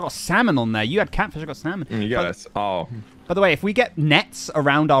 Salmon. I got salmon on there. You had catfish. I got salmon. You got us. Oh. By the way, if we get nets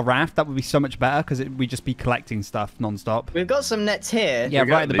around our raft, that would be so much better because we'd just be collecting stuff non-stop. We've got some nets here. Yeah, We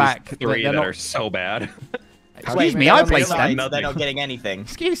got right at the these back. 3 They're that not- are so bad. Excuse me, they're I on the placed side, them. They're not getting anything.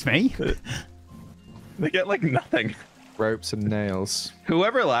 Excuse me. They get like nothing. Ropes and nails.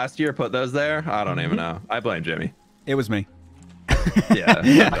 Whoever last year put those there, I don't even know. I blame Jimmy. It was me. Yeah.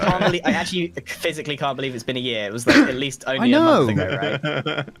 I actually physically can't believe it's been a year. It was like at least only a know. month ago,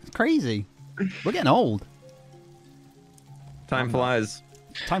 right? It's crazy. We're getting old. Time flies.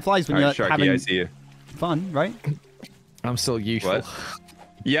 Time flies when All you're right, Sharky, having I see you. fun, right? I'm still youthful. What?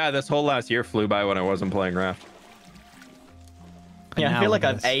 Yeah, this whole last year flew by when I wasn't playing Raft. Yeah, I now feel like look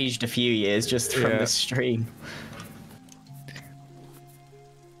at I've this. aged a few years just from Yeah. this stream.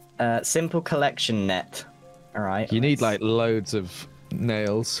 Simple collection net. All right. You need like loads of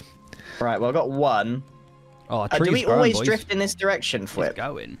nails. Right. Well, I got one. Oh, Do trees we growing, always boys. drift in this direction, It's Flip?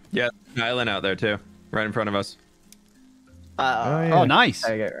 going. Yeah, an island out there too, right in front of us. yeah. Oh, nice.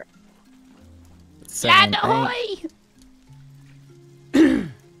 There we go. 7, 8.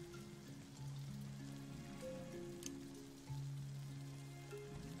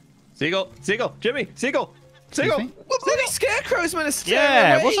 Seagull, seagull, Jimmy, seagull, seagull. me? What bloody scarecrows man?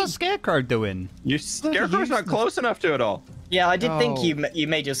 Yeah, what's that scarecrow doing? Your scarecrow's not close enough to it all. Yeah, I did think Oh. you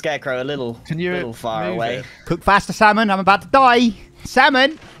made your scarecrow a little far move away. it? Cook faster, salmon. I'm about to die.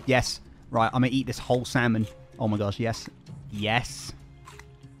 Salmon. Yes. Right, I'm going to eat this whole salmon. Oh, my gosh. Yes. Yes.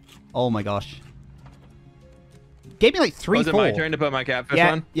 Oh, my gosh. Gave me like 3, Was it 4. my turn to put my catfish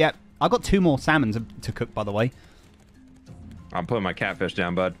Yeah, on? yeah. I got 2 more salmon to cook, by the way. I'm putting my catfish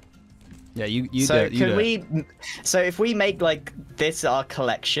down, bud. Yeah, you So do it. You can do it. we? So if we make like this our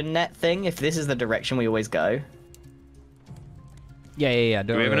collection net thing, if this is the direction we always go, Yeah.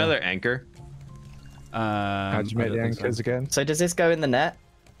 Do we have another anchor? How'd you I make don't the think so. anchors again? so does this go in the net?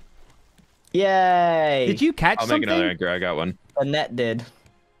 Yay! Did you catch I'll something? make another anchor. I got one. The net did.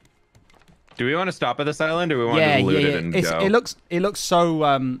 Do we want to stop at this island, or do we want Yeah, to loot yeah, it and yeah. go? It looks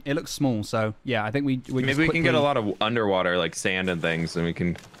so it looks small. So yeah, I think we Maybe we can get a lot of underwater, like sand and things, and we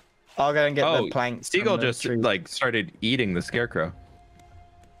can. I'll go and get Oh, the planks. Seagull from the just tree. like started eating the scarecrow.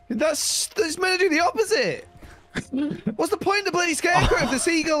 That's meant to do the opposite. What's the point of the bloody scarecrow if the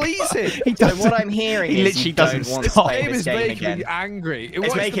seagull eats it? He So doesn't- what I'm hearing he is literally you don't doesn't want to stop. play Game this is game making again. me angry. It's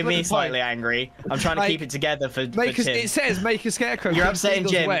What's the making me bloody slightly point? angry. I'm trying to Like, keep it together for Make Tim. it says make a scarecrow. You're keep upsetting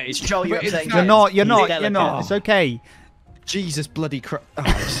seagulls Jim. away. Joel, you're But in upsetting fact- You're not. You're He's not. You're delicate. not. It's okay. Jesus bloody Christ! Oh,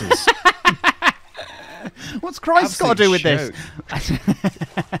 this is What's Christ got to do with this?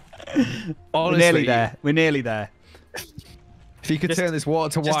 Honestly, We're nearly there. We're nearly there. If you could Just- turn this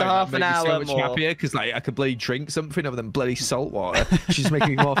water to just wine, half that'd an make me so hour much more. happier because like I could bloody drink something other than bloody salt water. She's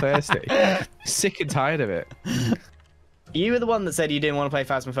making me more thirsty. Sick and tired of it. You were the one that said you didn't want to play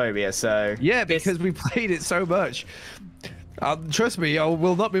Phasmophobia, so Yeah, because we played it so much. Trust me, I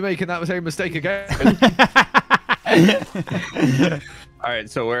will not be making that same mistake again. All right,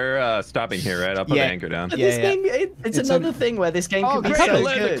 so we're stopping here, right? I'll put Yeah. the anchor down. But Yeah, this yeah. game, it's another thing where this game Oh, could be great! so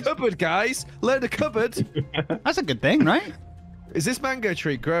Learn the good. cupboard, guys. Learn the cupboard. That's a good thing, right? Is this mango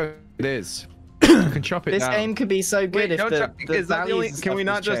tree grown? It is. You can chop it This down. game could be so good Wait, if don't the, try- the is that the only? values and Can we stuff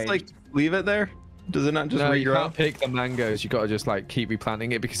not was just like changed. leave it there? Does it not just No, you regrow? can't pick the mangoes. You got to just like keep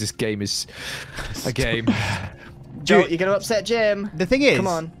replanting it because this game is a game. Joel, Dude. you're gonna upset Jim. The thing is, Come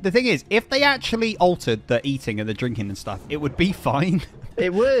on. The thing is, if they actually altered the eating and the drinking and stuff, it would be fine.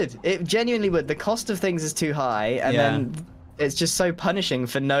 It would. It genuinely would. The cost of things is too high, and Yeah. then it's just so punishing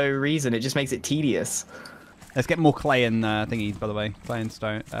for no reason. It just makes it tedious. Let's get more clay and thingies, by the way. Clay and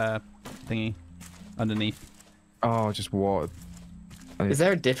stone thingy underneath. Oh, just water. Is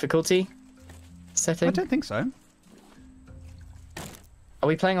there a difficulty setting? I don't think so. Are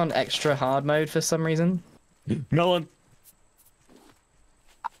we playing on extra hard mode for some reason? Melon.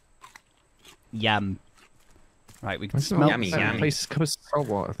 Yum. Right, we can It's smelt Yummy, some. yummy. Place covers salt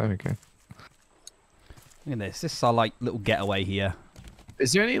water. There we go. Look at this. This is our like little getaway here.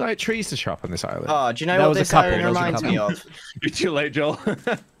 Is there any like trees to chop on this island? Oh, do you know There what was a this couple, island there was a reminds me of? You're too late, Joel.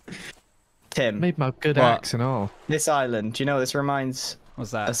 Tim, Made my good What? axe and all. this island, do you know what this reminds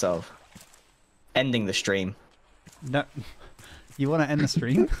What's that? us of? Ending the stream. No. You want to end the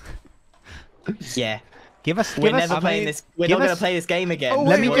stream? Yeah. Give us. We're Give us. never playing this. We're give not going us- to play this game again. Oh,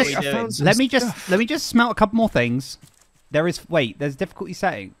 Let me What are just- we doing? Let me just smelt a couple more things. There is. Wait. There's difficulty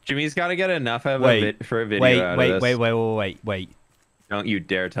setting. Jimmy's got to get enough of Wait. for a video Wait. out Wait. of Wait. this. Wait. Don't you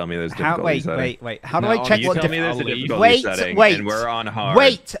dare tell me there's How? difficulty Wait. setting. Wait. How do No, I check You what? tell me there's a I'll leave. difficulty Wait. setting, Wait. and we're on hard.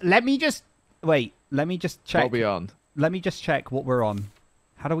 Wait. Let me just. Wait. Let me just check. What are we on? Let me just check what we're on.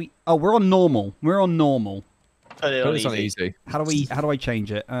 How do we? Oh, we're on normal. We're on normal. Put it Put on this on easy. easy. How do I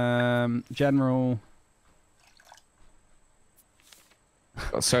change it? General.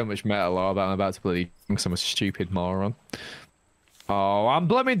 Got so much metal that I'm about to bloody because I'm a stupid moron. Oh, I'm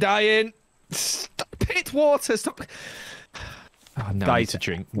blooming dying. Stop, pit water. Stop. Oh, no, I need to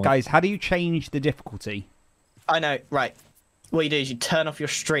drink more. Guys, how do you change the difficulty? I know. Right. What you do is you turn off your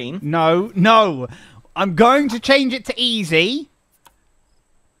stream. No. I'm going to change it to easy.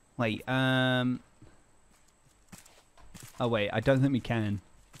 Wait, Oh wait, I don't think we can.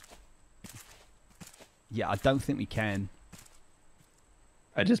 Yeah, I don't think we can.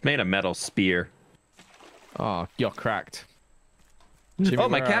 I just made a metal spear. Oh, you're cracked. Oh,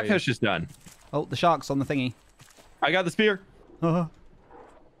 my where are catfish is done. Oh, the shark's on the thingy. I got the spear. You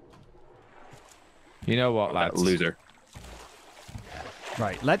know what, That lads? loser.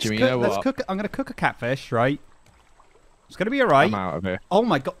 Right, let's Jimmy, cook, you know let's what? cook. I'm gonna cook a catfish, right? It's gonna be alright. I'm out of here. Oh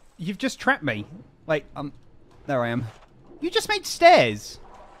my god, you've just trapped me. Wait, there I am. You just made stairs.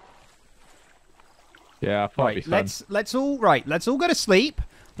 Yeah, probably Right, fun. let's all go to sleep.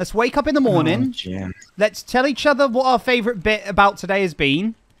 Let's wake up in the morning. Jim. Let's tell each other what our favorite bit about today has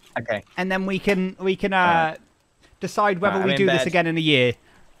been, Okay. and then we can decide whether Alright, we I'm do in this bed. again in a year.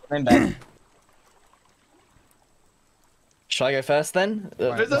 I'm in bed. Shall I go first then?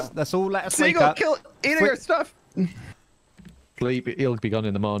 That's all. Let us wake Seagull, up. eating Wait. our stuff. He'll be gone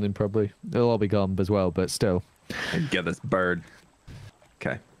in the morning, probably. They'll all be gone as well, but still. Get this bird.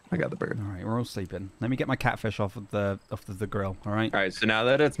 Okay, I got the bird. All right, we're all sleeping. Let me get my catfish off of the grill. All right. All right, so now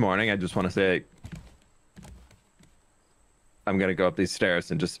that it's morning, I just want to say I'm gonna go up these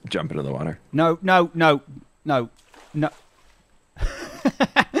stairs and just jump into the water. No.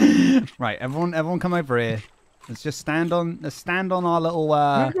 Right, everyone, come over here. Let's just stand on. Let's stand on our little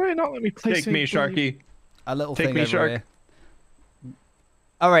Why do I not let me place Take me, Sharky. a little Take thing me, over shark. here.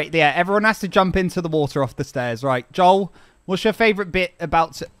 All right, yeah. Everyone has to jump into the water off the stairs. Right, Joel. What's your favorite bit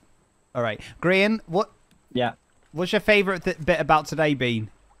about? All right, Grian. Yeah. What's your favorite bit about today been?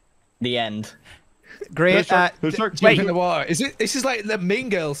 The end. Grian. Who's shark? Wait. in the water. This is like the Mean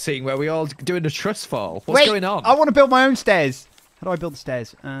Girls scene where we all doing the trust fall. What's Wait, going on? I want to build my own stairs. How do I build the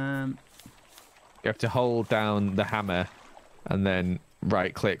stairs? You have to hold down the hammer and then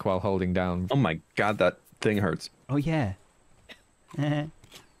right click while holding down. Oh my god, that thing hurts. Oh yeah.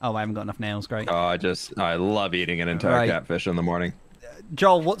 Oh, I haven't got enough nails. Great. Oh, I love eating an entire Right. catfish in the morning.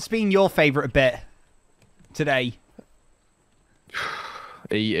 Joel, what's been your favorite bit today?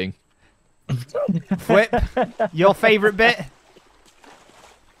 Eating. Whip, your favorite bit?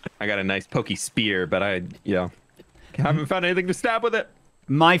 I got a nice pokey spear, but I haven't found anything to stab with it.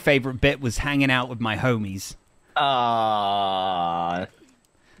 My favorite bit was hanging out with my homies.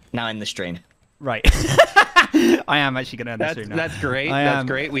 Now in the stream. Right. I am actually going to end the stream now. That's great. I That's am-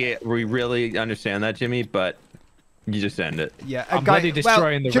 great. We really understand that, Jimmy, but you just end it. Yeah, I'm bloody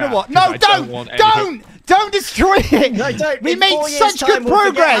destroying the do you know raft what? No, 'cause I don't want anything. don't destroy it. No, don't. We In made 4 years' such good time, we'll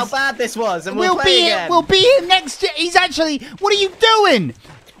forget progress. how bad this was, and We'll play be again. here. We'll be here next year. He's actually. What are you doing?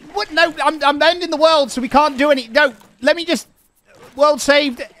 What? No, I'm ending the world, so we can't do any. No, let me just. World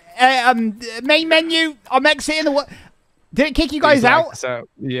saved. Main menu. I'm exiting the. Did it kick you guys out? So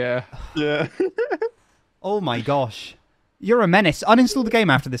yeah. Yeah. Oh my gosh, you're a menace. Uninstall the game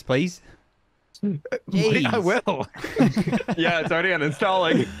after this, please. I Jeez. will. Yeah, it's already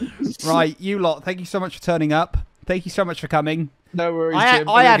uninstalling. Right, you lot. Thank you so much for turning up. Thank you so much for coming. No worries, I Jim.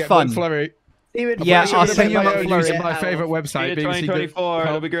 had Get fun. McFlurry. Yeah, I'll send you a McFlurry. Using my favorite website, BBC 2024.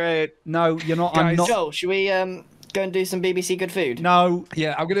 It'll be great. No, you're not. I'm Guys, not. Joel, should we go and do some BBC Good Food? No.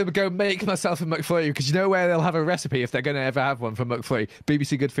 Yeah, I'm gonna go make myself a McFlurry because you know where they'll have a recipe if they're gonna ever have one for McFlurry.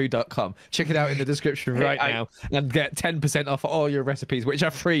 bbcgoodfood.com. Check it out in the description right now and get 10% off all your recipes, which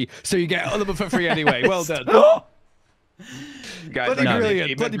are free. So you get all of them for free anyway. Well done. Guys, Bloody I got brilliant, an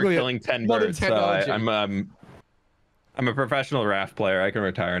achievement bloody for brilliant. killing 10 Modern birds, so technology. I'm a professional raft player. I can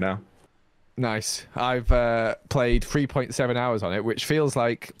retire now. Nice. I've played 3.7 hours on it, which feels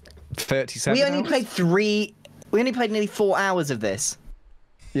like 37 We only hours? played 3. We only played nearly 4 hours of this.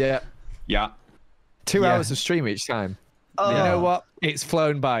 Yeah. Yeah. 2 Yeah. hours of stream each time. Oh. You know what? It's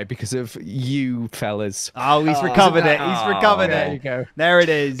flown by because of you fellas. Oh, he's recovered it. He's recovered There it. you go. There it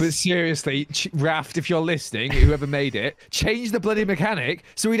is. But seriously, Raft, if you're listening, whoever made it, change the bloody mechanic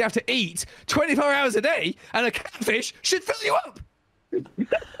so we'd have to eat 24 hours a day and a catfish should fill you up.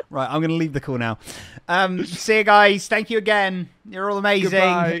 Right, I'm going to leave the call now. See you guys. Thank you again. You're all amazing.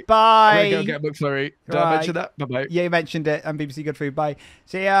 Goodbye. Bye. I'm gonna go get McFlurry. Did I mention that? Bye-bye. Yeah, you mentioned it. And BBC Good Food. Bye.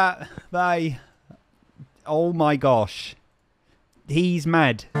 See ya. Bye. Oh my gosh. He's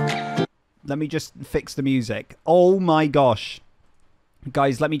mad. Let me just fix the music. Oh my gosh.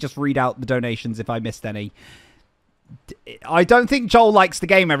 Guys, let me just read out the donations if I missed any. I don't think Joel likes the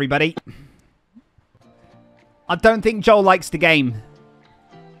game, everybody. I don't think Joel likes the game.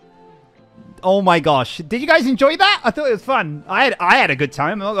 Oh my gosh. Did you guys enjoy that? I thought it was fun. I had a good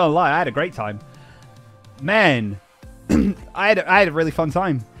time. I'm not gonna lie. I had a great time. Man. I had a really fun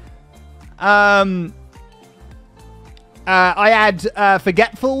time. I had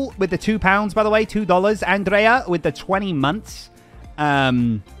Forgetful with the £2, by the way, $2. Andrea with the 20 months.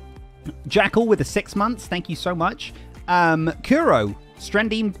 Jackal with the 6 months. Thank you so much. Kuro,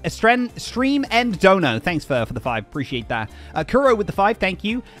 Stream End Dono. Thanks for the 5. Appreciate that. Kuro with the 5. Thank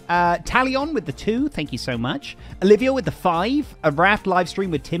you. Talion with the 2. Thank you so much. Olivia with the 5. A Raft live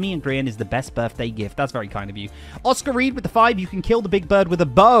stream with Timmy and Grian is the best birthday gift. That's very kind of you. Oscar Reed with the 5. You can kill the big bird with a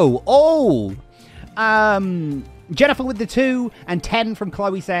bow. Oh! Jennifer with the 2 and 10 from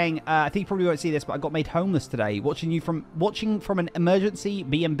Chloe saying, I think you probably won't see this, but I got made homeless today. Watching from an emergency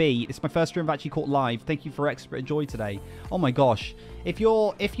B&B. It's my first stream I've actually caught live. Thank you for extra joy today. Oh my gosh. If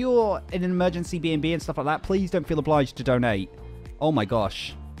you're in an emergency B&B and stuff like that, please don't feel obliged to donate. Oh my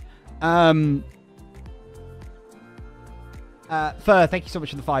gosh. Fur, thank you so much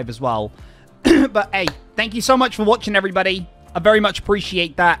for the 5 as well. But hey, thank you so much for watching, everybody. I very much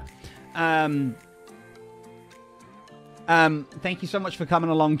appreciate that. Thank you so much for coming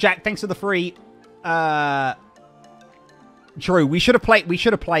along. Jack, thanks for the free. True, we should have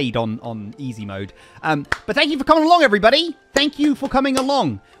played on easy mode. But thank you for coming along, everybody. Thank you for coming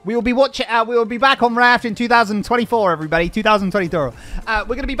along. We will be we will be back on Raft in 2024, everybody. 2024. We're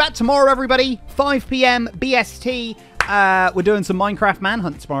going to be back tomorrow, everybody. 5 p.m. BST. We're doing some Minecraft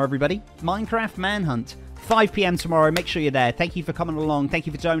Manhunt tomorrow, everybody. Minecraft Manhunt. 5 p.m. tomorrow. Make sure you're there. Thank you for coming along. Thank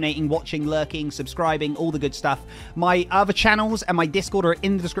you for donating, watching, lurking, subscribing, all the good stuff. My other channels and my Discord are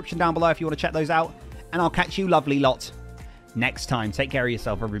in the description down below if you want to check those out. And I'll catch you lovely lot next time. Take care of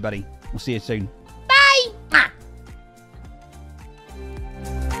yourself, everybody. We'll see you soon.